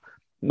 So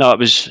no, it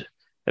was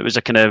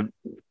a kind of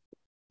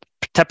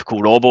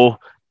typical Robbo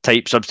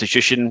type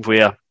substitution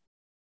where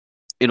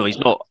he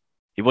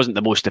wasn't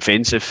the most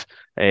defensive,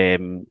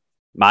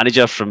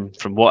 manager. From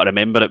what I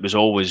remember, it was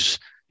always,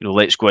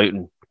 let's go out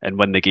and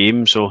win the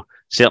game. So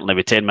certainly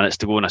with 10 minutes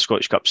to go in a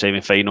Scottish Cup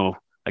semi-final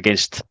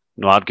against,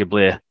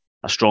 arguably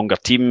a stronger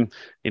team,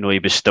 he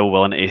was still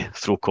willing to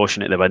throw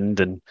caution at the wind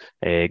and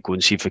go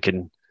and see if we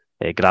can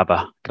grab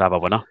a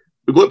winner.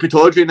 We got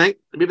Pittodrie night.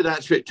 Maybe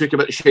that's what took a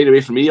bit of shine away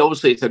from me.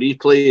 Obviously, it's a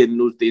replay, and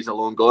those days are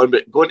long gone.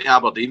 But going to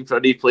Aberdeen for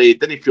a replay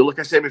didn't feel like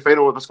a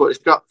semi-final of a Scottish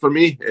Cup for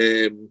me.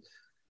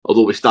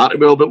 Although we started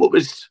well, but what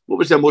was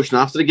the emotion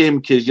after the game?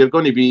 Because you're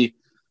going to be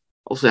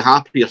obviously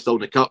happy you're still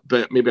in the cup,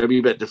 but maybe a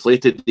wee bit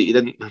deflated that you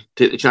didn't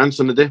take the chance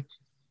on the day.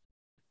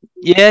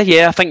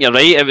 Yeah, I think you're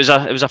right. It was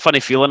a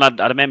funny feeling.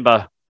 I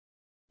remember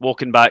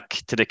walking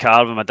back to the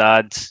car with my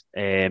dad.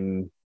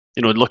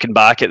 Looking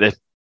back at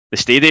the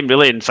stadium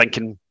really and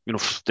thinking,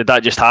 did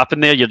that just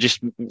happen there? You're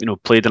just,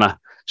 played in a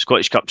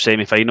Scottish Cup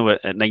semi-final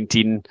at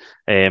 19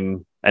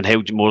 and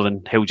held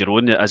your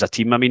own as a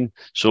team. I mean,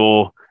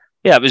 so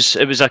yeah, it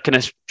was a kind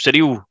of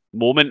surreal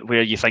moment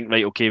where you think,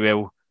 right, okay,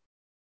 well,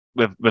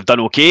 we've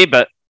done okay,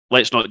 but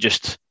let's not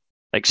just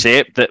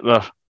accept that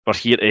we're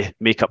here to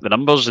make up the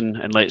numbers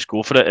and let's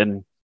go for it.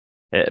 And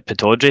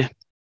Pittodrie,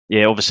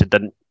 yeah, obviously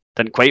didn't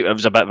quite. It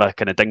was a bit of a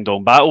kind of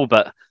ding-dong battle,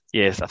 but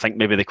yeah, I think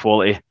maybe the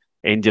quality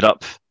ended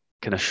up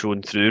kind of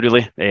shown through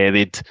really.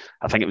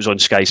 I think it was on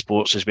Sky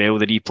Sports as well,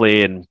 the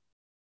replay, and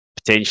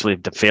potentially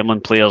the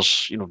Dunfermline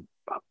players,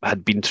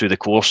 had been through the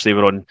course. They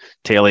were on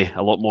telly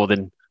a lot more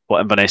than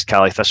what Inverness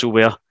Caley Thistle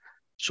were,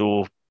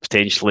 so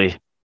potentially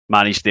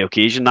managed the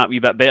occasion that wee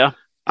bit better.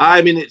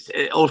 I mean, it's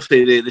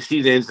obviously the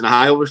season ends in a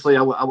high. Obviously,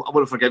 I want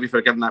to forgive you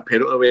for giving that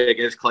penalty away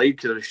against Clyde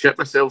because I shit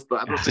myself.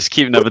 But just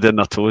keeping everybody on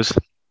their toes.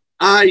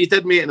 You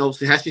did, mate, and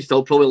obviously history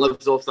still probably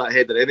lives off that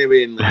header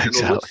anyway. And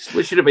exactly.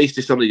 What's your advice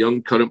to some of the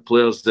young current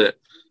players that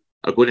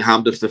are going to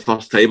Hampden for the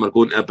first time or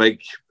going to a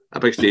big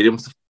stadium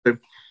for the first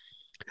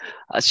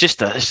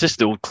time? It's just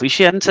the old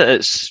cliche, isn't it?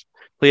 It's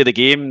play the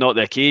game, not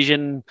the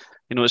occasion.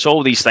 It's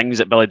all these things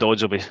that Billy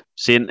Dodds will be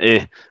saying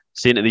to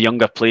the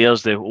younger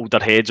players. The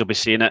older heads will be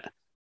saying it.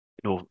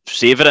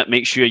 Savour it.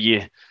 Make sure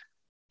you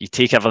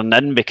take everything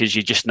in because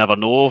you just never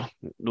know.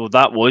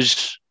 That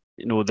was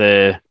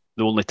the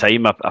only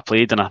time I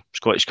played in a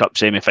Scottish Cup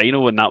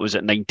semi-final, and that was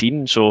at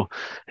 19. So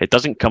it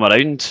doesn't come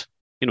around,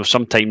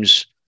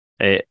 sometimes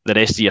the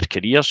rest of your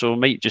career. So it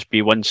might just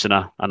be once in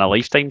a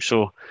lifetime.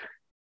 So,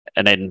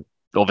 and then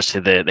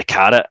obviously the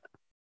carrot,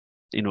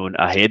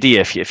 ahead of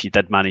you if you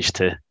did manage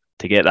to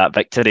get that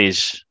victory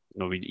is,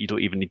 you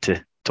don't even need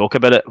to talk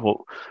about it.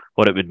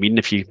 What it would mean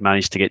if you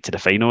managed to get to the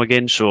final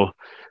again. So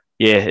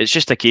yeah, it's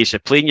just a case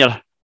of playing your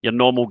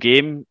normal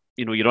game.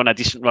 You're on a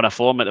decent run of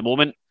form at the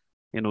moment.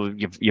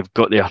 You've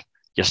got your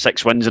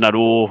 6 wins in a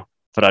row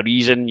for a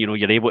reason.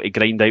 You're able to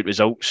grind out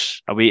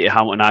results away to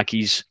Hamilton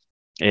Accies,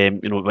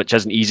 which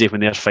isn't easy when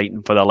they're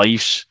fighting for their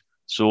lives.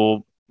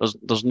 So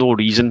there's no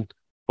reason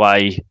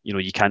why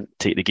you can't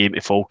take the game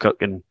to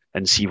Falkirk and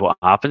see what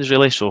happens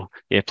really. So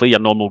yeah, play your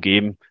normal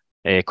game.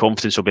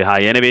 Confidence will be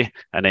high anyway,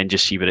 and then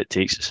just see where it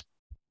takes us.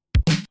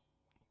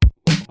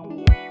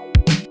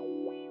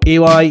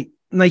 AY,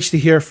 nice to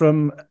hear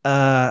from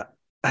a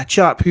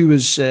chap who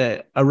was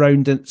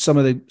around in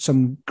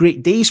some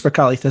great days for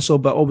Caley Thistle,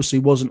 but obviously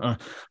wasn't a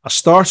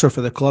starter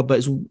for the club,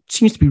 but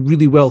seems to be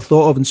really well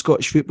thought of in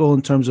Scottish football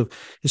in terms of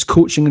his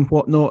coaching and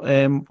whatnot.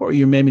 What are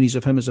your memories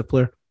of him as a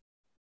player?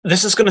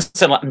 This is going to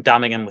sound like I'm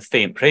damning him with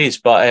faint praise,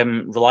 but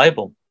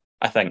reliable,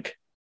 I think.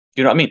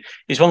 You know what I mean?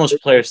 He's one of those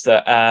players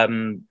that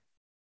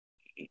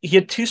he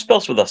had 2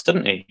 spells with us,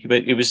 didn't he?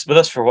 He was with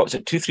us for,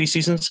 2-3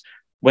 seasons,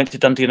 went to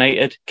Dundee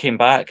United, came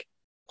back,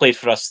 played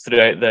for us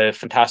throughout the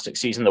fantastic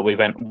season that we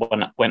went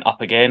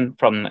up again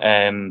from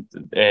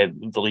the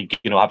league,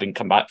 having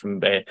come back from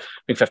being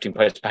 15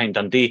 points behind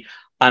Dundee.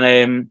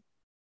 And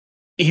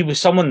he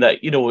was someone that,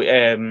 he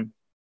was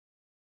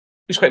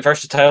quite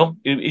versatile.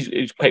 He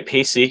was quite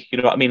pacey,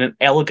 an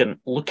elegant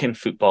looking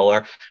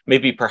footballer,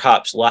 maybe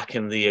perhaps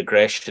lacking the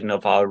aggression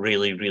of a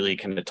really, really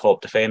kind of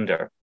top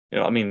defender.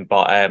 But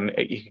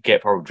he could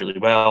get forward really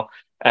well.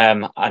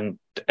 And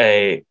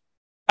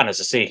as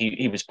I say,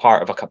 he was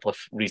part of a couple of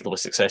reasonably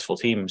successful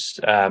teams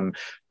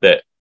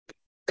that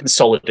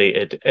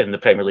consolidated in the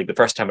Premier League the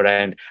first time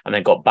around and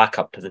then got back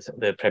up to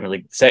the Premier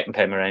League the second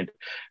time around.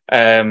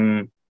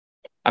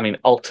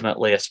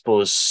 Ultimately, I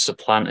suppose,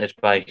 supplanted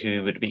by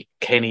who would be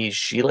Kenny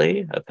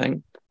Gillet, I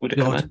think, would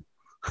have come in.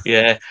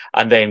 Yeah,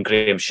 and then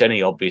Graham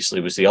Shinney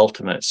obviously was the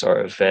ultimate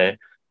sort of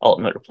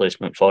ultimate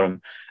replacement for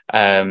him.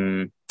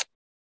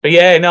 But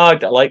yeah, no, I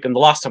like him. The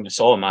last time I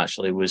saw him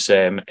actually was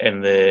in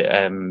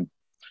the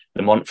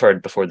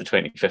Montford before the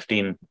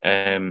 2015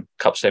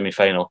 Cup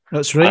semi-final.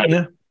 That's right,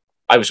 yeah.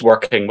 I was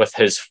working with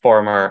his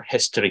former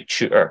history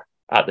tutor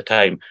at the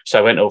time, so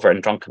I went over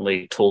and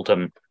drunkenly told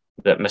him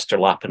that Mr.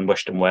 Lappin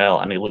wished him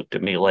well, and he looked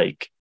at me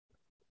like,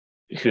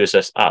 who is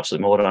this absolute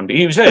moron? But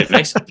he was very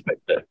nice about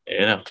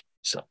it,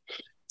 So,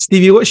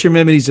 Stevie, what's your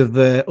memories of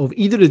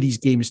either of these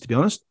games, to be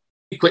honest?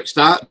 Quick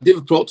start.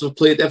 David Proctor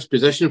played Ev's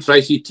position for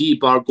ICT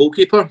bar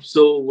goalkeeper.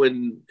 So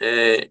when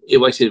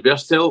AY said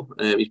versatile,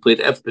 he played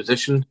Ev's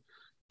position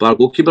bar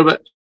goalkeeper.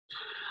 But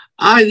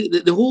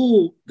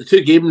The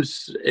two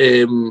games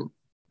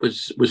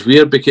was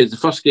weird because the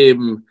first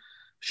game,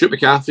 Stuart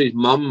McCaffrey's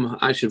mum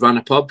actually ran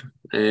a pub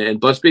in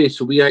Busby,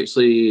 so we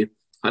actually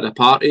had a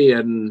party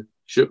in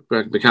Stuart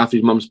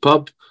McCaffrey's mum's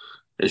pub,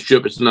 and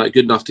Stuart was not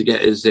good enough to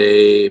get his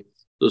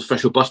those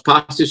official bus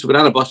passes, so we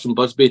ran a bus from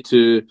Busby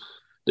to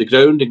the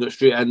ground and got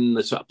straight in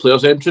the sort of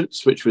players'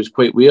 entrance, which was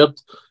quite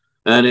weird.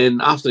 And then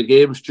after the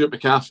game, Stuart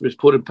McCaffrey was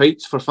pouring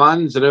pints for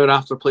fans an hour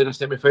after playing a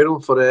semi-final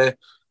for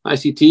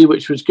ICT,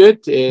 which was good.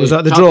 Was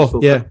that the draw?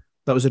 Yeah,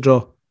 that was a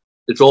draw.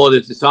 The draw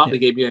at the start of the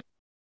game, yeah.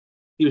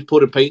 He was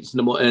pouring pints in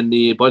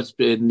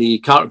the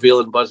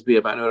Carterville and Busby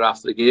about an hour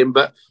after the game.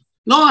 But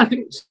no, I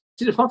think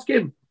see the first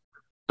game,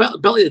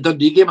 Billy the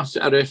Dundee game I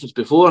referenced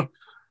before.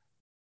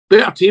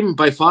 Better team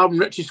by far. When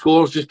Richie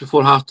scores just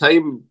before half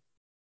time,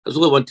 there's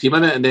only one team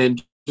in it, and then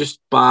just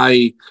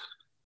by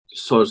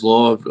Sod's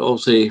Law,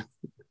 obviously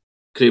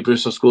Craig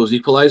Brewster scores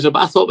equaliser.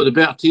 But I thought we were a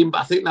better team,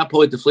 but I think that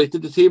probably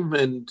deflated the team.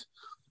 And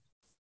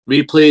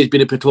replay has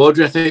been a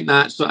Pittodrie. I think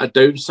that sort of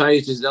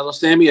downsized as the other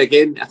semi.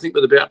 Again, I think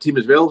we're the better team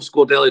as well.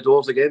 Scored early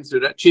doors again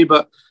through Richie.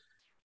 But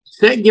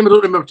second game I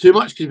don't remember too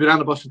much because we ran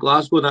the bus from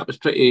Glasgow and that was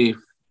pretty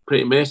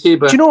messy.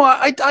 But do you know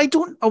what? I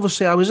don't,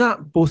 obviously I was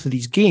at both of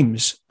these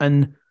games,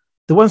 and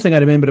the one thing I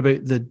remember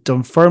about the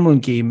Dunfermline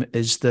game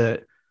is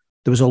that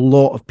there was a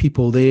lot of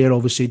people there.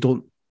 Obviously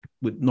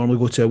would normally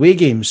go to away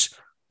games,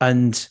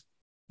 and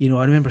I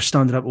remember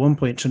standing up at one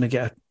point trying to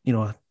get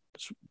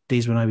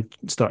days when I would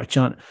start a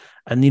chant,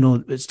 and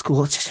I was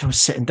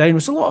sitting down.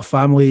 There's a lot of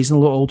families and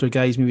a lot of older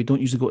guys maybe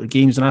don't usually go to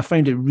games, and I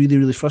found it really,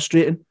 really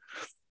frustrating.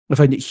 I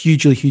found it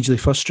hugely, hugely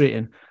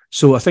frustrating.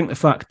 So I think the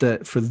fact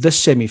that for this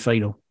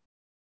semi-final,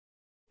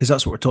 because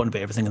that's what we're talking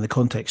about, everything in the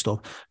context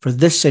of, for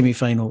this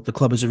semi-final, the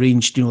club has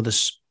arranged,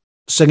 this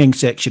singing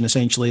section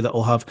essentially that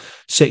will have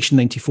section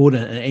 94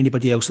 in it, and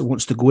anybody else that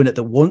wants to go in it,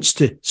 that wants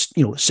to,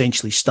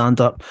 essentially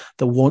stand up,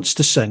 that wants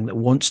to sing, that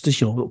wants to,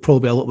 it'll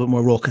probably be a little bit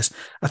more raucous.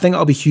 I think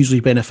that'll be hugely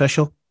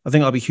beneficial. I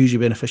think that'll be hugely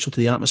beneficial to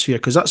the atmosphere,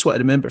 because that's what I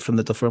remember from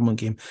the Dunfermline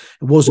game.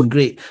 It wasn't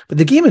great, but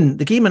the game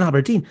in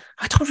Aberdeen,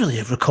 I don't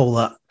really recall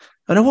that,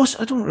 and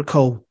I don't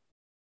recall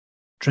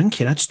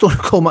drinking. I just don't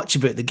recall much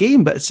about the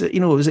game, but it's,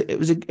 it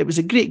was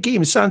a great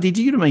game. Sandy,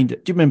 do you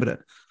remember it?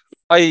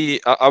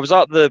 I was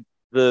at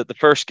the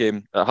first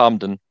game at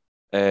Hampden,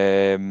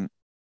 and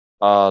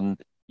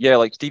yeah,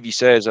 like Stevie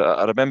says,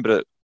 I remember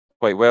it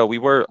quite well.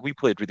 We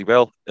played really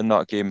well in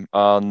that game,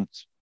 and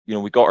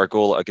we got our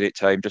goal at a great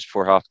time just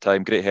before half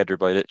time. Great header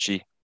by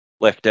Ritchie,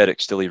 left Derek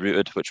Stilly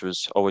rooted, which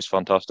was always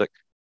fantastic.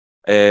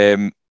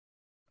 And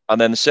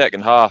then the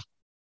second half,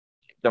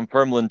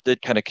 Dunfermline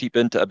did kind of creep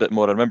into it a bit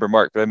more. I remember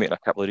Mark Brown making a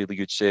couple of really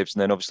good saves,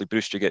 and then obviously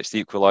Brewster gets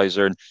the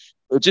equaliser, and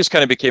it just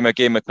kind of became a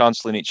game of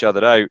cancelling each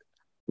other out.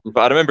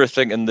 But I remember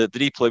thinking that the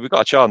replay, we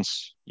got a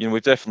chance.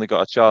 We've definitely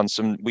got a chance,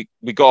 and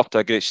we got off to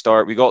a great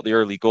start. We got the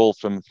early goal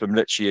from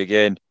Ritchie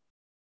again,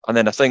 and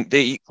then I think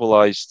they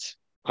equalised.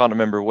 Can't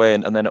remember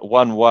when, and then at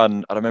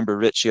 1-1, I remember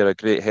Ritchie had a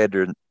great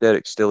header, and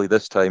Derek Stilly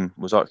this time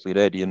was actually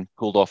ready and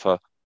pulled off a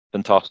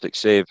fantastic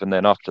save. And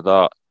then after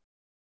that,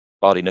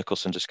 Barry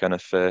Nicholson just kind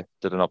of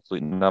did an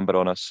absolute number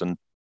on us, and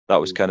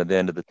that was kind of the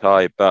end of the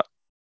tie. But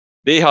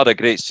they had a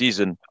great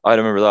season. I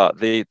remember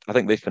that. I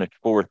think they finished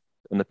fourth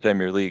in the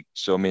Premier League.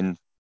 So I mean,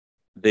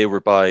 they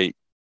were by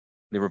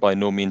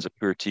no means a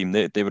poor team.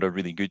 They were a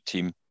really good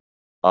team,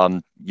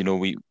 and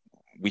we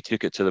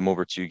took it to them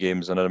over 2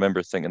 games. And I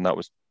remember thinking that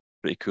was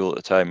pretty cool at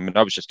the time. I mean,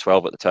 I was just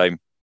 12 at the time.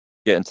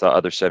 Getting to that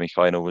other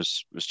semi-final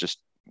was just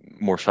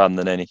more fun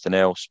than anything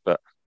else. But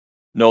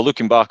no,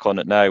 looking back on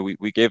it now,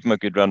 we gave them a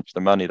good run for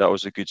the money. That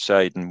was a good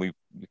side, and we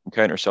can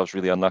count ourselves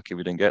really unlucky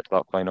we didn't get to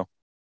that final.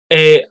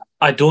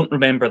 I don't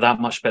remember that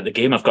much about the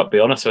game, I've got to be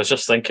honest. I was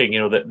just thinking,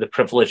 the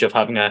privilege of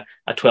having a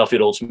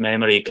 12-year-old's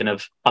memory kind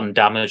of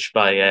undamaged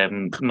by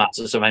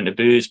massive amount of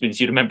booze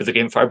means you remember the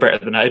game far better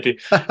than I do.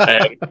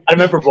 I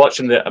remember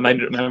watching the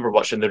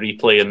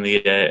replay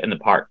in the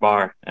Park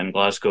Bar in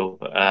Glasgow.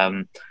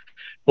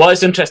 What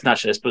is interesting,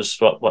 actually, I suppose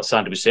what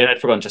Sandy was saying, I'd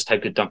forgotten just how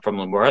good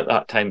Dunfermline were at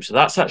that time. So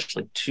that's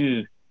actually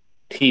 2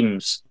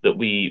 teams that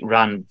we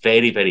ran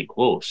very, very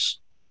close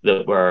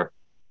that were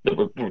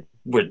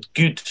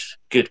good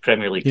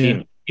Premier League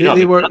teams.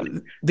 They were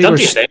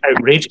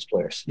outrageous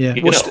players. Yeah,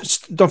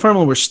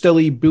 Dunfermline were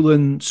Stilly,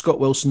 Bullen, Scott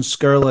Wilson,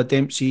 Skirla,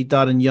 Dempsey,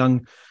 Darren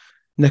Young,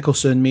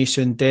 Nicholson,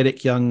 Mason,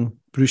 Derek Young,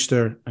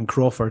 Brewster, and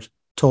Crawford.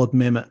 Todd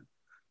and Mehmet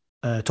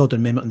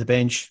on the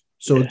bench.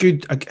 So a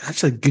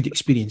good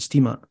experienced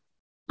team.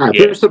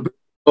 Brewster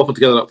Crawford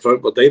together up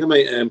front were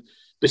dynamite.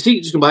 But see,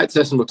 just going back to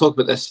this, and we'll talk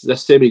about this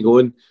semi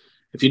going.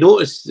 If you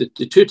notice, the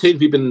 2 times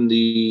we've been in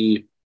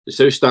the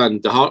South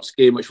Stand, the Hearts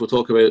game, which we'll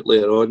talk about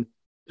later on,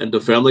 and the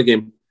Dunfermline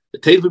game, the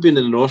time we've been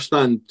in the North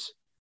Stand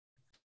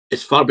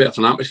is far better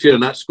for an atmosphere,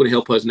 and that's going to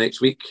help us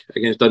next week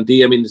against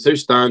Dundee. I mean, the South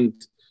Stand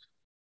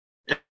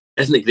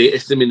isn't the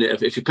greatest. I mean,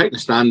 if you pick the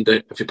stand,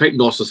 if you pick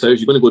North or South,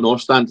 you're going to go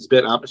North Stand. It's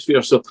better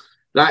atmosphere, so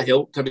that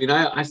helped. I mean,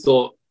 I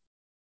thought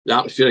the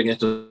atmosphere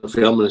against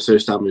Dunfermline in the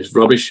South Stand was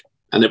rubbish,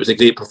 and it was a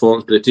great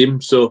performance by the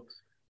team. So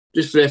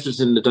just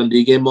referencing the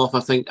Dundee game off, I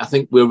think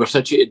where we're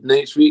situated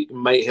next week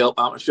might help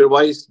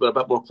atmosphere-wise. We're a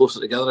bit more closer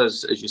together,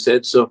 as you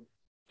said, so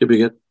could be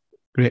good.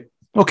 Great.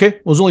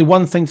 Okay, well, there's only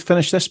one thing to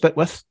finish this bit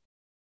with.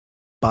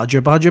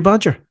 Badger.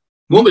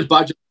 What was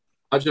Badger?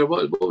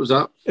 What was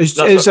that?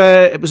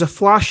 It was a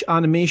flash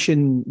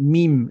animation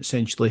meme,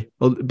 essentially,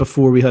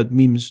 before we had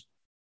memes.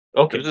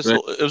 Okay,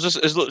 it was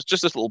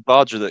just this little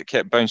badger that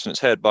kept bouncing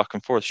its head back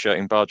and forth,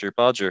 shouting "Badger,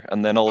 Badger,"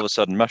 and then all of a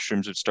sudden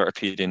mushrooms would start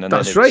appearing, and then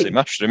it would say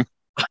mushroom.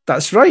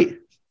 That's right.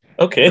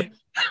 Okay.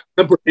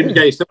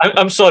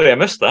 I'm sorry, I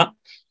missed that.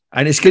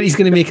 And it's good. He's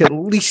going to make at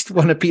least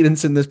one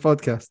appearance in this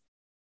podcast.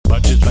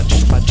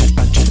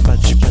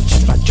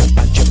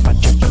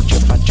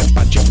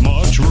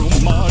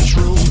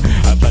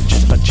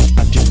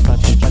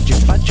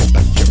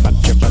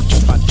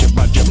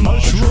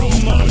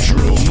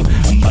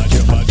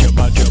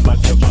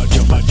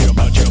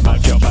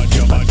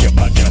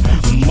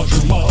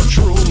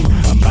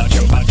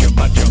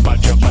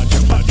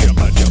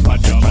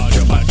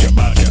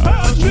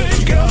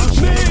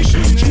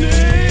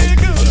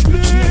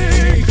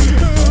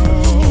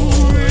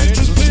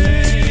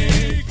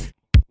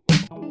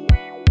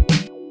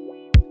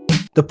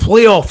 The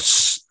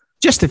playoffs.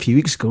 Just a few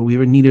weeks ago, we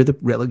were nearer the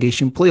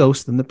relegation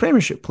playoffs than the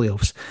Premiership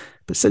playoffs.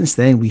 But since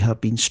then, we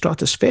have been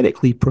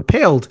stratospherically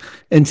propelled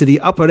into the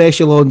upper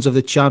echelons of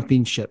the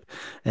Championship.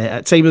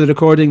 At time of the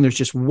recording, there's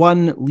just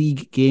one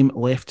league game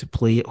left to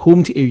play at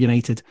home to Ayr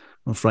United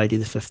on Friday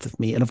the 5th of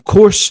May. And of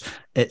course,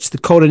 it's the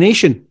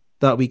coronation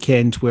that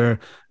weekend where,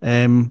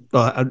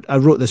 I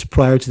wrote this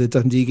prior to the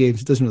Dundee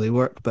games, it doesn't really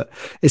work, but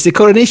it's the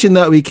coronation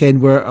that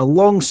weekend where a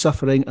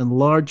long-suffering and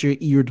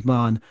larger-eared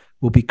man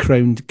will be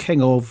crowned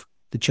king of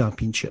the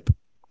Championship.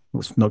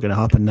 Well, it's not going to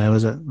happen now,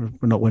 is it?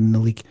 We're not winning the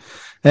league.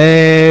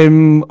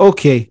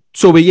 Okay,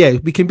 so we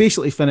can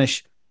basically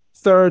finish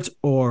third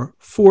or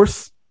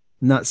fourth,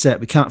 and that's it.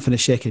 We can't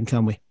finish second,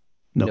 can we?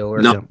 No,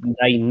 we're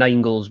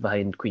nine goals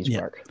behind Queen's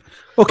Park.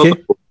 Okay,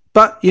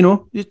 but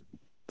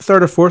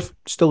third or fourth,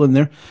 still in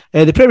there.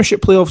 The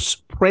Premiership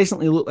playoffs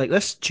presently look like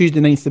this: Tuesday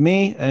 9th of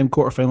May,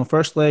 quarter-final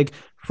first leg;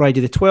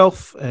 Friday the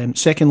 12th,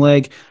 second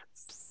leg;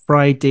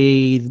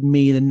 Friday,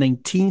 May the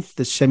 19th,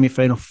 the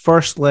semi-final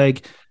first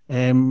leg.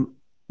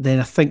 Then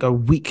I think a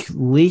week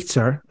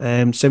later,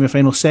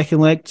 semi-final second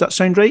leg. Does that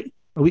sound right?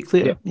 A week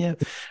later? Yeah.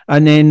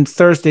 And then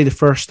Thursday, the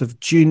 1st of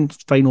June,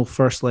 final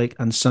first leg,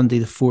 and Sunday,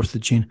 the 4th of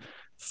June,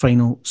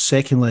 final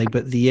second leg.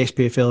 But the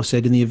SPFL have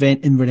said in the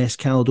event Inverness,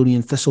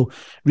 Caledonian and Thistle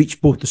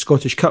reach both the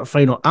Scottish Cup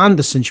final and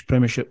the Cinch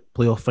Premiership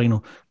playoff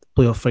final, the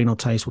playoff final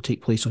ties will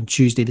take place on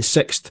Tuesday the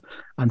 6th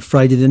and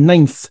Friday the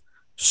 9th.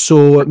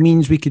 So it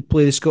means we could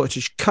play the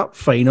Scottish Cup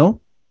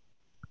final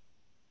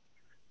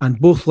and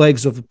both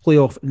legs of the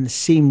playoff in the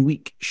same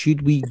week,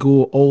 should we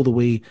go all the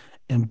way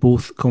in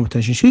both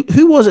competitions.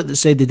 Who was it that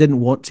said they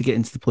didn't want to get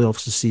into the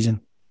playoffs this season?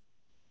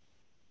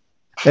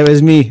 It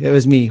was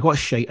me. What a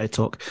shite I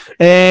talk.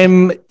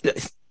 Could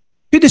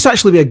this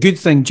actually be a good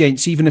thing,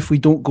 gents, even if we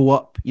don't go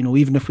up,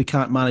 even if we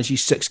can't manage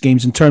these 6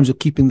 games in terms of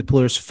keeping the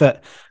players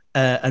fit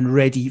and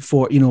ready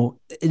for,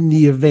 in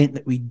the event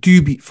that we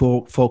do beat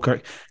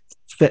Falkirk,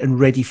 fit and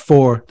ready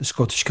for the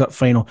Scottish Cup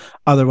final.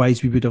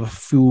 Otherwise, we would have a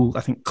full,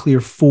 I think,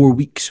 clear 4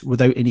 weeks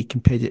without any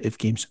competitive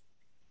games.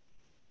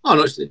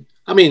 Honestly,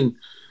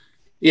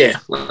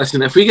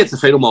 listen, if we get the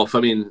final off,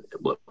 we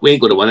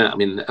ain't going to win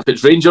it. If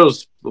it's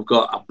Rangers, we've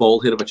got a ball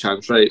here of a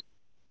chance, right?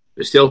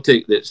 But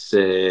Celtic, that's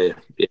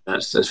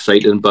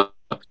frightening. But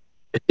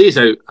it stays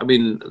out.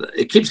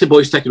 It keeps the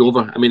boys ticking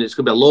over. It's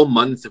going to be a long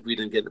month if we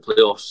didn't get the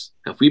playoffs.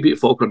 If we beat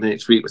Falkirk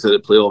next week without the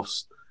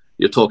playoffs,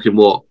 you're talking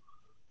what?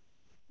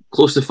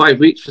 Close to 5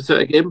 weeks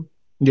without a game,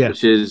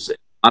 which is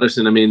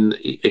embarrassing.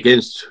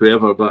 Against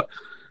whoever, but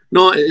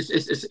no,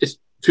 it's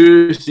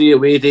 2-3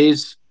 away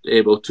days.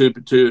 Two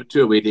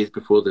away days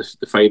before the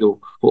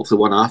final. Hopefully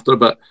one after,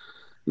 but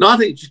no, I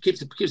think it just keeps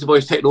the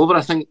boys taking over.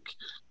 I think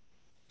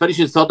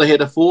finishing third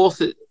ahead of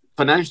fourth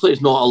financially is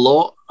not a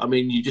lot.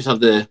 You just have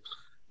the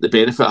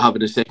benefit of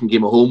having the second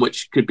game at home,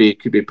 which could be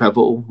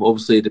pivotal.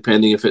 Obviously,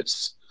 depending if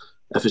it's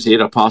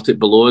Ayr or Partick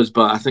below us,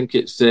 but I think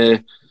it's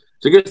a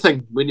good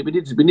thing. We need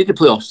the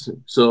playoffs.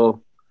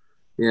 So,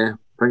 yeah,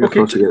 fingers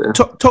crossed to get there.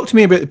 Talk to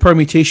me about the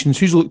permutations.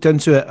 Who's looked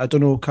into it? I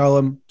don't know,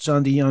 Calum,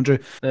 Sandy, Andrew.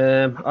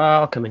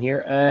 I'll come in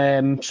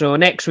here. So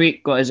next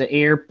week, is it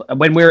Ayr?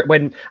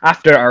 When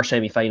after our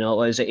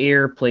semi-final, is it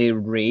Ayr play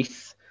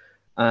Wraith,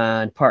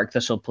 and Partick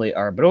Thistle play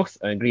Arbroath,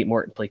 and Great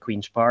Morton play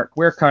Queen's Park.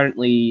 We're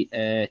currently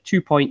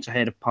 2 points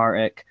ahead of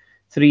Partick,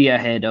 3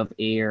 ahead of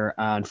Ayr,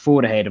 and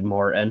 4 ahead of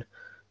Morton.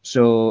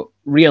 So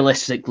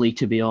realistically,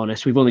 to be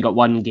honest, we've only got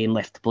 1 game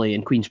left to play,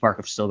 and Queen's Park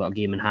have still got a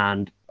game in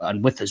hand.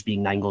 And with us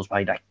being 9 goals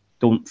behind, I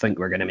don't think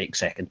we're going to make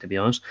second, to be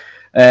honest.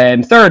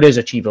 Third is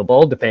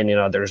achievable, depending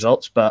on the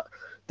results. But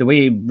the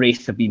way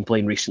Wraith have been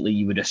playing recently,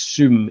 you would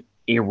assume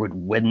Ayr would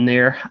win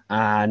there.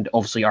 And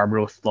obviously,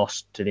 Arbroath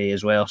lost today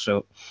as well.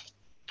 So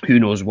who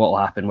knows what will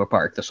happen with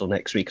Partick Thistle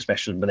next week,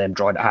 especially with them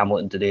drawing at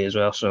Hamilton today as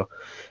well. So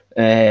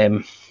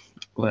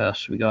what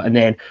else we got? And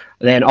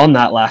then on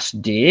that last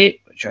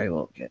day, which I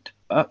will get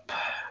up,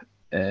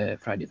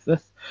 Friday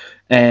the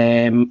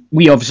 5th.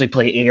 We obviously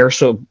play Ayr,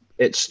 so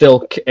it's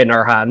still in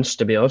our hands,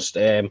 to be honest,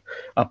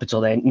 up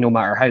until then, no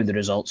matter how the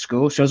results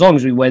go. So as long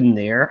as we win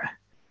there,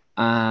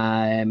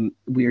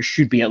 we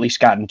should be at least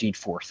guaranteed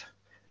 4th.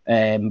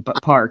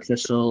 But Partick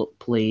Thistle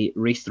play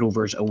Wraith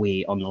Rovers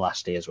away on the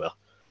last day as well.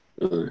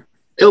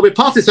 It'll be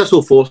Partick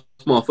Thistle 4th,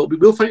 Moff.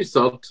 We'll finish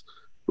 3rd.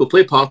 We'll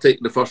play Partick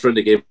in the first round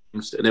of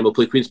games, and then we'll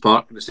play Queen's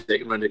Park in the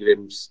second round of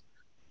games,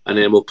 and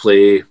then we'll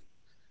play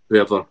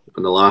whoever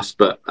in the last.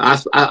 But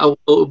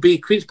it'll be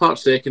Queen's Park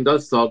 2nd,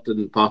 us 3rd,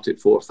 and Partick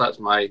 4th. That's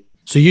my.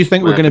 So you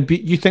think we're going to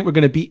beat? You think we're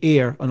going to beat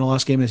Ayr on the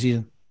last game of the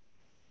season?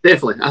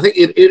 Definitely. I think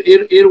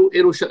Ayr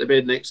will shit the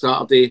bed next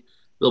Saturday.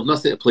 They'll have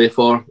nothing to play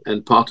for,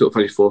 and Partick will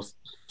finish 4th.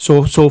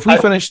 So if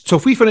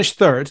we finish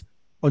 3rd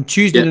on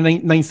Tuesday the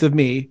 9th of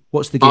May,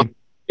 what's the game?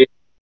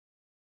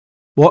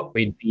 What?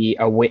 We'd be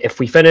away. If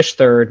we finish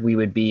 3rd, we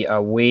would be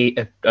away.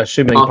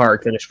 Assuming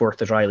Partick finish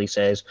 4th, as Riley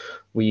says,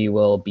 we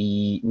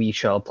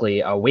shall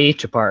play away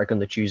to Partick on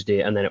the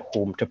Tuesday and then at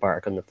home to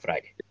Partick on the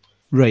Friday.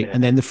 Right,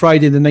 and then the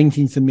Friday, the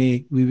 19th of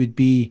May, we would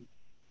be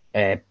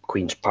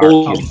Queen's Park.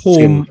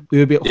 Home. We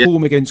would be at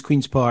home against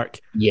Queen's Park.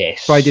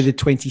 Yes. Friday the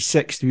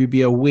 26th, we would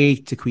be away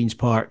to Queen's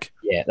Park.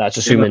 Yeah, that's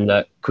assuming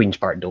that Queen's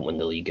Park don't win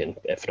the league, and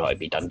if not, it'd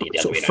be Dundee.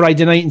 So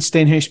Friday night in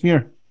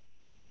Stenhousemuir.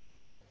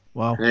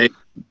 Wow. Hey.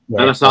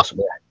 Yeah,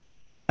 possibly.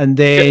 And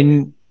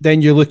then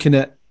you're looking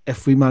at,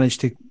 if we manage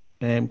to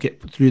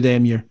get through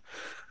them, you're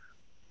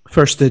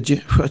first.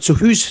 So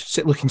who's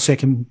looking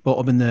second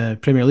bottom in the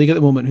Premier League at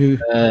the moment? Who?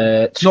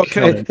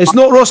 It's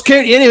not Ross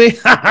County anyway.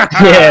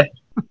 Yeah.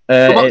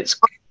 It's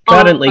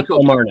currently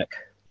Kilmarnock.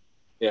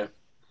 Yeah.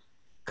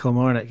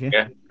 Kilmarnock.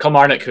 Yeah.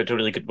 Kilmarnock had a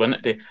really good win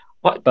today.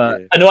 But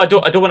I don't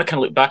want to kind of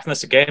look back on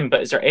this again,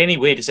 but is there any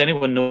way, does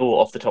anyone know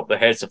off the top of their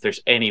heads if there's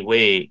any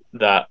way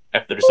that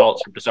if the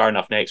results are bizarre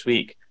enough next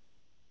week,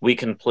 we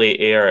can play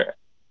Ayr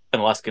in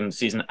the last game of the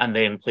season and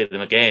then play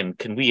them again?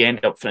 Can we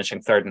end up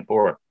finishing 3rd and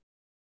 4th?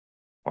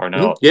 Or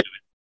not? Yeah.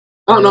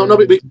 No,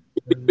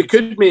 we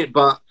could, mate,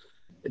 but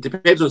it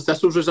depends on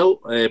Thistle's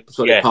result.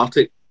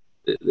 Partick.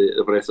 It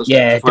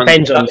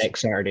depends on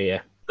next Saturday, yeah.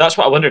 That's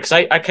what I wonder, because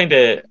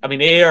I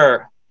mean,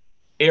 Ayr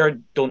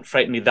don't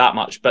frighten me that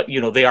much, but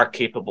they are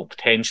capable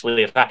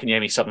potentially. If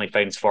Akinyemi suddenly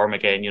finds form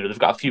again, they've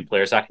got a few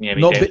players.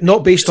 Akinyemi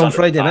not based on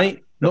Friday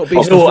night. Not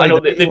based. I know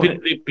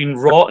they've been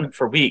rotten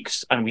for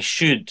weeks, and we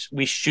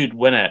should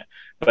win it.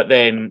 But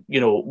then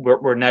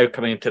we're now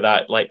coming into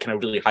that like kind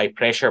of really high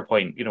pressure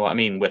point. You know what I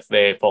mean, with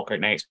the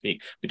Falkirk next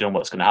week. We don't know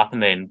what's going to happen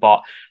then,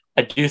 but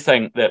I do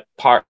think that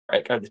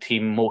Partick are the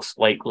team most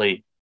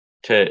likely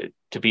to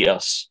beat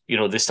us.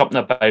 There's something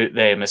about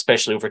them,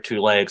 especially over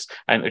 2 legs,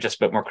 and they're just a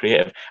bit more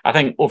creative. I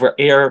think over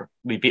Ayr,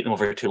 we beat them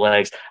over 2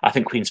 legs. I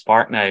think Queen's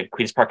Park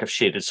have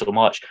shaded so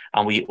much,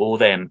 and we owe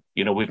them.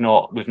 We've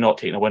not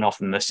taken a win off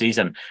them this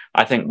season.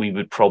 I think we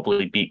would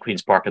probably beat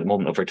Queen's Park at the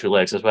moment over 2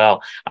 legs as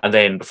well. And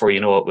then before you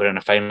know it, we're in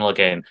a final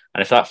again.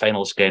 And if that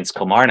final is against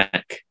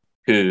Kilmarnock,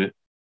 who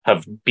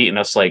have beaten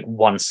us like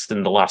once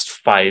in the last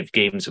 5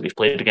 games that we've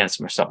played against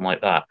them or something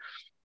like that,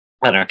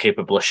 and are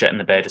capable of shitting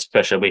the bed,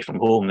 especially away from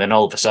home, then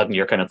all of a sudden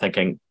you're kind of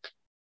thinking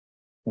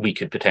we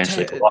could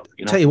potentially go up.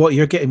 Tell you what,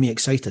 you're getting me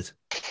excited.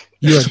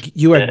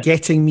 You are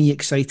getting me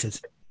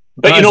excited.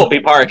 But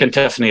be Partick and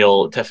Tiffany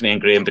and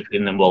Graham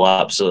between them will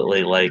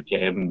absolutely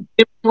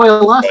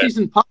Well, last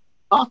season,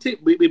 Partick,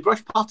 we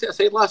brushed Partick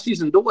aside last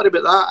season. Don't worry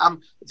about that.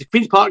 The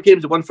Queen's Park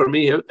game's the one for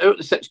me. Out of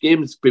the 6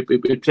 games we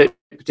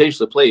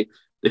potentially play,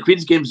 the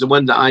Queen's game is the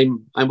one that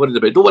I'm worried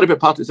about. Don't worry about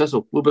Partick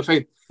Thistle. We'll be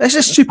fine. This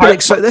is super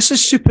exciting. This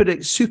is super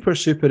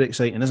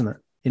exciting, isn't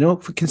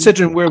it?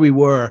 Considering where we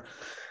were,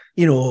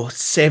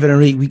 7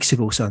 or 8 weeks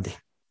ago, Sandy,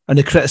 and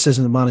the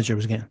criticism the manager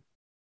was getting.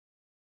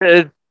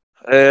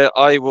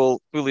 I will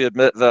fully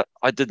admit that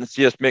I didn't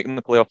see us making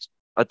the playoffs.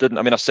 I didn't.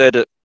 I mean, I said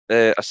it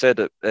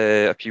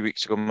a few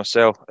weeks ago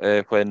myself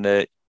when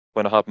I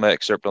had my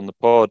excerpt on the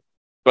pod.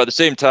 But at the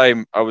same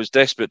time, I was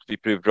desperate to be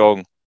proved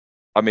wrong.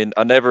 I mean,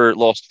 I never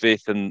lost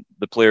faith in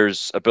the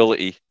players'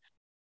 ability.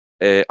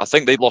 I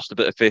think they lost a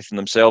bit of faith in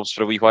themselves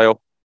for a wee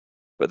while.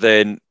 But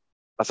then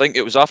I think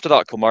it was after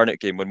that Kilmarnock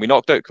game, when we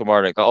knocked out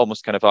Kilmarnock, that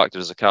almost kind of acted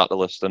as a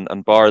catalyst.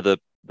 And bar the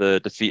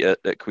defeat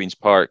at Queen's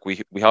Park,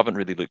 we haven't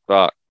really looked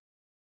back.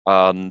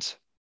 And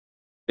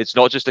it's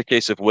not just a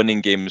case of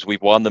winning games.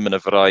 We've won them in a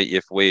variety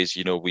of ways.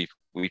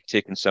 We've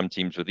taken some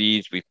teams with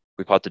ease. We've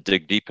had to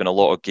dig deep in a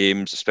lot of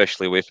games,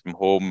 especially away from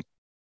home.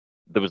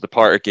 There was the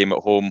Partick game at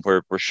home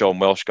where Tom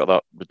Walsh got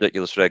that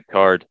ridiculous red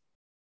card.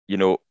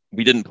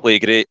 We didn't play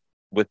great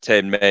with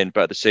 10 men,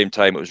 but at the same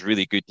time, it was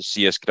really good to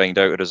see us grind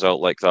out a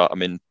result like that. I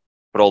mean,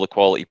 for all the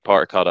quality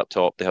Partick had up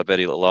top, they had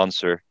very little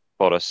answer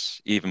for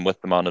us, even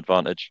with the man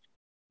advantage.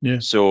 Yeah.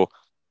 So,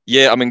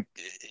 I mean,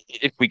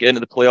 if we get into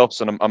the playoffs,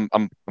 and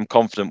I'm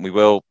confident we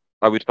will,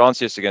 I would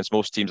fancy us against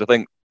most teams. I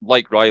think,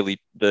 like Riley,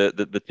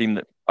 the team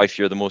that I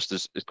fear the most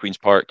is Queen's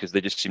Park, because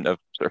they just seem to have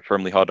sort of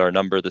firmly had our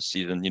number this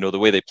season. The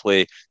way they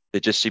play, they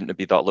just seem to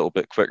be that little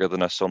bit quicker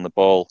than us on the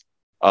ball.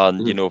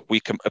 And if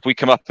we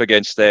come up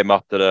against them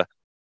after a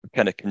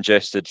kind of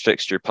congested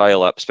fixture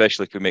pile up,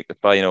 especially if we make the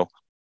final,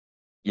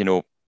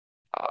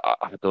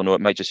 I don't know.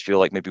 It might just feel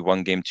like maybe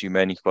one game too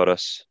many for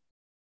us.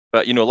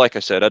 But like I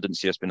said, I didn't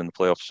see us being in the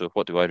playoffs. So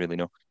what do I really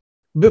know?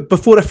 But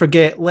before I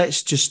forget,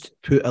 let's just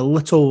put a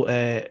little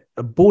a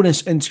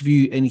bonus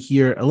interview in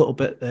here, a little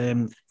bit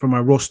from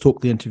our Ross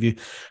Tokely interview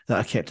that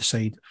I kept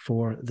aside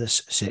for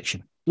this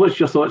section. What's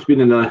your thoughts been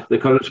in the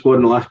current squad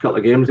in the last couple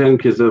of games then?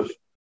 Because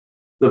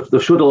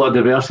they've showed a lot of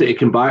diversity,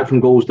 come back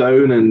from goals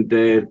down and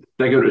dig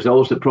out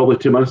results that probably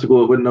 2 months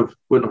ago it wouldn't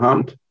have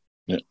happened.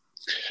 Yeah,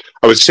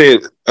 I would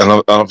say,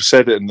 and I've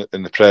said it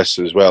in the press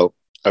as well.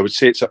 I would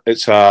say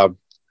it's a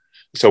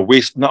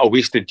waste, not a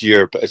wasted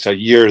year, but it's a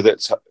year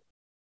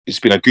it's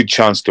been a good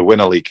chance to win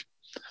a league.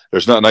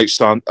 There's not an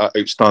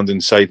outstanding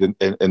side in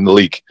the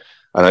league,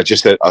 and I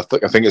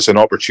think it's an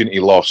opportunity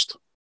lost,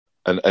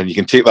 and you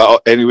can take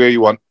that anywhere you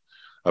want.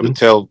 I would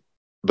tell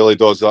Billy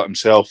Dodds that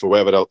himself or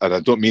whatever, and I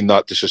don't mean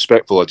that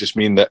disrespectful. I just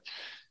mean that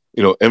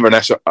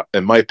Inverness,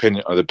 in my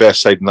opinion, are the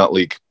best side in that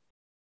league.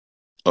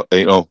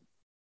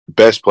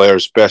 Best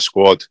players, best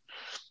squad.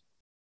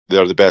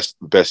 They're the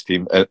best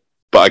team,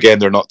 but again,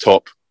 they're not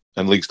top,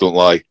 and leagues don't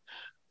lie.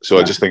 So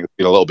I just think it's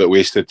been a little bit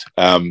wasted.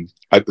 I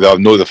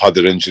know they've had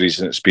their injuries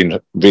and it's been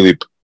really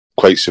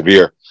quite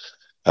severe.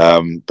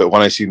 But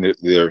when I seen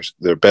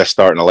their best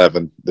starting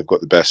 11, they've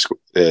got the best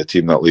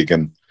team in that league,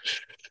 and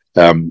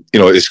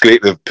it's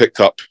great they've picked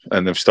up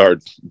and they've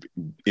started.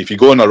 If you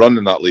go on a run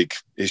in that league,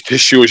 it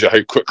just shows you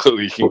how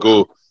quickly you can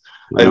go.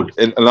 Yeah.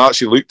 And I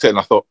actually looked at it and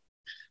I thought,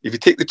 if you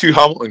take the 2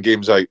 Hamilton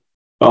games out,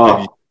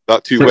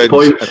 that 2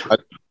 wins,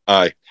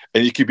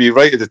 and you could be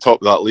right at the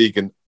top of that league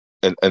and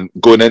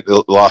going into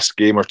the last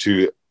game or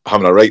two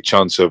having a right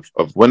chance of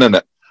winning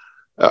it.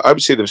 I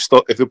would say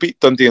if they beat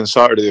Dundee on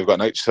Saturday, they've got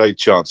an outside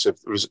chance.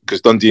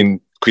 Because Dundee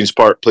and Queen's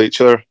Park play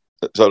each other.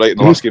 Is that right in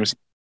the last game?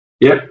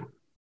 Yeah.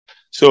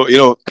 So,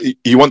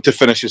 you want to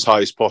finish as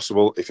high as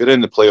possible. If you're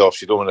in the playoffs,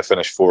 you don't want to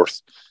finish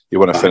 4th. You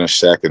want to finish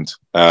second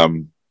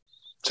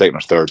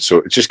or third. So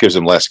it just gives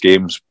them less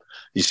games.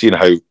 You've seen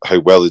how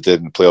well they did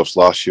in the playoffs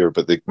last year,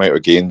 but the amount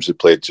of games they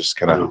played just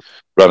kind of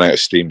run out of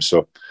steam.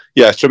 So,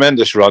 yeah,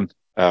 tremendous run.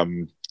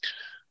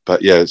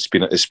 But yeah, it's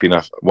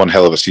been one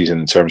hell of a season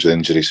in terms of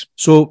injuries.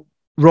 So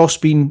Ross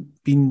being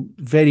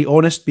very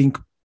honest, being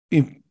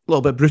a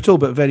little bit brutal,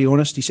 but very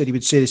honest. He said he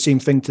would say the same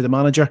thing to the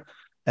manager.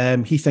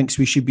 He thinks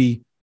we should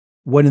be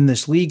winning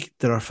this league.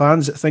 There are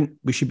fans that think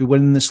we should be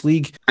winning this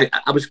league. I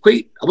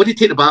wasn't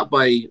taken aback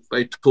by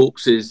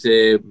Tokes'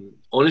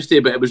 honesty,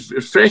 but it was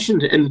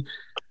refreshing. And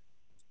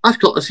last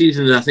couple of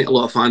seasons, I think a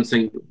lot of fans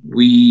think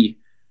we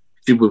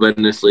should be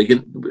winning this league.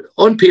 And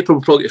on paper,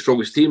 we're probably the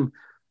strongest team.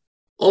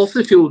 Off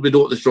the field, we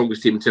don't have the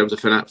strongest team in terms of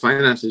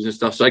finances and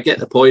stuff. So I get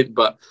the point,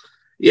 but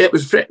yeah, it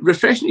was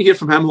refreshing to hear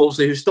from him,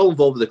 obviously, who's still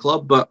involved with the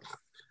club. But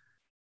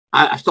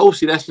I still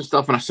see this and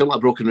stuff, and I sound like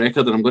a broken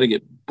record, and I'm going to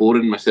get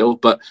boring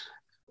myself. But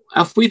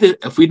if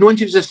we no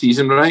injuries this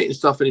season, right, and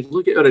stuff, and if you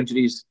look at our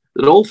injuries,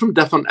 they're all from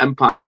different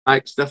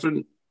impacts,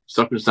 different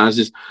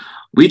circumstances.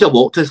 We'd have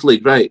walked this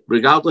league, right,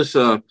 regardless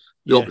of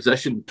the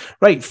opposition.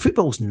 Right,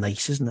 football's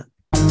nice, isn't it?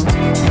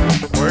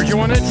 Where'd you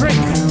want to drink?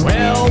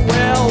 Well,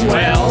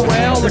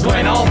 the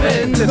Glen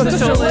Albin, the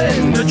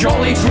Sutherland, the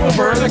Jolly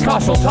Trover, the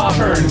Castle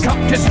Tavern,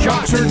 Cupkiss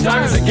Joxer,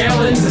 Dimes a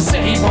Gallon, the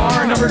City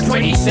Bar, number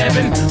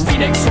 27,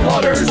 Phoenix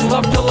Slaughters,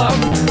 Love to Love,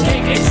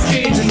 Cake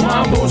Exchange, and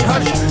Mambo's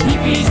Hush,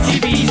 Heepies,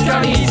 GBs,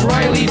 Gunnies,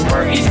 Riley's,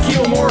 Burgies,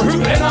 Keelmore,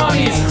 Hoot and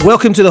Annies.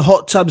 Welcome to the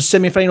Hot Tub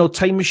Semi-Final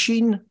Time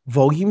Machine,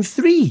 Volume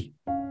 3.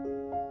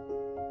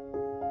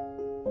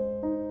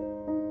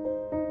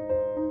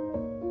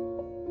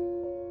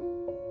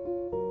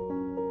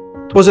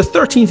 It was the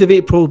 13th of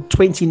April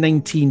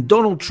 2019.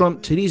 Donald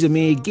Trump, Theresa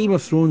May, Game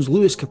of Thrones,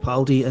 Lewis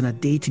Capaldi, and a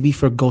day to be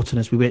forgotten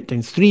as we went down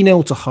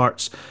 3-0 to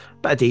Hearts.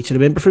 But a day to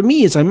remember for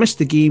me as I missed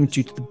the game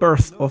due to the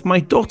birth of my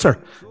daughter.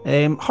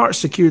 Hearts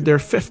secured their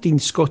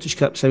 15th Scottish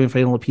Cup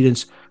semi-final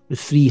appearance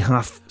with three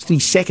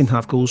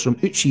second-half goals from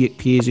Uche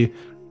Ikpeazu,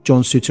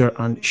 John Souttar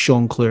and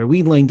Sean Clare.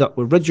 We lined up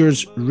with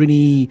Ridgers,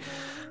 Rooney,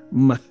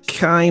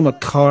 Mackay,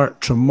 McCart,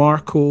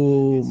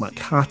 Tremarco,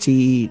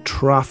 McHattie,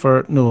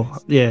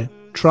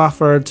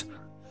 Trafford,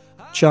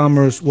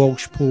 Chalmers,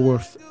 Walsh,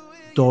 Polworth,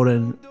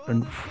 Doran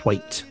and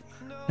White.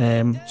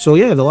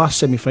 The last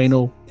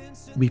semi-final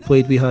we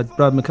played, we had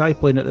Brad Mackay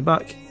playing at the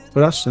back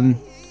for us, and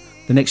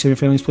the next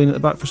semi-final he's playing at the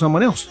back for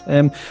someone else.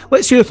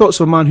 Let's hear the thoughts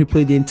of a man who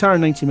played the entire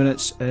 90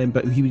 minutes,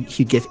 but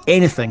he'd give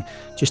anything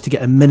just to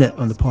get a minute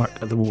on the park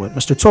at the moment.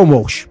 Mr. Tom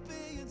Walsh.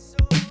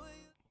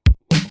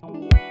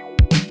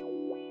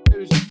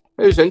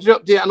 How's injury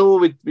update? I know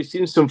we've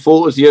seen some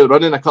photos of you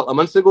running a couple of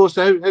months ago,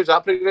 so how's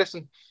that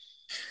progressing?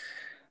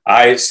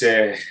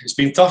 It's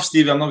been tough,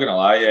 Stevie. I'm not going to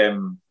lie.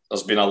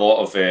 There's been a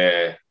lot of,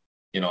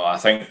 I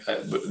think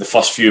the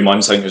first few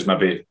months, I think it was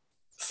maybe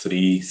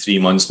three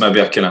months,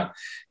 maybe I kind of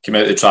came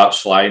out of the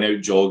traps flying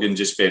out, jogging,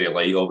 just very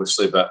light,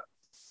 obviously. But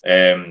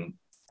I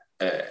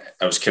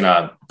was kind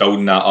of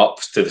building that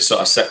up to the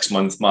sort of 6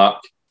 month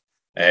mark.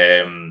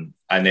 And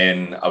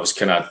then I was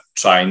kind of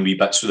trying wee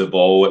bits with the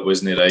ball. It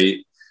wasn't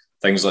right,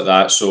 things like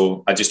that.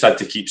 So I just had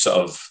to keep sort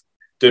of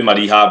doing my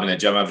rehab in the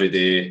gym every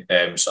day,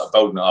 sort of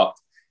building it up.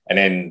 And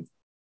then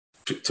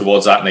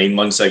towards that 9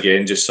 months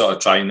again, just sort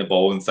of trying the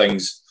ball and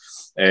things.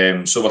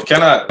 So we're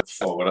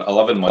at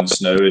 11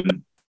 months now,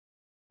 and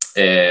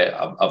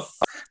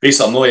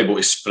I'm not able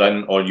to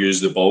sprint or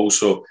use the ball,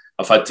 so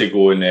I've had to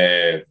go and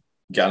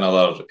get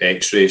another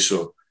X-ray.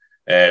 So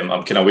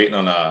I'm kind of waiting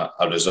on a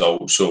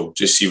result, so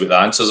just see what the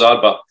answers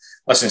are. But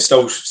listen,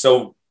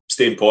 still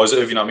staying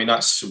positive. You know what I mean?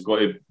 That's got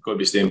to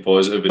be staying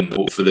positive and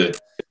hope for the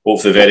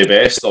very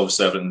best.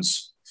 Obviously,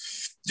 everyone's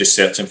just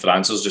searching for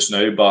answers just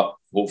now, but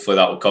hopefully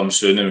that will come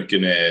soon and we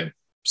can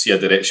see a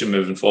direction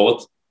moving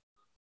forward.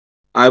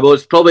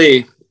 You've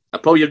probably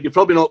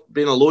not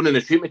been alone in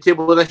the treatment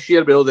table this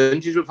year with all the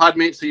injuries we've had,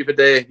 mate. So you've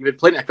had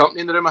plenty of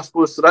company in the room, I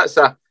suppose. So that's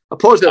a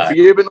positive for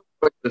you, but not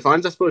for the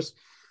fans, I suppose.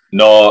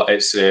 No,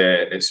 it's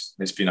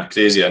been a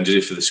crazy injury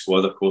for the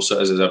squad. Of course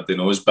it is, as everybody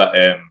knows. But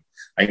I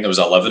think there was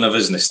 11 of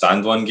us in the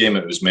stand one game.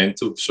 It was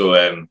mental. So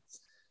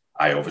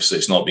obviously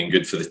it's not been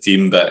good for the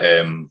team, but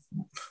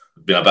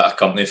been a bit of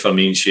company for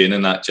me and Shane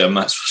in that gym,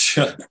 that's for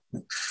sure.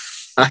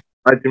 I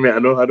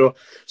know.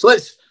 So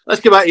let's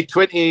go back to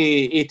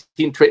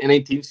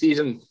 2018-2019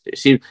 season.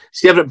 See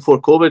everything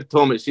before COVID,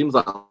 Tom. It seems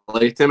like a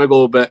lifetime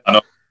ago, but I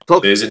know.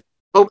 Talk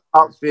about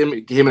Hearts game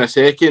in a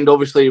second,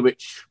 obviously,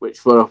 which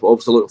we're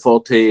obviously looking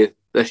forward to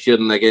this year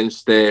and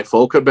against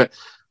Falkirk. But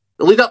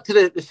the lead up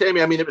to the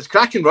semi, I mean, it was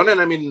cracking running.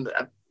 I mean,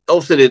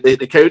 obviously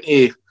the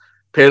county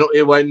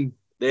penalty win,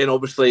 then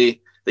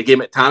obviously the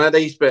game at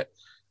Tannadice. But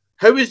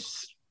how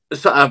was the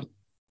sort of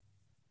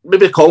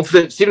maybe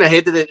confidence, even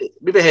ahead of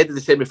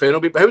the semi-final?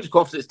 But how was the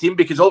confidence team?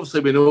 Because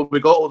obviously we know we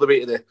got all the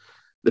way to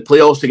the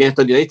playoffs against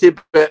Dundee United,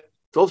 but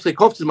obviously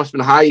confidence must have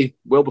been high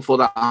well before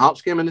that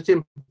Hearts game in the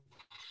team.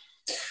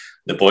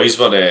 The boys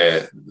were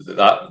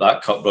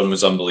that cup run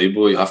was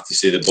unbelievable. You have to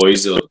say the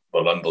boys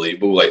were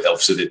unbelievable. Like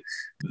obviously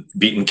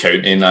beating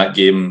County in that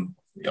game,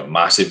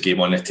 massive game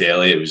on the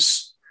telly. It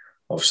was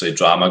obviously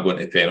drama going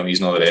to penalties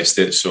and all the rest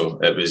of it. So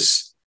it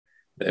was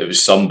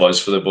some buzz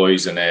for the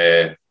boys, and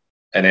then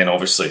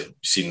obviously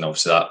seen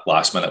that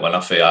last minute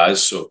winner for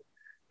Az. So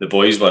the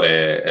boys were.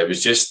 It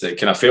was just it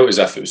kind of felt as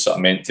if it was sort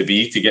of meant to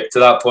be to get to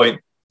that point.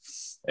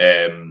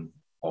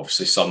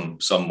 Obviously some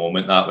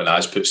moment that when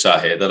Az puts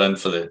that header in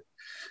for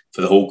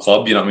the whole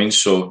club, you know what I mean?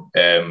 So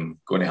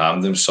going to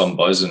Hampden, some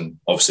buzz, and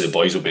obviously the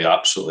boys will be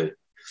absolutely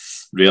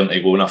raring to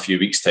go in a few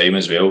weeks' time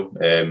as well.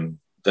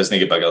 Doesn't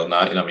get bigger than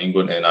that, you know what I mean?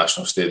 Going to the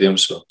National Stadium,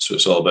 so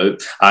it's all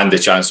about. And the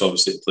chance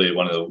obviously to play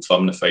one of the Old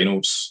Firm in the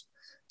finals.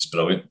 It's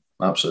brilliant,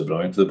 absolutely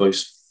brilliant for the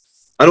boys.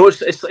 I know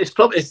it's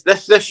probably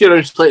this year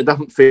is slightly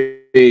different for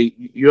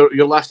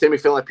your last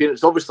semi-final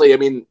appearance. Obviously, I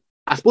mean,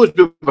 I suppose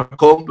we're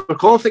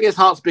confident against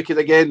Hearts because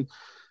again,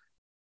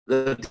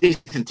 the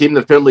decent team,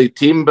 the friendly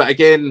team, but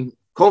again,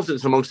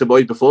 confidence amongst the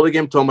boys before the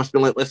game. Tom must have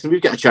been like, listen,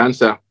 we've got a chance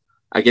to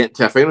get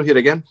to a final here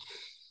again.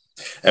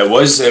 It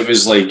was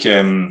like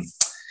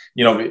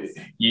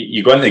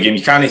you go into the game,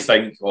 you can't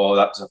think, oh,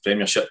 that's a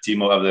Premiership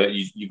team or whatever.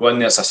 You go in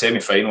there, it's a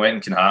semi-final,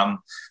 anything can happen.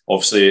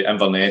 Obviously,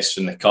 Inverness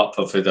in the Cup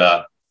have had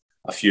a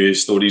few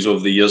stories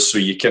over the years, so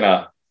you kind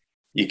of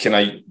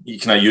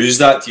use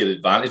that to your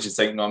advantage. You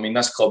think, no, I mean,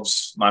 this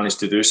club's managed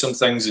to do some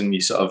things, and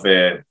you sort of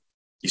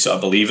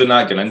believe in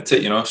that going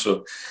into it,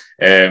 So,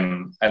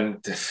 and I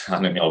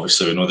mean,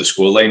 obviously we know the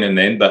scoreline and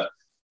then, but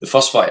the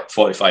first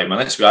 45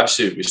 minutes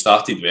we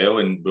started well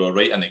and we were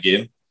right in the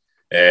game.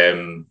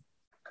 A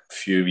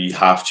few wee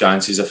half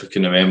chances, if I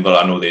can remember.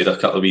 I know they had a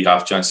couple of wee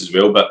half chances as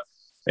well, but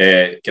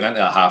getting into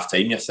that half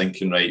time, you're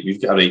thinking, right,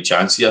 we've got a right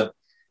chance here.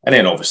 And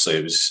then obviously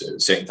it was the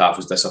second half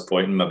was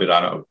disappointing, maybe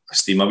ran out of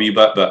steam a wee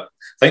bit, but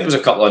I think there was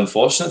a couple of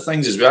unfortunate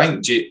things as well. I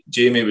think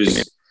Jamie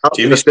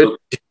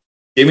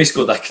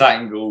scored a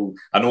cracking goal.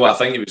 I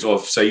think he was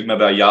offside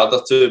maybe a yard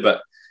or two,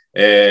 but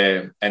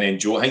and then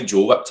Joe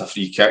whipped a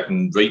free kick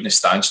and right in the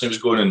stanchion it was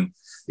going, and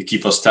the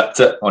keeper's tipped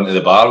it onto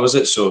the bar, was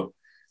it? So,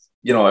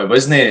 it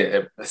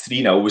wasn't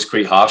 3-0 was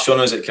quite harsh on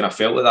us. It kind of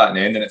felt like that in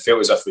the end, and it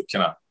felt as if we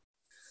kind of,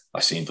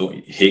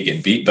 don't hate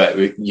getting beat, but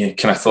we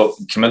kind of thought,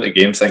 came into the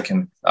game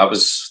thinking that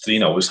was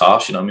 3-0 was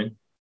harsh, you know what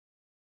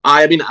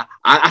I mean?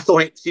 I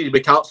thought, see the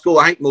McCart's goal,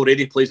 I think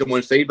Mulready plays on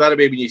one side, by the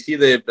way, when you see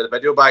the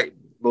video back,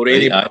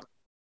 Mulready.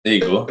 There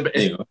you go.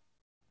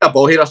 A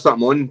ball here or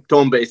something on,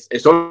 Tom, but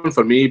it's on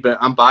for me, but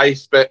I'm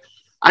biased. But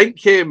I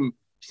think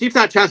Steve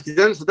had a chance to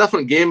do it. It's a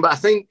different game, but I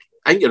think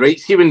you're right.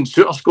 See, when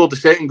Suter scored the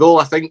second goal,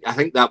 I think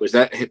that was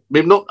it.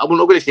 Maybe not. I'm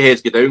not going to say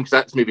heads go down because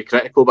that's maybe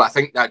critical, but I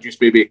think that just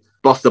maybe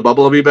burst the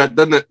bubble a wee bit,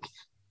 didn't it?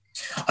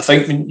 I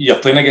think when you're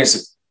playing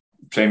against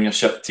a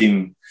Premiership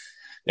team,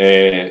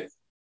 the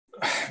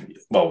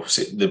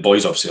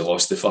boys obviously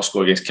lost the first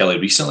goal against Kelly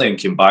recently and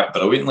came back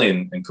brilliantly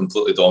and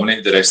completely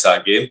dominated the rest of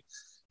that game.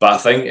 But I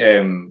think,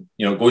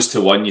 it goes to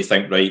one, you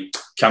think, right,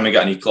 can we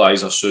get an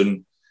equaliser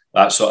soon?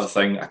 That sort of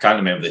thing. I can't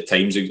remember the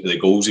times, the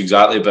goals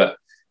exactly, but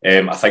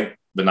I think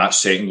when that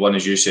second one,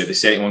 as you said, the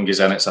second one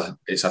goes in, it's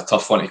a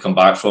tough one to come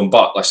back from.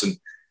 But listen,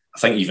 I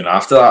think even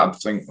after that, I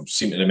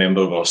seem to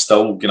remember we're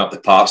still going up the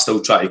park,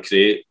 still trying to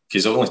create,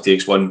 because it only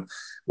takes one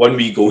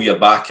wee goal, you're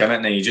back in it,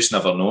 and then you just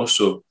never know.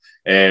 So,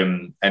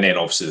 and then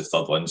obviously the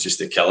third one's just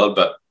a killer.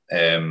 But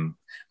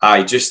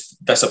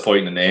just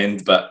disappointing in the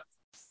end, but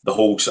the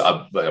whole sort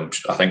of,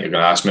 I think you're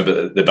going to ask me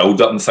about the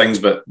build up and things,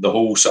 but the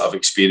whole sort of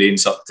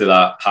experience up to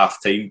that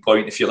half time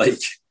point, if you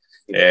like,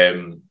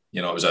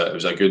 you know, it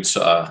was a good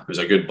sort of, it was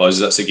a good buzz.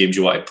 That's the games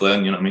you want to play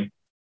in, you know what I mean?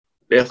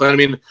 Definitely.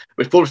 I mean,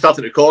 before we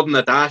started recording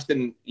the Daft,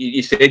 and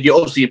you said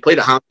you played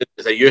at Hampden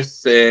as a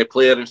youth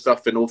player and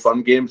stuff in Old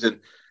Firm games, and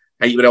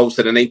I think you were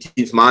also the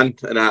 19th man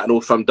in an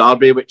Old Firm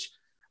derby, which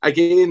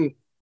again,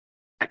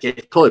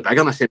 probably bigger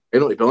than I said,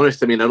 to be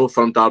honest. I mean, an Old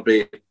Firm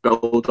derby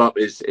build up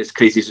is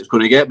crazy as it's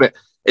going to get, but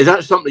is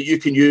that something that you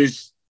can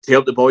use to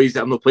help the boys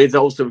that have not played that?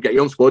 Also, we've got a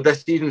young squad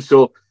this season,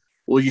 so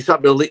will you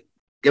start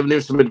giving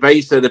them some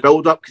advice to the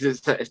build up? Because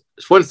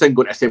it's one thing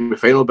going to a semi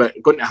final, but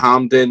going to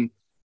Hampden,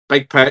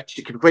 big pitch,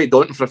 it can be quite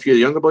daunting for a few of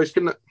the younger boys,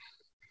 couldn't it?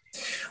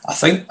 I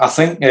think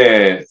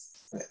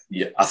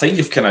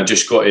you've kind of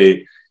just got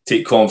to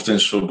take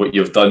confidence for what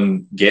you've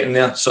done getting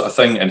there, sort of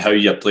thing, and how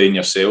you're playing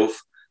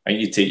yourself. I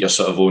think you take your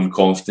sort of own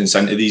confidence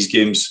into these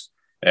games.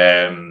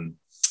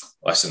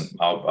 Listen,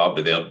 I'll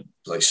be there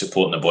like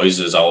supporting the boys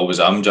as I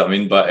always am. Do you know what I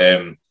mean? But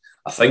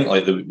I think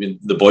like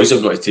the boys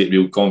have got to take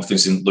real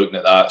confidence in looking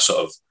at that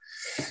sort of,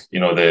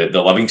 you know,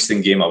 the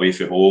Livingston game away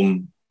from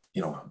home.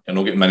 You know, you're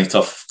not getting many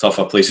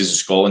tougher places in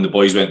Scotland. The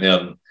boys went there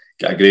and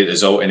got a great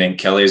result, and then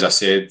Kelly, as I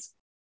said,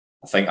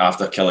 I think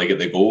after Kelly got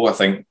the goal, I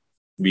think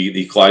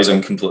the equaliser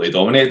and completely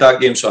dominated that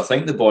game. So I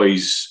think the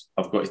boys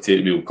have got to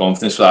take real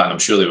confidence for that, and I'm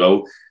sure they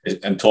will.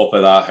 On top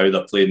of that, how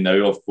they're playing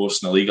now, of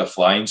course, in the league are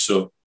flying.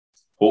 So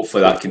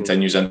hopefully that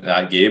continues into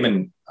that game,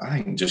 and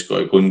I think just got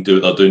to go and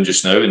do what they're doing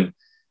just now,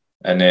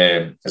 and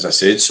as I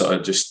said, sort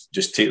of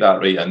just take that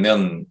right in there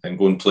and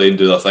go and play and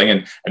do their thing,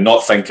 and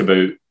not think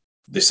about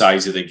the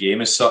size of the game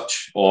as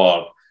such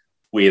or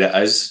where it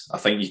is. I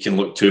think you can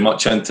look too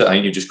much into it. I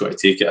think you just got to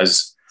take it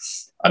as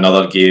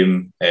another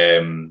game,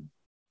 and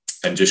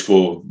just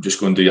go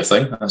and do your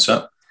thing. That's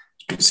it.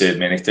 It's been said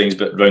many times,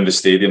 but round the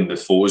stadium, the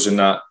photos and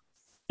that,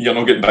 you're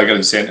not getting bigger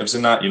incentives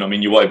than that. You know what I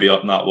mean? You want to be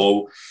up on that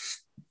wall,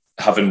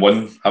 having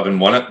won it.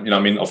 You know what I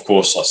mean? Of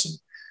course, listen,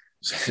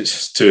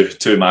 it's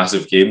just two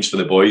massive games for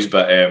the boys,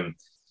 but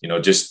you know,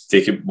 just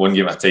take it one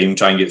game at a time,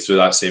 try and get through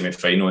that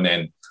semi-final, and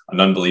then an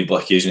unbelievable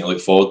occasion to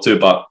look forward to.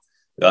 But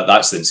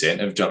that's the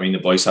incentive. Do you know what I mean? The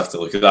boys have to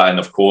look at that, and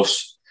of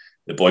course,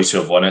 the boys who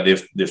have won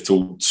it, they've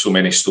told so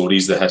many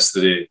stories. The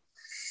history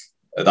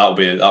that'll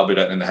be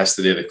written in the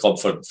history of the club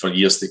for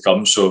years to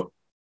come. So,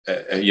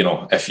 you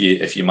know, if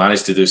you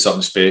manage to do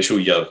something special,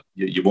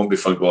 you won't be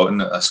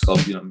forgotten at this club.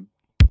 You know what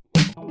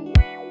I mean?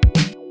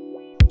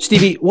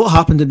 Stevie, what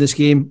happened in this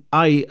game?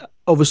 I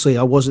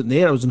wasn't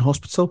there. I was in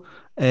hospital.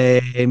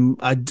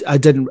 I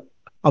didn't.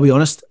 I'll be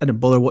honest. I didn't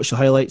bother to watch the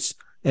highlights.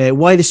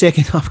 Why the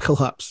second half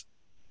collapse?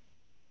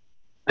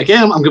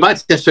 Again, I'm going back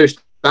to this South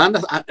Stand.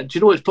 Do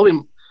you know, it's probably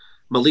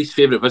my least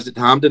favourite visit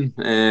to Hampden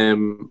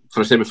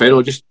for a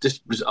semi-final. Just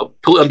was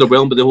totally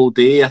underwhelmed by the whole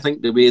day. I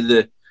think the way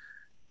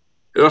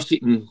our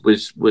seating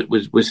was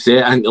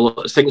set, I think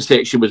the second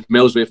section was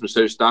miles away from the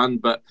South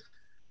Stand. But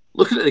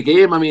looking at the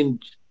game, I mean,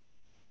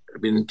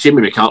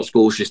 Jamie McCart's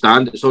goal should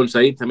stand. It's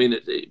onside. I mean,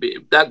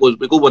 that goes.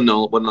 We go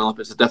 1-0 up.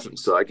 It's a different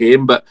sort of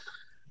game. But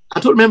I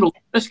don't remember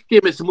this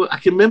game. I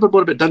can remember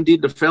more about Dundee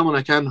and Dunfermline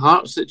than I can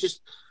Hearts.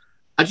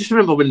 I just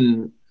remember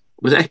when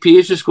was it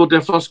FPH just scored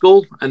their first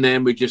goal, and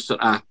then we just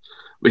sort of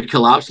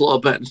collapsed a little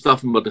bit and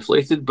stuff, and were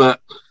deflated.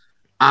 But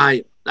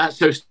that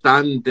South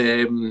Stand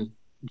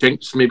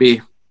jinx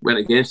maybe went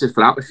against us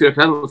for atmosphere.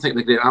 I don't think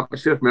the great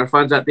atmosphere from our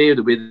fans that day,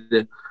 the way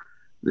the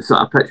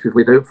sort of pitch was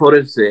laid out for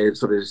us,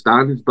 sort of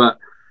stands. But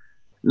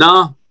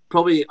nah,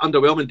 probably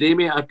underwhelming day,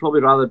 mate. I'd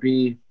probably rather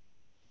be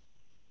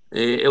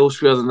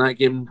elsewhere than that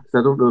game, because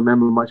I don't really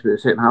remember much about the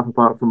second half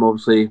apart from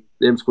obviously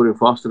them scoring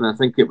first, and I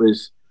think it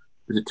was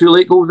it 2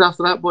 late goals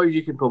after that, boys?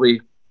 You can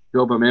probably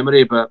jog my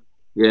memory, but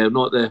yeah,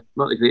 not the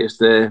greatest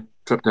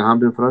trip to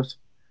Hampden for us.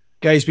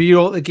 Guys, were you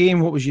all at the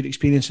game? What was your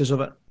experiences of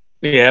it?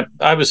 Yeah,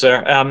 I was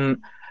there. Do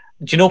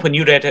you know, when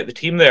you read out the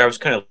team there, I was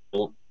kind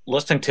of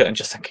listening to it and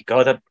just thinking,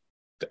 God,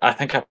 I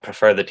think I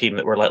prefer the team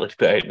that we're likely to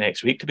put out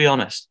next week, to be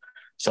honest.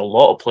 There's a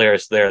lot of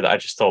players there that I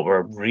just thought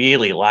were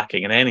really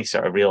lacking in any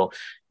sort of real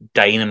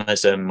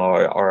dynamism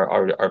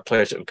or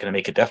players that would kind of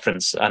make a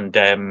difference. And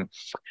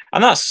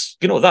that's,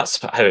 you know, that's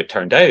how it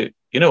turned out.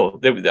 You know,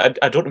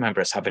 I don't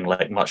remember us having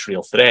like much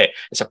real threat.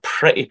 It's a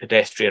pretty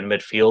pedestrian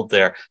midfield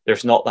there.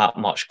 There's not that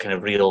much kind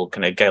of real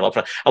kind of guile up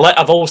front.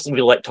 I've always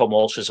really liked Tom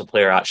Walsh as a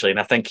player, actually,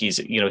 and I think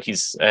he's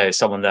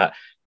someone that,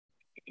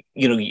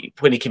 you know,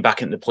 when he came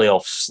back into the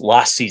playoffs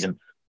last season,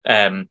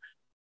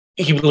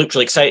 he would look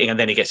really exciting, and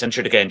then he gets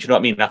injured again. Do you know what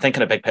I mean? I think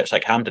on a big pitch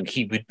like Hampden,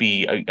 he would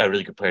be a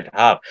really good player to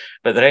have.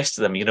 But the rest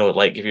of them, you know,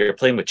 like if you're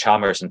playing with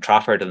Chalmers and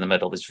Trafford in the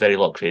middle, there's very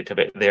little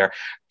creativity there.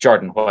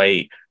 Jordan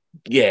White,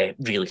 yeah,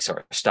 really sort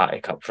of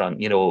static up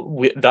front. You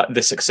know,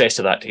 the success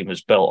of that team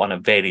was built on a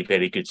very,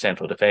 very good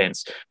central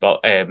defence.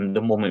 But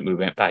the moment we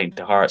went behind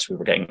to Hearts, we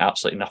were getting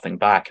absolutely nothing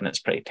back, and it's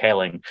pretty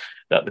telling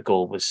that the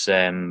goal was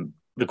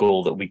the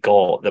goal that we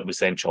got that was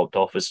then chopped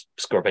off was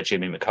scored by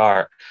Jamie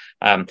McCart.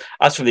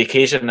 As for the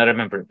occasion, I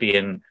remember it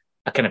being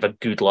a kind of a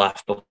good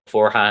laugh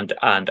beforehand,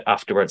 and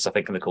afterwards, I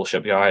think in the Coal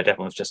Shipyard,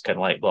 everyone was just kind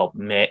of like, well,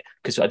 meh,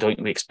 because I don't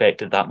think we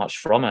expected that much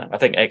from it. I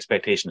think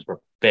expectations were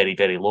very,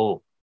 very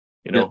low.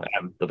 They'll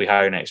be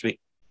higher next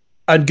week.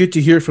 And good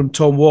to hear from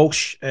Tom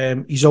Walsh.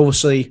 He's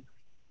obviously,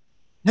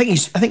 I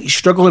think he's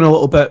struggling a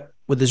little bit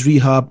with his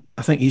rehab.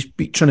 I think he's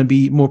trying to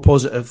be more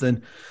positive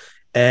than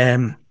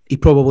he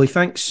probably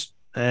thinks.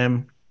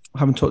 I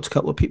haven't talked to a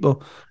couple of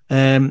people.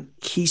 And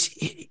you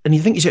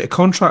think he's out of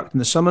contract in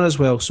the summer as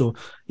well. So,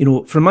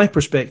 from my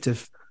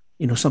perspective,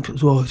 some people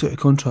say, he's out of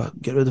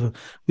contract, get rid of him.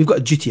 We've got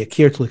a duty of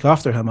care to look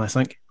after him, I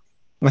think.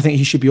 I think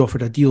he should be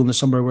offered a deal in the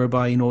summer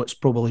whereby, it's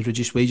probably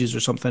reduced wages or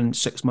something,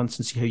 6 months,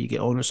 and see how you get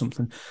on or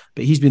something.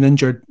 But he's been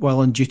injured while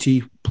on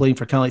duty, playing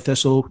for Caley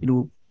Thistle,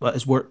 at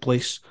his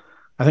workplace.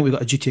 I think we've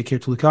got a duty of care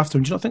to look after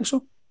him. Do you not think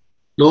so?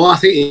 No, I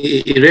think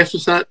he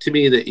referenced that to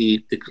me, that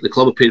the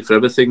club have paid for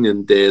everything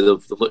and they've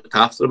looked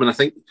after him. And I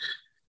think,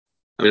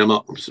 I'm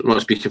not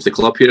speaking of the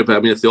club here,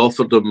 but if they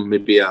offered him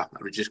maybe a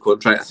reduced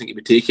contract, I think he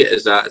would take it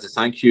as a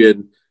thank you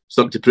and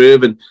something to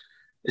prove. And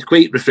it's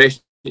quite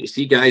refreshing to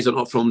see guys that are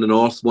not from the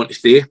north want to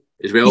stay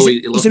as well.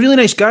 He's a really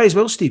nice guy as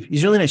well, Steve.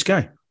 He's a really nice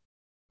guy.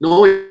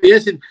 No, he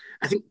is. And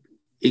I think,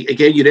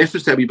 again, you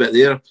referenced it a wee bit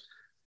there.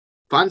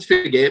 Fans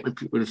forget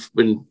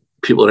when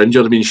people are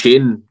injured.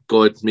 Shane,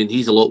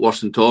 he's a lot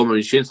worse than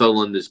Tom. Shane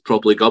Sutherland is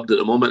probably gubbed at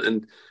the moment,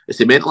 and it's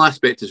the mental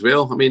aspect as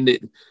well. We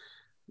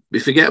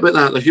forget about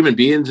that. They're human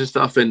beings and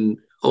stuff, and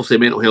obviously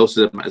mental health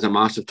is a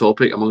massive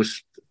topic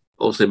amongst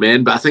obviously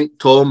men. But I think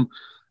Tom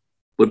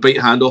would bite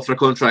a hand off for a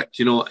contract,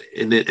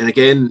 and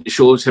again, it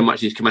shows how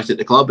much he's committed to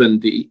the club,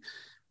 and he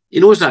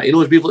knows that. He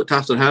knows we've looked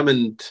after him,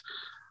 and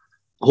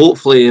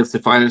hopefully, if the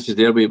finances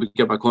there, we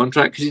give him a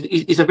contract, because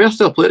he's a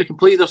versatile player. He can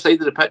play either side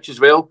of the pitch as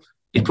well.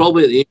 He's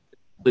probably at the age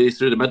to play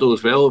through the middle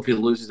as well if he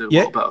loses a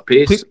little bit of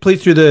pace.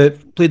 Played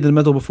in the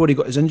middle before he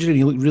got his injury, and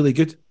he looked really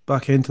good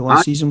back into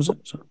last season, was it?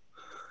 So.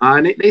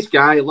 Nice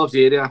guy, loves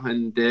the area,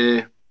 and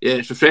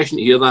it's refreshing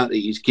to hear that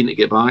he's keen to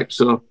get back.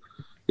 So,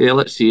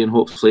 let's see, and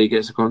hopefully he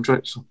gets a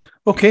contract. So.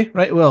 Okay,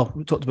 right, well,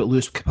 we talked about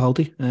Lewis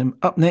Capaldi.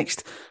 Up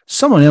next,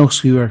 someone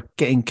else we were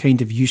getting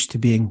kind of used to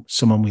being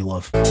someone we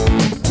love.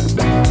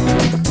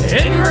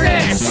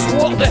 Inverness,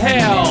 what the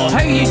hell? How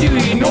you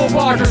doing? No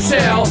barter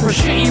sell for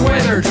shitty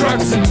weather,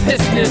 trucks and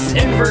business.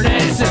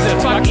 Inverness is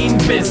a fucking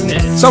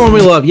business. Someone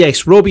we love,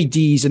 yes, Robbie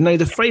Deas. And now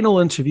the final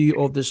interview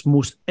of this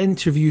most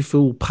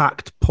interview-full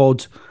packed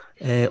pod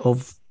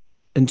of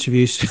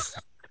interviews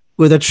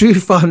with a true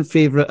fan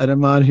favourite and a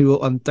man who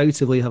will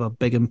undoubtedly have a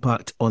big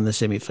impact on the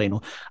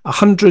semi-final.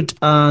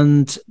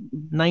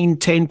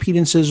 109-10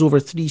 appearances over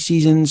 3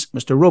 seasons,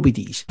 Mr. Robbie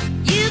Deas.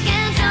 You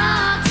can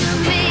talk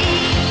to me.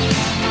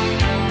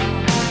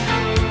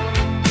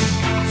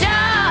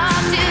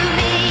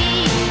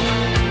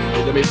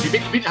 Talk to me.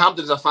 You've been to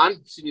Hampden as a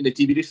fan, seen you on the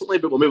TV recently,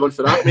 but we'll move on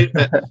for that, mate.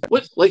 But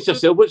what's the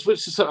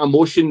sort of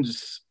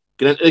emotions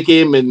going into the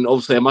game? And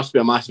obviously, it must be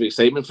a massive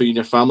excitement for you and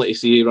your family to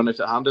see you run out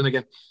at Hampden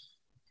again.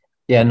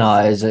 Yeah,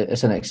 no, it's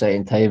an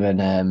exciting time,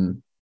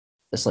 and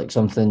it's like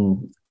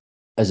something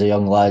as a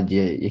young lad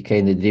you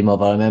kind of dream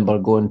of. I remember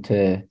going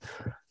to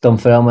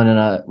Dunfermline,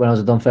 and when I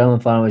was a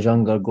Dunfermline fan, I was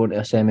younger, going to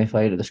a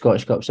semi-final, the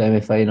Scottish Cup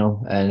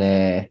semi-final,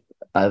 and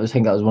I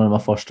think that was one of my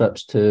first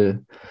trips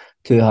to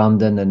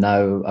Hampden, and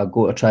now I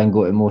try and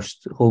go to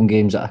most home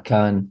games that I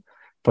can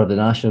for the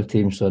national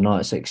team. So no,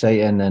 it's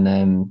exciting,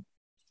 and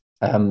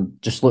I'm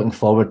just looking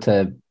forward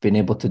to being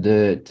able to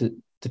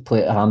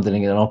play at Hampden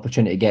and get an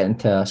opportunity to get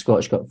into a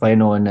Scottish Cup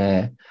final, and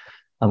I'm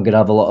going to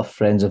have a lot of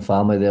friends and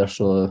family there.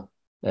 So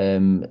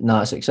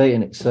it's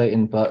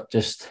exciting, but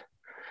just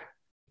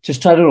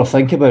try to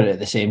think about it at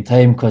the same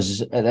time,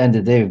 because at the end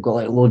of the day, we've got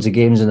like loads of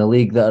games in the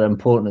league that are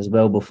important as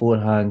well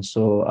beforehand.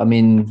 So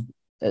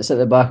it's at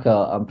the back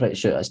of, I'm pretty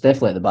sure it's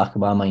definitely at the back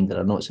of my mind,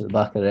 and I know it's at the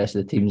back of the rest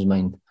of the team's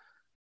mind.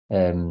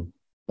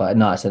 But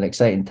no, it's an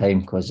exciting time,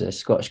 because the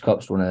Scottish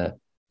Cup's one of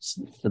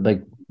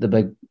the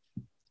big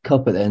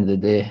cup at the end of the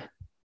day.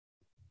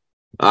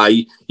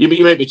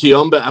 You might be too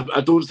young, but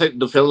I don't think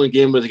the Dunfermline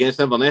game was against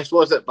Inverness,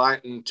 was it?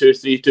 Back in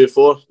 2-3,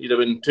 2-4? You'd have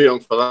been too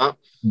young for that.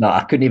 No,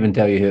 I couldn't even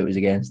tell you who it was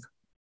against.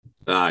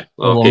 Aye,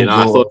 okay.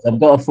 I've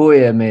got a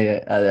photo of me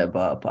at it,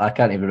 but I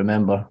can't even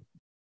remember.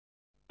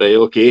 Right,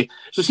 okay.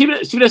 So see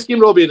this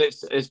game, Robbie, and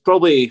it's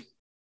probably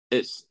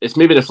it's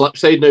maybe the flip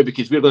side now,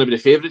 because we're going to be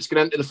the favourites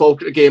going into the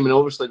Falkirk game, and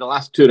obviously the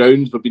last 2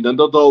 rounds we've been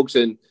underdogs,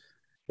 and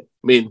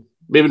maybe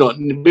not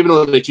in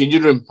the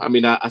changing room.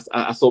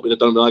 I thought we'd have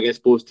done well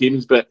against both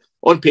teams, but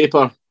on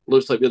paper,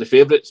 looks like we're the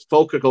favourites.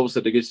 Falkirk obviously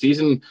had a good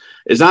season.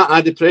 Is that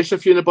added pressure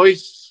for you and the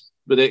boys,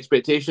 with the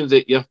expectations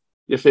that you're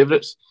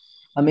favourites?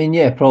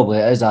 Yeah, probably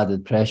it is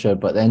added pressure,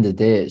 but at the end of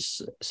the day,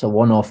 it's a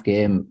one-off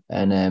game,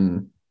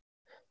 and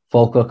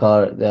Falkirk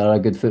are a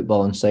good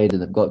footballing side,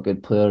 and they've got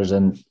good players,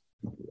 and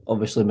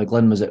obviously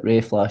McGlynn was at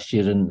Rafe last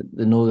year, and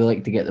they know they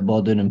like to get the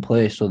ball down and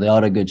play, so they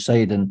are a good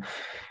side, and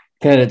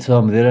credit to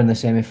them, they're in the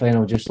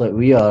semi-final just like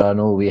we are. I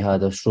know we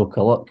had a stroke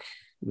of luck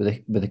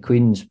with the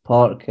Queen's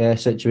Park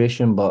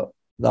situation, but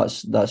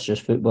that's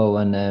just football,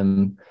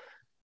 and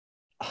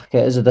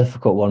it is a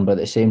difficult one, but at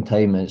the same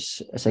time,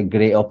 it's a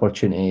great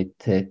opportunity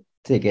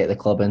to get the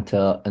club into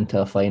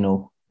a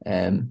final,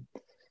 and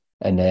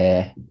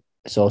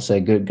it's also a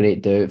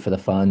great day out for the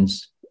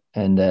fans,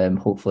 and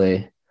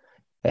hopefully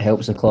it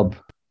helps the club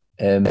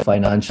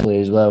financially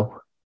as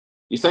well.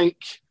 You think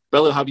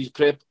Billy will have his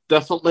prep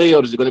differently,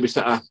 or is it going to be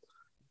sort of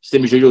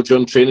same as usual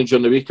during training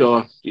during the week,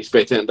 or do you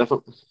expect anything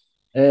different?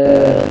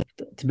 To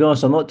be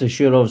honest, I'm not too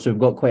sure. Obviously,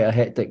 we've got quite a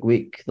hectic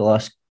week.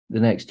 The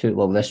next two,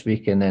 well, this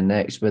week and then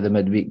next with the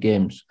midweek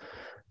games,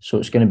 so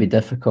it's going to be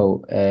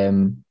difficult.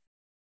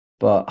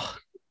 But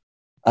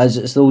as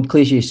it's the old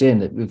cliche saying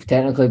that we've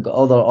technically got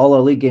all our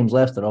league games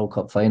left are all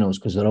cup finals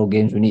because they're all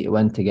games we need to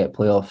win to get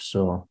playoffs.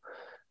 So,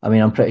 I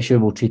mean, I'm pretty sure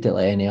we'll treat it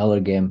like any other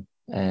game,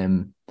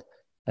 and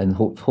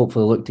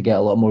hopefully look to get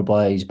a lot more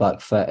boys back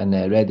fit and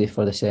ready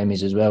for the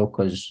semis as well,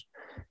 because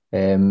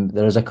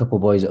there is a couple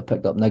of boys that have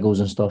picked up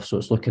niggles and stuff, so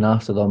it's looking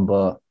after them.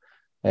 But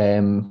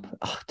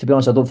to be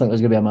honest, I don't think there's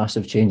going to be a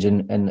massive change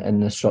in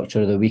the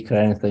structure of the week or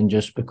anything,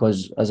 just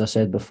because, as I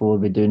said before,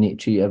 we do need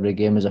to treat every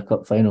game as a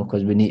cup final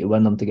because we need to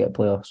win them to get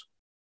playoffs.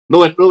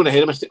 No, I'm not going to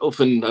head myself,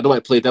 and I don't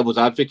want to play devil's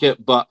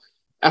advocate, but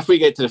if we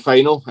get to the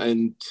final,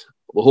 and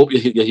we'll hope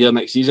you're here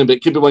next season, but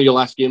it could be one of your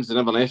last games as an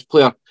Inverness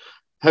player,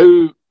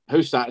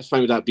 how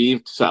satisfying would that be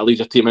to sort of lead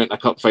your team out in a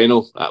cup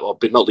final? Well,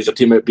 not lead your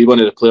team out, be one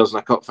of the players in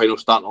a cup final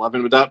starting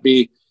 11. Would that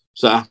be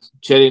sort of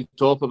cherry on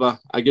top of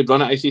a good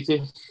run at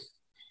ICT?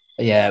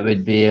 Yeah, it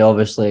would be.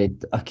 Obviously,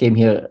 I came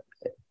here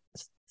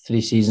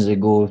 3 seasons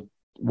ago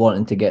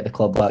wanting to get the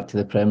club back to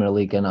the Premier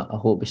League, and I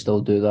hope we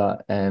still do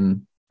that.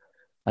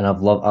 And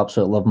I've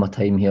absolutely loved my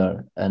time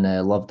here, and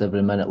loved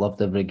every minute,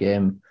 loved every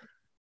game.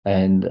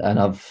 And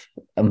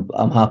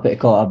I'm happy to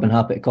call. I've been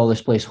happy to call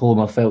this place home.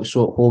 I felt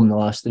so at home the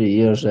last 3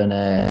 years,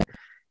 and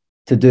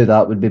to do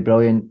that would be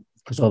brilliant.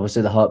 Because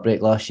obviously the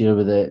heartbreak last year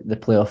with the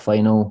playoff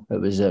final, it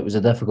was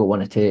a difficult one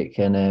to take,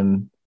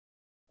 and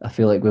I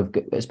feel like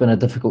it's been a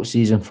difficult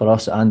season for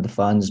us and the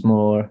fans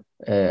more,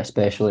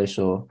 especially.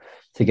 So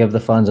to give the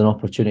fans an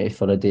opportunity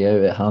for a day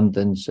out at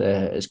Hampden's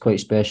is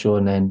quite special.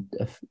 And then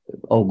if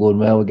all going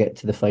well, we get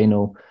to the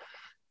final.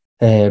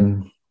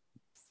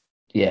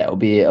 Yeah, it'll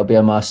be a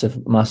massive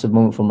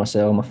moment for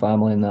myself and my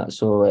family and that.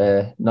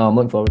 So no, I'm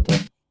looking forward to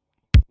it.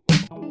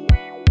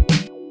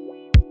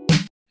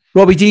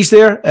 Robbie Deas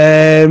there.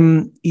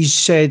 He's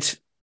said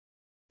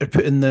they're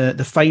putting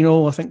the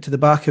final, I think, to the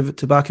back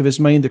of his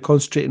mind. They're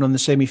concentrating on the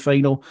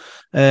semi-final.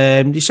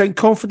 Do you sound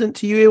confident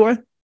to you, AY?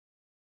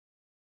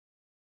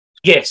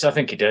 Yes, I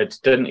think he did,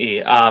 didn't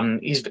he?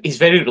 He's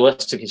very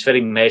realistic. He's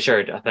very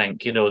measured. I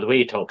think, the way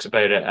he talks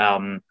about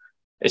it.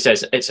 It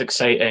says it's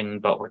exciting,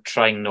 but we're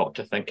trying not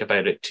to think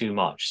about it too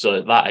much.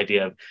 So that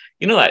idea of,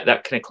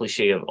 that kind of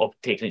cliche of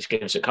taking each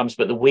game as it comes,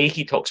 but the way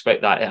he talks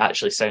about that, it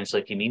actually sounds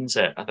like he means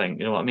it, I think.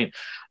 You know what I mean?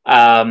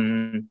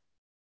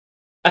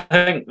 I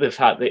think the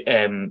fact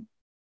that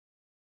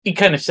he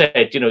kind of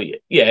said,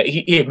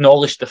 he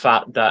acknowledged the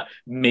fact that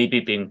maybe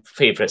being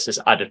favourites is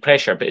added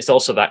pressure, but it's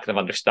also that kind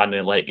of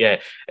understanding,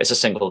 it's a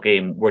single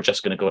game. We're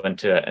just going to go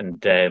into it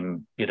and,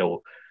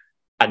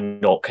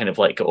 and not kind of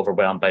get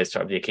overwhelmed by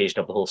sort of the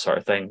occasion of the whole sort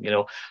of thing,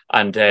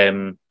 And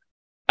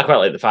I quite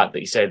like the fact that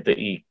he said that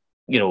he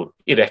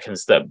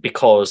reckons that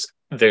because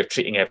they're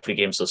treating every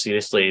game so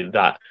seriously,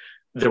 that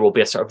there will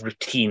be a sort of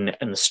routine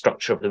in the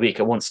structure of the week.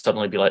 It won't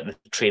suddenly be like the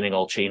training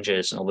all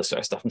changes and all this sort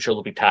of stuff. I'm sure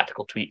there'll be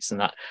tactical tweaks and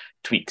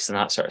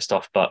that sort of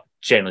stuff. But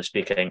generally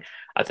speaking,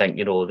 I think,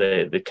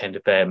 the kind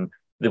of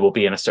they will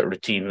be in a sort of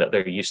routine that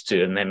they're used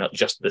to, and then not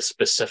just the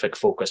specific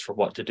focus for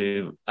what to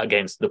do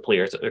against the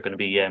players that they're going to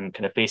be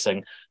kind of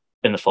facing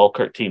in the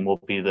Falkirk team will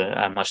be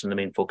I imagine the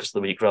main focus of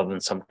the week, rather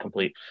than some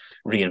complete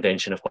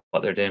reinvention of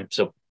what they're doing.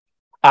 So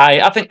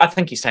I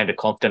think he sounded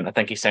confident. I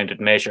think he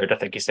sounded measured. I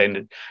think he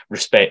sounded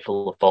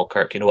respectful of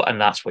Falkirk,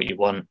 and that's what you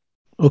want.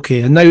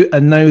 Okay, and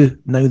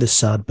now the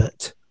sad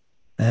bit.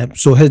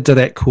 So his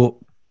direct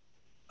quote: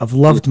 "I've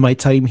loved my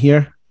time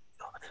here.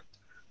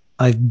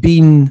 I've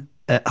been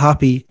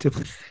happy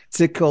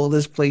to call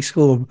this place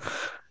home."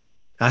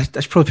 I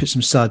should probably put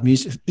some sad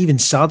music, even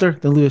sadder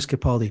than Lewis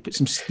Capaldi. Put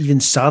some even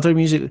sadder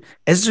music.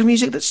 Is there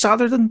music that's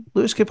sadder than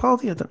Lewis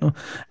Capaldi? I don't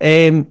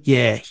know.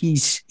 Yeah,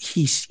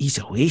 he's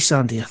away,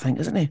 Sandy, I think,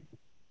 isn't he?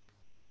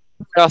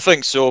 I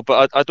think so,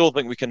 but I don't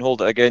think we can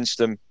hold it against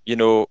him.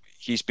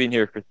 He's been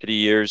here for 3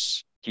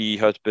 years. He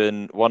has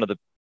been one of the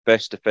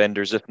best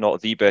defenders, if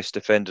not the best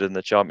defender in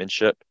the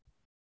Championship.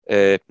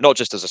 Not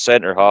just as a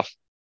centre half,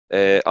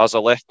 as a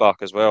left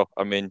back as well.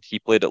 I mean, he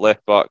played at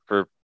left back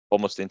for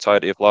almost the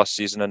entirety of last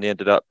season, and he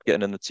ended up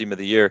getting in the team of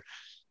the year.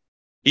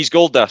 He's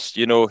gold dust,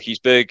 he's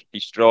big,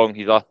 he's strong,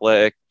 he's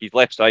athletic, he's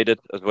left-sided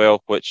as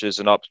well, which is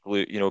an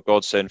absolute,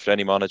 godsend for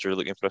any manager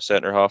looking for a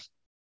centre half.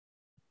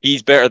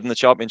 He's better than the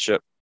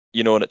Championship,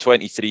 and at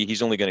 23,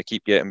 he's only going to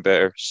keep getting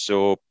better.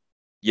 So,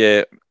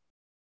 yeah,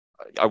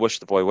 I wish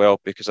the boy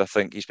well, because I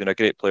think he's been a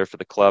great player for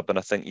the club, and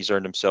I think he's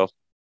earned himself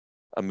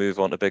a move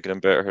on to bigger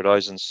and better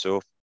horizons.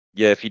 So,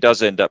 yeah, if he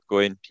does end up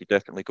going, he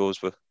definitely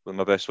goes with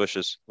my best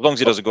wishes. As long as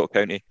he doesn't go to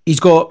county. He's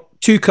got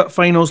 2 cup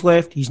finals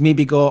left. He's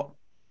maybe got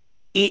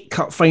 8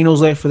 cup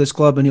finals left for this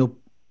club, and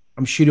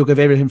I'm sure he'll give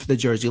everything for the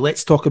jersey.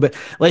 Let's talk about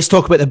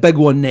the big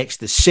one next,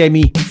 the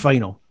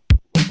semi-final.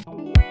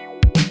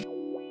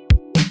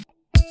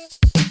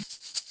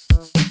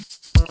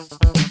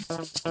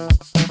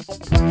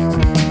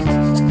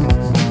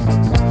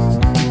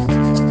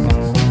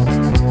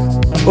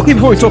 Okay,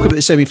 before we talk about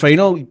the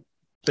semi-final, I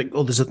think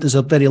there's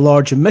a very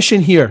large omission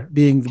here,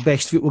 being the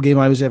best football game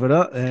I was ever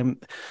at.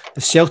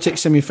 The Celtic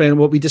semi-final.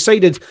 What we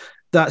decided,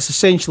 that's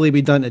essentially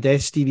been done to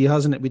death, Stevie,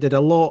 hasn't it? We did a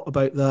lot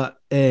about that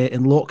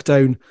in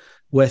lockdown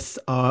with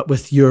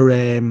your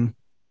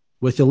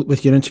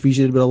interviews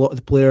you did with a lot of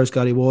the players,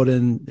 Gary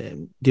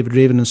Warren, David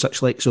Raven, and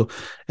such like. So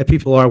if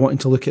people are wanting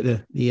to look at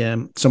the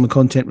some of the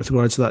content with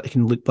regards to that, they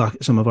can look back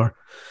at some of our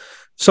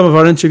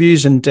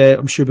interviews, and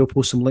I'm sure we'll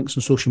post some links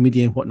on social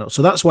media and whatnot.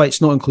 So that's why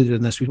it's not included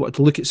in this. We wanted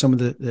to look at some of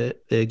the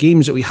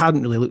games that we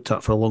hadn't really looked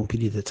at for a long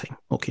period of time.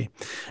 Okay,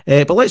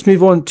 but let's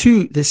move on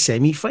to the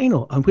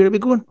semi-final. And where are we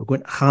going? We're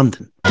going to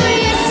Hampden.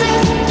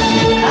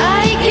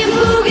 I can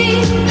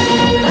boogie,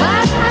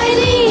 but I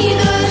need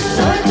a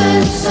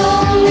certain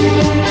song.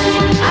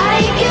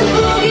 I can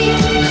boogie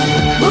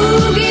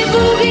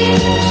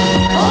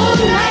all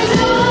night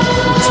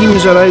long. The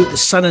teams are out, the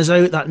sun is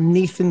out. That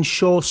Nathan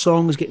Shaw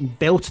song is getting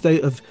belted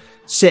out of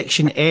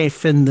Section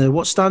F in the,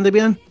 what stand are we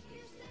in?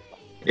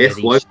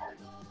 F1.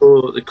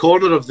 So the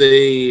corner of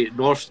the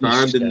North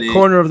Stand.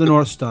 Corner of the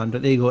North Stand,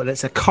 but there you go. And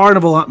it's a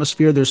carnival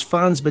atmosphere. There's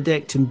fans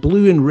bedecked in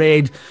blue and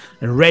red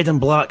and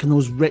black, and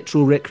those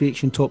retro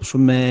recreation tops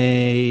from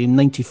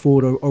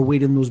 94 or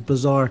wearing those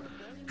bizarre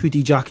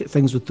hoodie jacket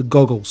things with the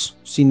goggles.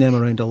 Seen them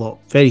around a lot.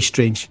 Very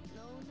strange,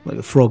 like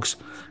the frogs.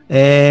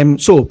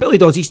 So Billy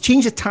Dodds, he's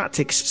changed the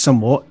tactics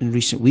somewhat in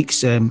recent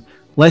weeks.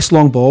 Less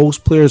long balls,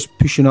 players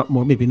pushing up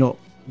more, maybe not.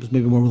 There's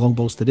maybe more long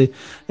balls to do.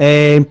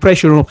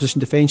 Pressure on opposition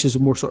defences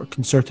and more sort of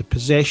concerted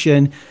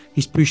possession.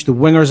 He's pushed the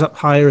wingers up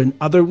higher in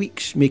other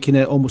weeks, making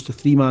it almost a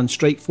 3-man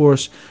strike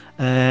force.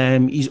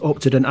 He's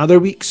opted in other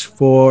weeks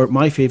for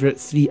my favourite,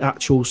 3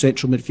 actual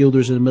central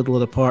midfielders in the middle of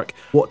the park.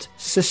 What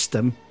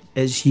system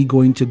is he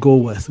going to go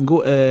with? And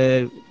go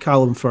to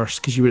Calum first,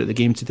 because you were at the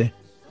game today.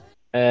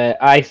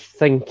 I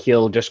think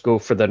he'll just go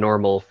for the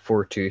normal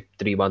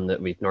 4-2-3-1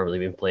 that we've normally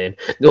been playing.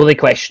 The only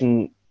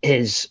question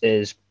is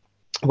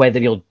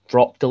whether he'll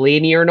drop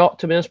Delaney or not,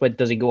 to be honest. But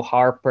does he go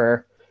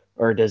Harper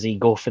or does he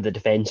go for the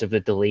defensive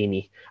with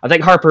Delaney? I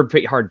think Harper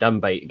pretty hard done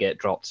by to get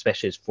dropped,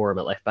 especially his form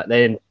at left back.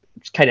 Then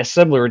it's kind of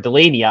similar with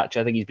Delaney,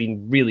 actually. I think he's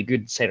been really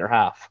good centre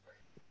half.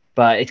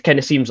 But it kind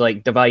of seems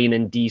like Devine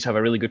and Deas have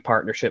a really good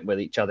partnership with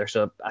each other.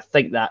 So I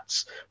think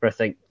that's where I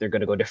think they're going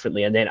to go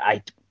differently. And then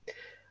I'd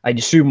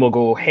assume we'll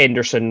go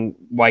Henderson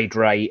wide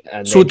right.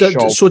 And so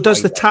then Shaw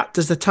does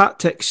the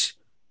tactics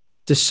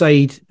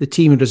decide the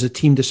team, or does the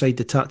team decide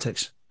the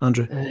tactics,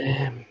 Andrew?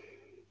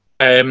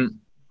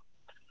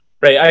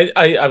 Right,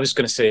 I was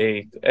going to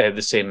say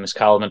the same as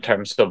Calum in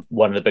terms of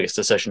one of the biggest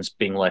decisions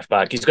being left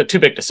back. He's got 2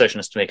 big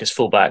decisions to make: his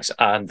fullbacks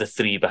and the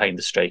 3 behind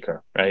the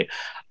striker. Right,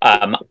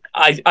 I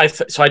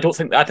think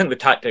the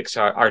tactics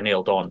are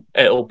nailed on.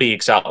 It'll be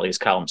exactly as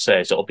Calum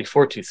says. It'll be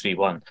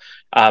 4-2-3-1.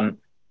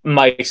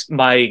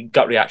 My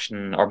gut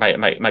reaction, or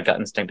my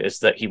gut instinct, is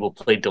that he will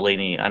play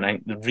Delaney,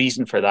 and the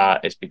reason for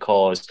that is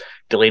because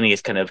Delaney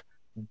is kind of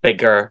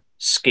bigger,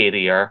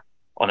 scarier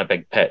on a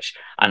big pitch,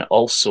 and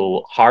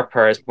also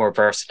Harper is more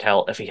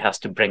versatile if he has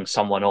to bring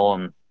someone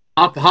on.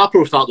 Harper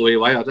will start the way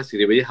I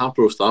disagree with you.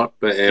 Harper will start,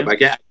 but I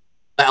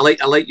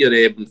like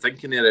your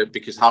thinking there,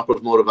 because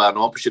Harper's more of an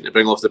option to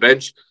bring off the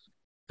bench.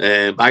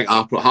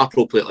 Harper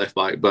will play at left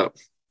back, but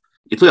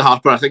you play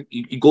Harper. I think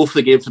you go for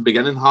the game from the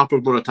beginning.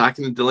 Harper's more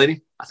attacking than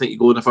Delaney. I think you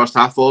go in the first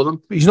half for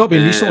them. But he's not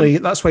been recently.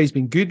 That's why he's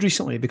been good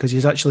recently, because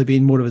he's actually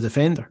been more of a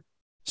defender.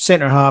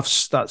 Centre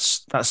halves,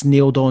 that's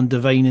nailed on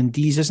Devine and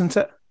Deas, isn't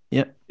it?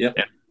 Yeah.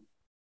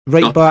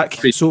 Right back.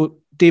 So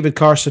David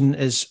Carson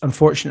is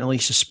unfortunately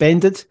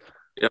suspended.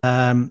 Yep.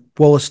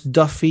 Wallace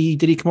Duffy,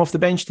 did he come off the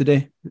bench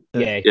today?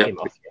 Yeah, he came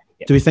off.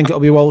 Yeah. Do we think it'll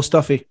be Wallace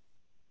Duffy?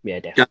 Yeah,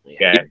 definitely.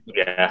 Yeah,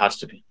 it has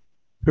to be.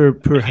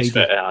 Poor Heidi.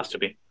 It has to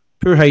be.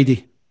 Poor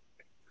Heidi.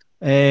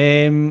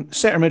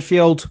 Centre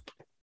midfield.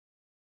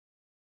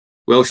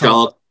 Welsh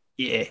Allard.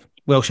 Yeah,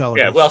 Welsh Allard.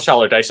 Yeah, Welsh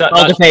Allardyce.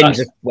 Well, it depends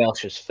if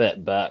Welsh is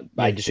fit, but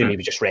I'd assume he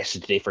was just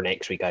rested today for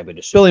next week. I would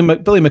assume.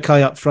 Billy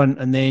Mackay up front,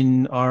 and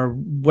then our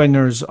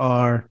wingers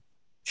are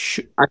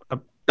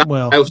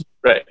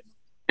right.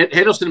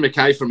 Henderson and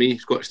Mackay for me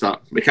has got to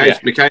start.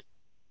 Mackay.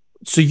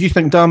 So you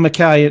think Dan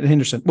Mackay and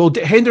Henderson? Well,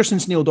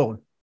 Henderson's nailed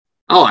on.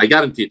 Oh, I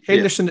guarantee.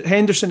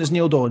 Henderson is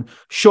nailed on.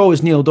 Shaw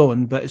is nailed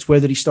on, but it's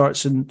whether he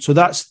starts, and so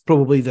that's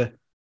probably the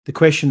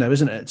question now,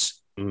 isn't it?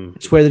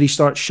 It's whether he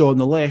starts Shaw on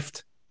the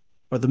left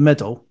or the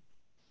middle,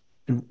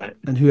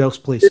 and who else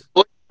plays.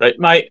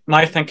 Right.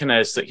 My thinking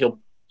is that he'll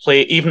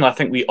play, even though I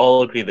think we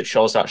all agree that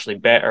Shaw's actually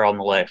better on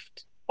the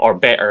left, or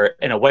better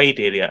in a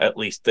wide area at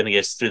least, than he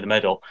is through the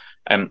middle.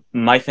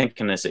 My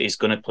thinking is that he's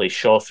going to play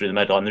Shaw through the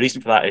middle, and the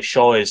reason for that is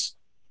Shaw is,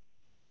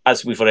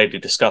 as we've already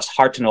discussed,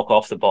 hard to knock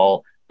off the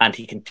ball, and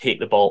he can take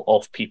the ball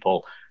off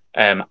people.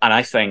 And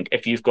I think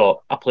if you've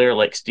got a player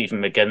like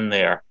Stephen McGinn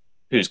there,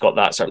 who's got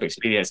that sort of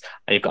experience,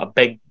 and you've got a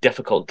big,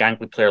 difficult,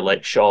 gangly player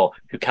like Shaw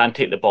who can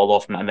take the ball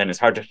off him and then is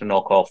harder to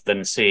knock off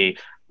than, say,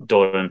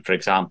 Doran, for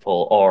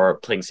example, or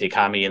playing, say,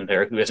 Cammy in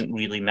there, who isn't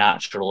really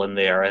natural in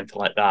there or anything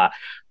like that.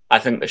 I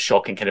think that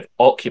Shaw can kind of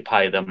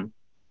occupy them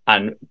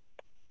and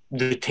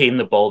retain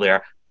the ball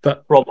there,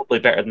 but probably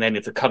better than any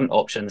of the current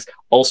options.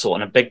 Also,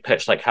 on a big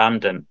pitch like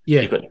Hampden,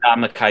 you've got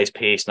Dan Mackay's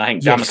pace, and I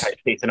think Dan Mackay's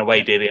pace in a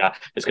wide area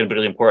is going to be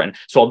really important.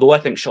 So although I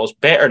think Shaw's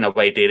better in a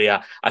wide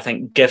area, I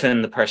think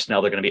given the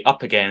personnel they're going to be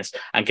up against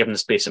and given the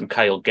space that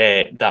Mackay will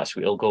get, that's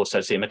where he'll go. So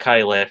I'd say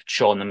Mackay left,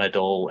 Shaw in the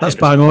middle. That's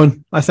bang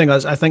on. I think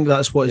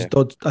that's what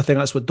Dodd. I think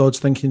that's what Dodd's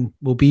thinking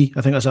will be.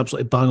 I think that's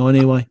absolutely bang on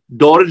anyway.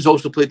 Doran's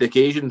also played the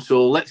occasion,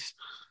 so let's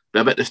be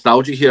a bit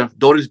nostalgic here.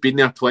 Doran's been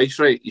there twice,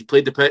 right? He's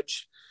played the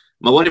pitch.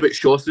 My worry about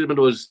Shaw through the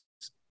middle was,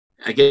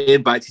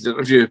 again, back to his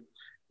interview,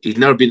 he's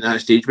never been at that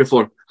stage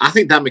before. I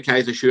think Dan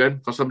Mackay's a shoe-in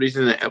for some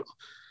reason.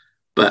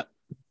 But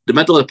the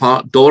middle of the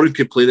park, Doran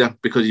could play there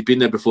because he's been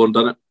there before and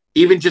done it.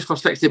 Even just for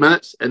 60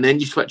 minutes, and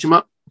then you switch him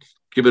up.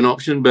 Could be an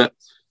option, but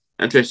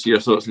interested in your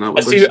thoughts on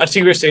that. I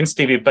see what you're saying,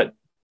 Stevie, but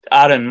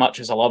Aaron,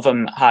 much as I love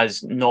him,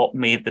 has not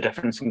made the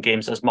difference in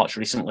games as much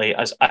recently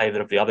as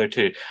either of the other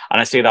two. And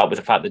I say that with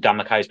the fact that Dan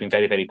Mackay has been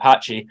very, very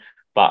patchy.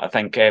 But I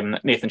think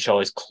Nathan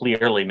Shaw is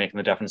clearly making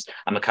the difference.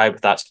 And Mackay,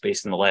 with that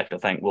space in the left, I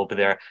think will be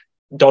there.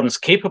 Don's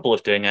capable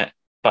of doing it,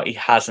 but he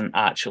hasn't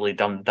actually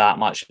done that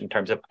much in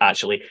terms of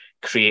actually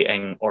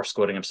creating or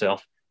scoring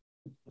himself.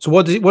 So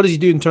what does he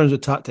do in terms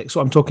of tactics?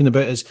 What I'm talking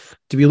about is,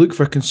 do we look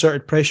for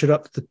concerted pressure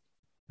up,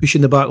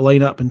 pushing the back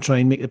line up and try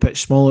and make the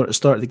pitch smaller at the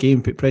start of the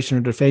game, put pressure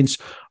on the defence?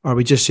 Or are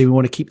we just say we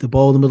want to keep the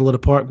ball in the middle of the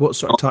park? What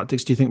sort of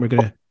tactics do you think we're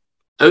going to...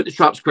 Out the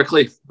traps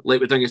quickly, like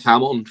we're doing against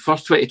Hamilton.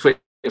 First 25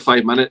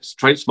 minutes,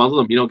 try and smother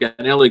them, get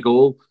an early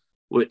goal,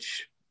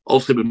 which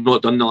obviously we've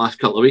not done in the last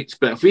couple of weeks.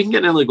 But if we can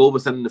get an early goal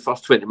within the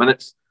first 20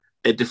 minutes,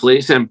 it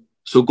deflates them.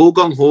 So go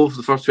gung-ho for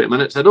the first 20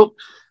 minutes.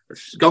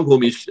 Gung-ho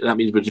means that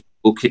means we just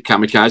go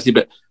kamikaze,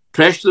 but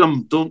pressure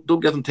them, don't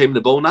give them time in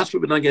the ball. And that's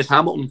what we've done against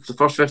Hamilton for the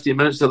first 15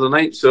 minutes of the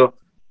night. So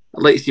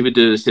I'd like to see we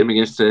do the same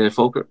against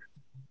Falkirk.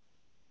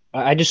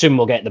 I'd assume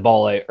we'll get the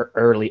ball out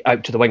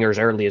to the wingers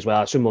early as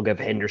well. I assume we'll give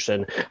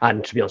Henderson,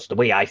 and to be honest, the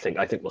way I think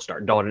we'll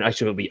start Don, and I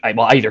assume it'll be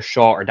either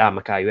Shaw or Dan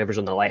Mackay, whoever's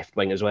on the left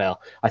wing as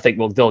well. I think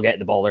they'll get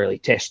the ball early,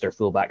 test their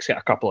fullbacks, get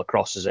a couple of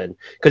crosses in.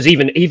 Because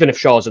even if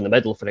Shaw's in the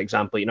middle, for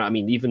example, you know what I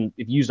mean, even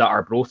if you use that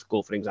Arbroath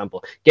goal, for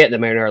example, get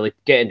them in early,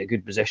 get into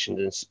good positions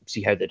and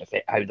see how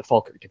the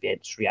Falkirk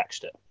defence reacts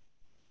to it.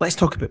 Let's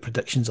talk about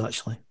predictions,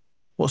 actually.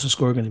 What's the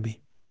score going to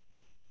be?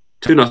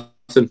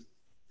 2-0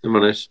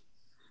 Inverness.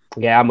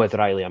 Yeah, I'm with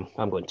Riley.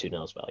 I'm going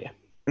 2-0 as well, yeah.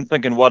 I'm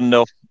thinking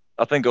 1-0.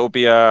 I think it'll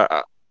be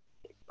a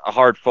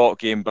hard-fought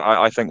game, but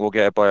I think we'll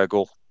get it by a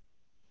goal.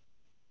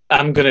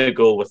 I'm going to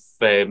go with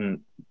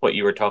what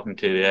you were talking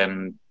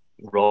to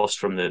Ross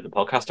from the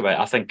podcast about.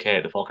 I think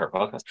the Falkirk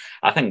podcast.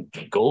 I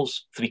think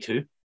goals,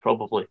 3-2,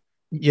 probably.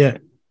 Yeah.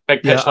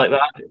 Big pitch like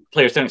that.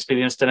 Players don't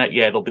experienced in it.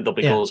 Yeah, there'll be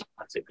goals.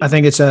 I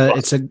think it's a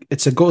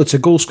goal.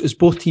 It's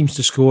both teams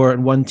to score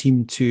and one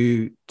team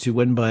to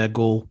win by a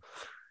goal.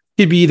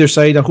 Could be either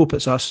side. I hope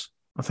it's us.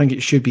 I think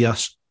it should be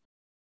us.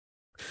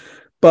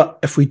 But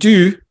if we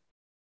do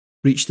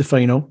reach the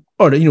final,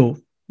 or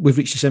we've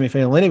reached the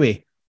semi-final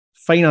anyway,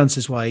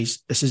 finances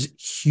wise, this is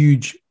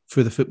huge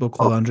for the football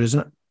club, Andrew,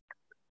 isn't it?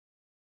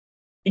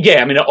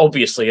 Yeah, I mean, it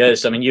obviously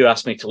is. I mean, you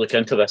asked me to look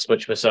into this,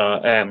 which was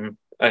a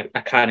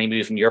canny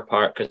move on your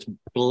part, because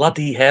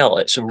bloody hell,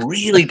 it's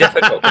really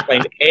difficult to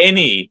find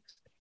any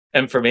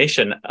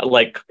information,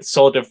 like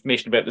solid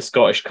information about the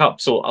Scottish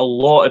Cup. So a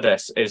lot of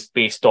this is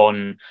based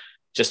on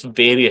just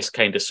various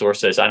kind of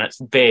sources, and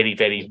it's very,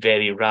 very,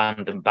 very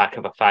random, back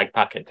of a fag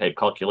packet type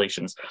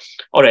calculations.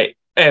 All right,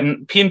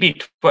 P&B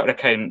Twitter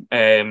account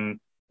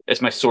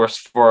is my source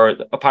for,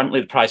 apparently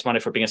the prize money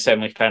for being a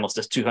semi-finalist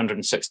is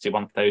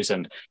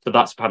 261,000, so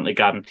that's apparently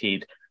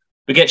guaranteed.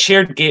 We get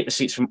shared gate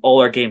receipts from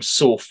all our games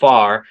so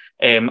far.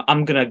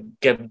 I'm going to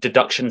give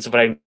deductions of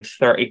around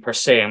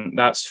 30%.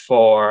 That's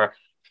for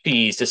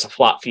fees. It's a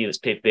flat fee that's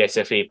paid to the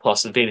SFA,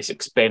 plus the various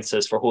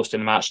expenses for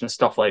hosting the match and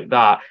stuff like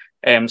that.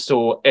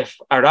 So if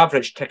our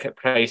average ticket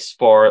price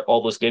for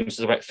all those games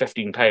is about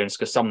 £15,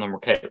 because some of them were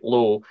kept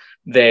low,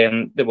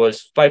 then there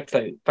was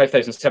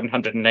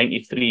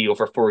 5,793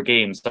 over 4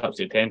 games. That was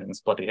the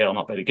attendance. Bloody hell,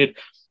 not very good.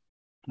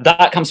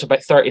 That comes to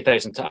about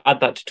 30,000. To add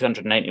that to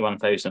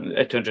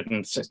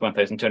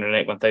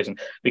 261,000,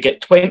 we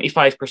get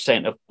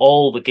 25% of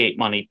all the gate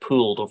money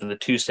pooled over the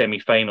 2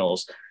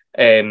 semi-finals.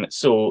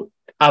 So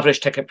average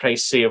ticket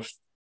price, say, of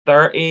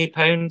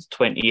 £30,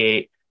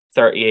 28,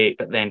 38,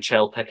 but then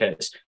chill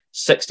tickets,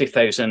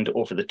 60,000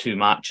 over the 2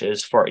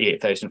 matches,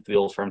 48,000 for the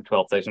Old Firm,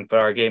 12,000 for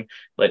our game,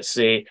 let's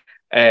say.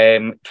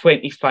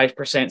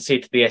 25% say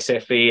to the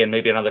SFA, and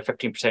maybe another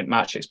 15%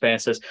 match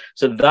expenses.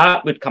 So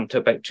that would come to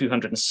about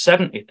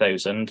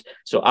 270,000.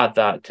 So add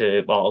that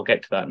to, well, I'll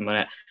get to that in a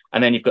minute.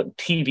 And then you've got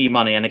TV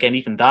money. And again,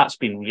 even that's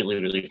been really,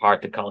 really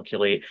hard to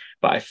calculate.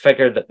 But I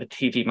figure that the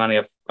TV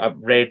money, I've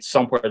read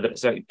somewhere that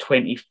it's about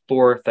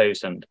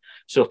 24,000.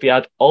 So if you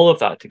add all of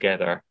that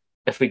together,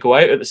 if we go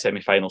out at the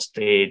semi-final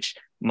stage,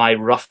 my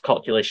rough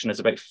calculation is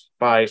about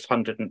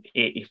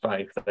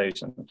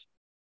 585,000.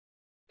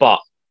 But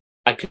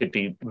I could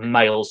be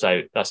miles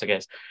out. That's a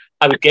guess.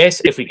 I would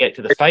guess if we get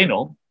to the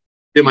final,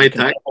 you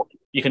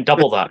can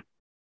double that.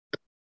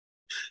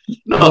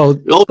 No,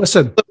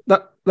 listen,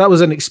 that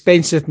was an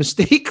expensive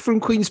mistake from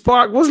Queen's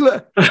Park, wasn't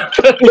it?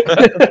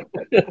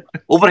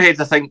 Overheads,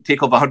 I think,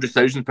 take off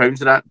 £100,000 of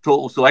that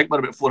total. So I think we're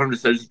about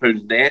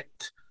 £400,000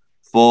 net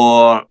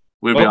for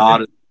where we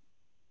are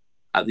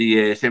at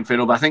the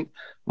semi-final. But I think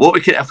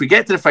if we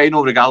get to the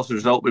final, regardless of the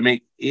result, we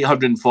make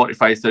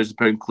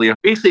 £845,000 clear.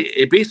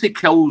 It basically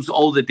kills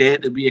all the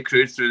debt that we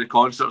accrued through the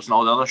concerts and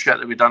all the other shit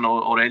that we've done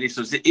already.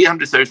 So it's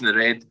 800,000 in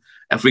red.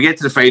 If we get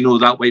to the final,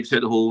 that wipes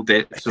out the whole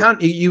debt. So.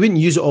 You wouldn't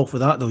use it all for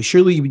that, though.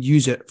 Surely you would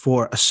use it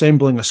for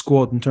assembling a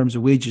squad in terms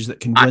of wages that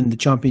can win the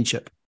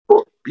championship.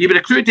 You would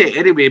accrue debt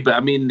anyway, but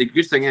I mean, the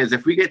good thing is,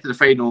 if we get to the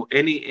final,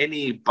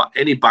 any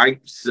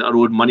banks that are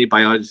owed money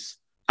by us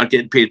are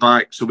getting paid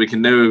back, so we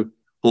can now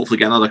hopefully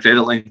get another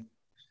credit line.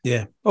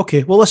 Yeah.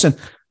 Okay. Well, listen,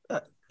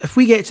 if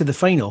we get to the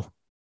final,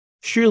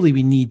 surely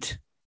we need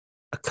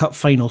a cup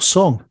final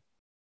song,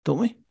 don't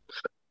we?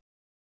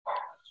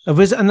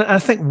 And I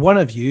think one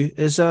of you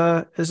is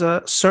a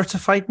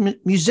certified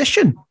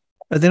musician.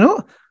 Are they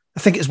not? I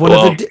think it's one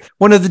of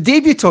the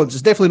debutants.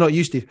 It's definitely not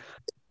you, Steve.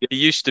 It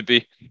used to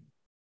be.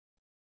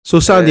 So,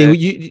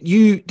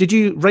 Sandy, did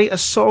you write a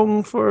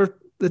song for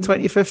the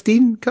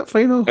 2015 cup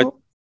final?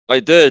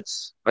 I did.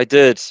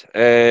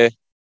 It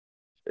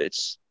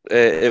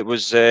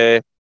was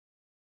as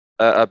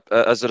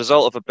a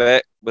result of a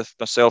bet with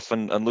myself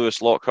and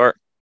Lewis Lockhart.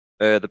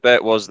 The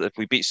bet was that if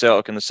we beat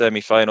Celtic in the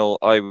semi-final,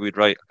 I would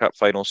write a cup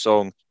final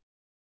song,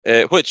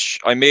 which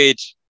I made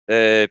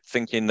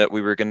thinking that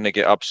we were going to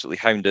get absolutely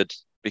hounded,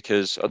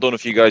 because I don't know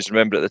if you guys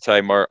remember at the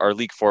time, our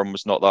league form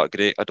was not that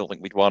great. I don't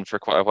think we'd won for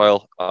quite a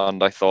while,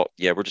 and I thought,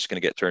 yeah, we're just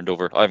going to get turned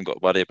over. I haven't got to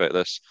worry about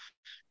this.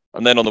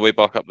 And then on the way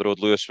back up the road,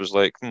 Lewis was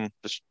like,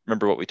 just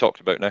remember what we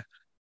talked about now.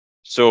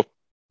 So,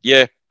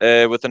 yeah,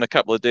 within a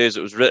couple of days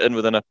it was written,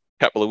 within a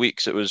couple of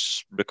weeks it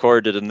was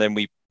recorded, and then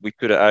we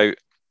put it out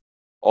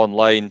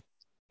online,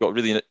 got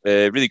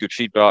really good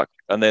feedback,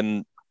 and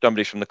then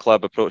somebody from the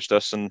club approached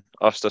us and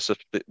asked us if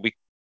we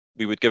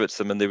would give it to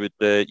them and they would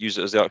use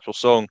it as the actual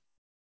song.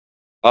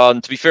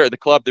 And to be fair to the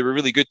club, they were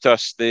really good to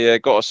us. They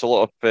got us a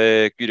lot of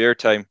good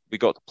airtime. We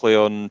got to play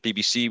on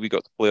BBC, we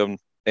got to play on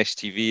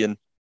STV, and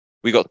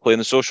we got to play in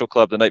the social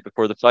club the night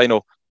before the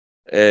final.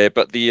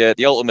 But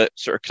the ultimate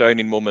sort of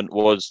crowning moment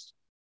was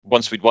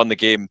once we'd won the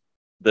game.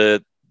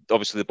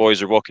 Obviously the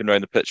boys are walking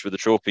around the pitch with the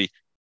trophy.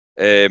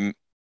 Out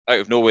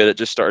of nowhere, it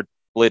just started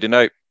blading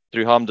out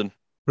through Hampden.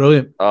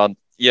 Brilliant. And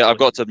yeah, I've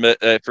got to admit,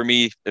 for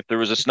me, if there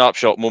was a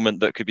snapshot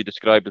moment that could be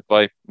described as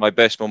my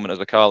best moment as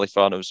a Caley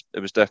fan, it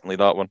was definitely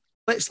that one.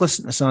 Let's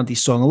listen to Sandy's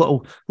song, a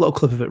little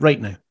clip of it right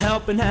now.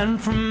 Helping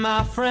hand from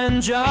my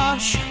friend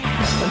Josh,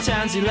 and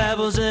Tansy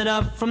levels it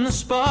up from the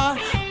spot.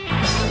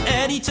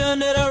 Eddie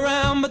turned it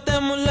around, but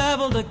then we're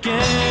leveled again.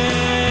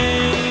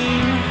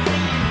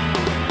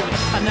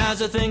 And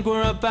as I think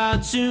we're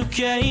about to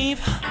cave,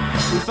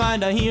 we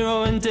find our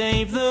hero in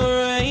Dave the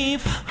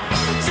Rave.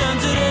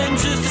 Turns it in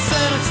just to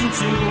send us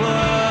into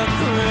a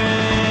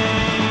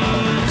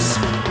craze.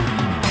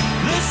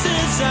 This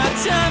is our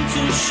time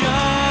to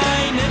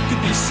shine. It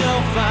could be so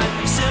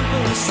fine,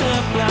 simple and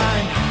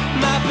sublime.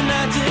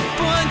 Mathematic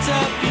point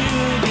of view,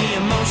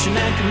 the emotion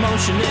and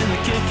commotion in the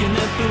kick in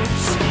the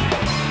boots.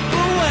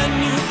 But when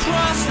you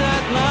cross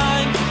that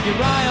line, keep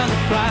your eye on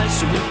the prize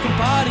so we can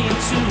party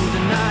into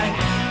the night.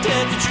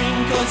 Dare to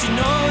dream cause you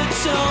know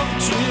it's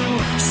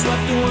overdue.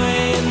 Swept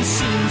away in the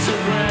scenes of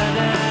red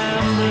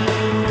and blue.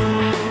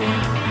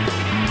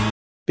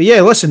 But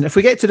yeah, listen, if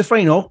we get to the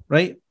final,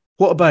 right,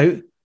 what about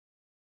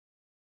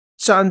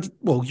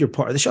well, you're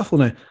part of the shuffle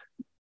now.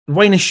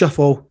 Wyness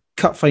Shuffle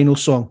cup final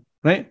song,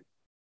 right?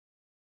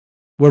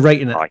 We're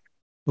writing it. Aye.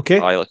 Okay?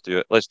 Aye, let's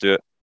do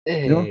it.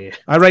 You know,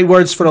 I write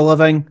words for a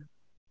living.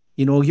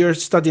 You know, you're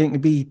studying to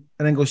be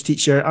an English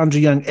teacher.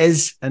 Andrew Young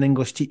is an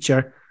English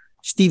teacher.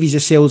 Stevie's a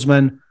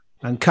salesman,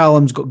 and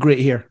Calum's got great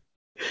hair.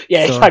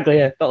 Yeah, so, exactly.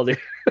 Yeah, that'll do.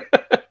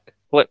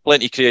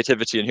 Plenty of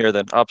creativity in here,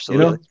 then.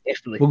 Absolutely. You know,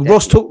 definitely. Well,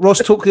 Ross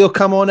Tokely will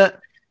come on it.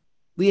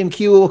 Liam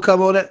Keogh will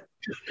come on it.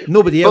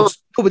 Nobody else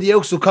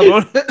will come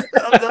on it.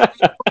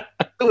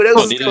 No one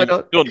else is coming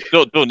on.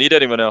 Don't need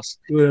anyone else.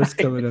 No one else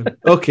coming on.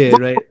 Okay,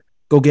 right.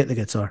 Go get the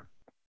guitar.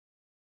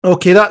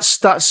 Okay,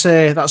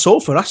 that's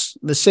all for us.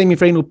 The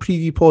semi-final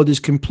preview pod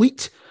is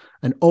complete,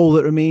 and all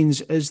that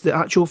remains is the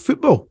actual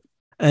football.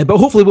 But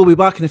hopefully we'll be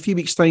back in a few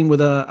weeks' time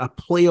with a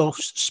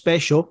playoffs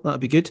special. That'd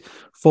be good.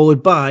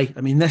 Followed by,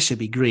 this would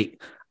be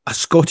great, a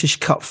Scottish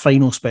Cup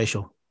final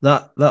special.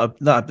 That'd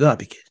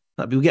be good.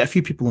 We'll get a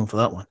few people on for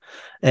that one.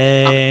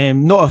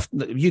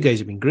 You guys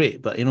have been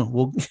great, but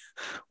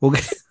we'll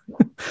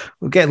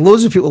get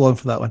loads of people on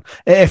for that one.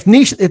 If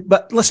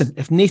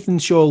Nathan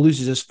Shaw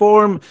loses his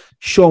form,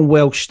 Sean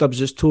Welsh stubs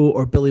his toe,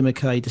 or Billy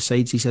Mackay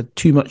decides he's got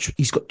too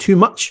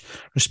much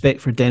respect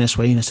for Dennis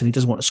Wyness and he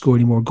doesn't want to score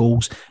any more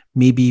goals,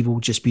 maybe we'll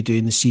just be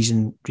doing the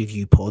season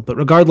review pod. But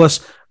regardless,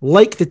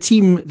 like the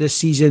team this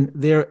season,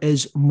 there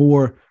is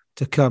more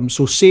to come.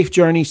 So safe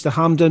journeys to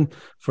Hampden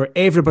for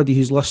everybody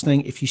who's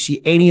listening. If you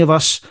see any of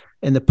us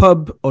in the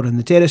pub or in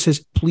the terraces,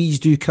 please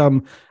do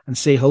come and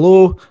say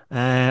hello.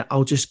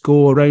 I'll just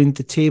go around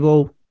the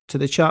table to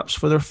the chaps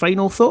for their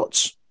final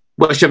thoughts.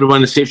 Wish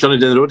everyone a safe journey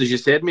down the road, as you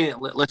said, mate.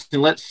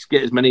 Let's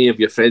get as many of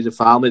your friends and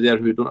family there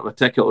who don't have a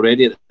ticket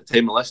already at the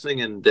time of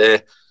listening, and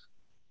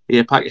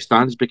pack your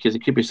stands, because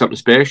it could be something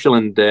special,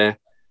 and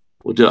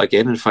we'll do it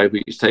again in 5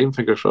 weeks' time,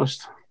 fingers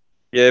crossed.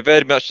 Yeah,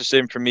 very much the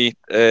same for me.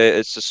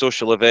 It's a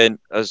social event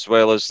as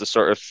well as the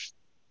sort of,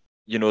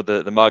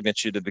 the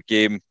magnitude of the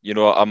game.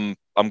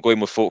 I'm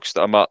going with folks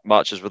that I'm at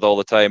matches with all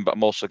the time, but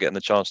I'm also getting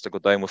the chance to go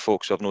down with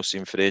folks who I've not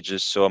seen for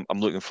ages. So I'm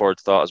looking forward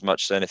to that as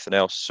much as anything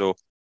else. So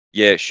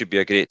yeah, it should be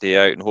a great day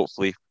out, and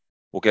hopefully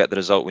we'll get the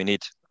result we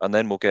need, and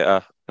then we'll get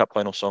a cup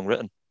final song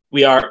written.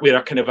 We are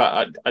kind of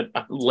a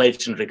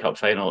legendary cup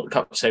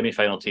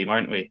semi-final team,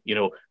 aren't we?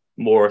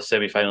 More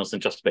semi-finals than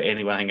just about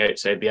anything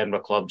outside the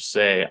Edinburgh clubs,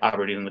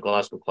 Aberdeen and the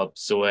Glasgow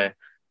clubs. So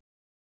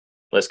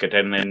let's get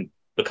down and then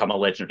become a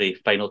legendary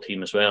final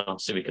team as well,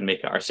 so we can make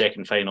it our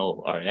second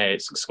final, or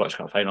Scottish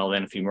Cup final,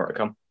 then a few more to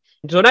come.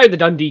 So now the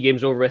Dundee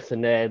game's over with,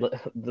 and the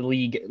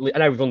league, and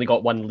now we've only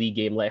got one league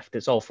game left.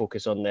 It's all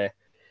focused on the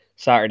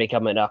Saturday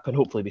coming up, and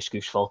hopefully we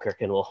scoosh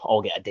Falkirk and we'll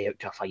all get a day out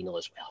to a final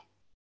as well.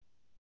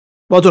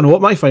 Well, I don't know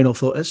what my final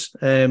thought is.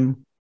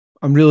 I'm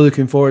really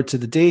looking forward to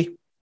the day.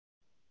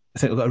 I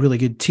think we've got a really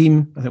good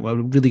team. I think we've got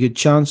a really good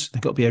chance. I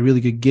think it'll be a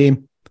really good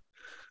game.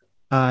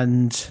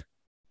 And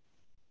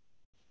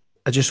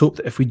I just hope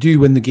that if we do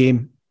win the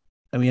game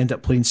and we end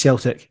up playing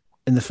Celtic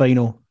in the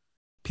final,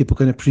 people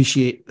can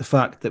appreciate the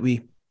fact that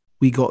we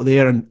got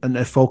there, and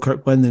if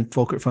Falkirk win, then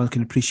Falkirk fans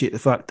can appreciate the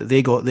fact that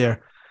they got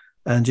there,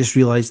 and just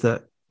realise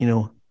that,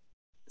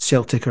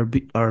 Celtic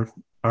are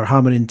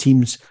hammering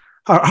teams,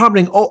 are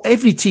hammering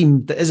every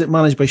team that isn't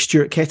managed by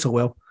Stuart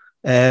Kettlewell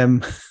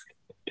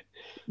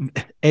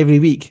every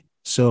week.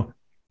 So,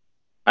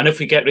 and if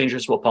we get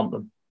Rangers, we'll pump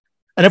them.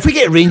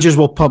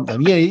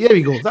 Yeah, there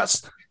we go.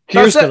 That's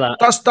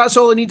it. That's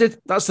all I needed.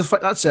 That's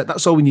it.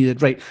 That's all we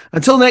needed. Right.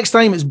 Until next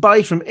time, it's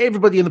bye from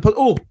everybody in the pod.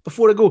 Oh,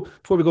 before we go,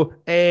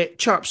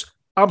 chaps,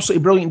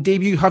 absolutely brilliant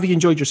debut. Have you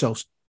enjoyed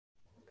yourselves?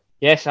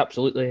 Yes,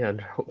 absolutely, and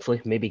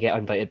hopefully maybe get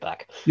invited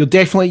back. You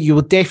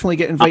will definitely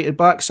get invited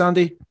back,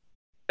 Sandy.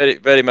 Very,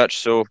 very much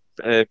so.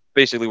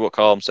 Basically what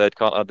Calum said,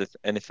 can't add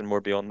anything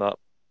more beyond that.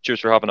 Cheers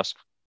for having us.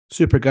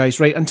 Super, guys.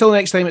 Right, until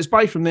next time, it's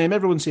bye from them.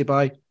 Everyone say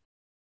bye.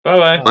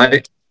 Bye-bye.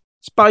 Bye.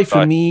 It's bye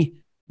from me.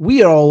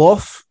 We are all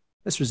off.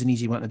 This was an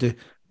easy one to do.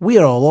 We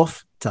are all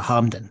off to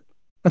Hampden.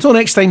 Until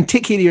next time,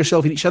 take care of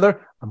yourself and each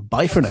other, and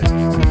bye for now.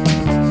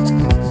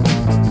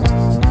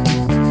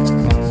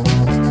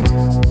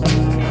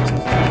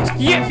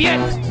 Yep,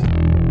 yep.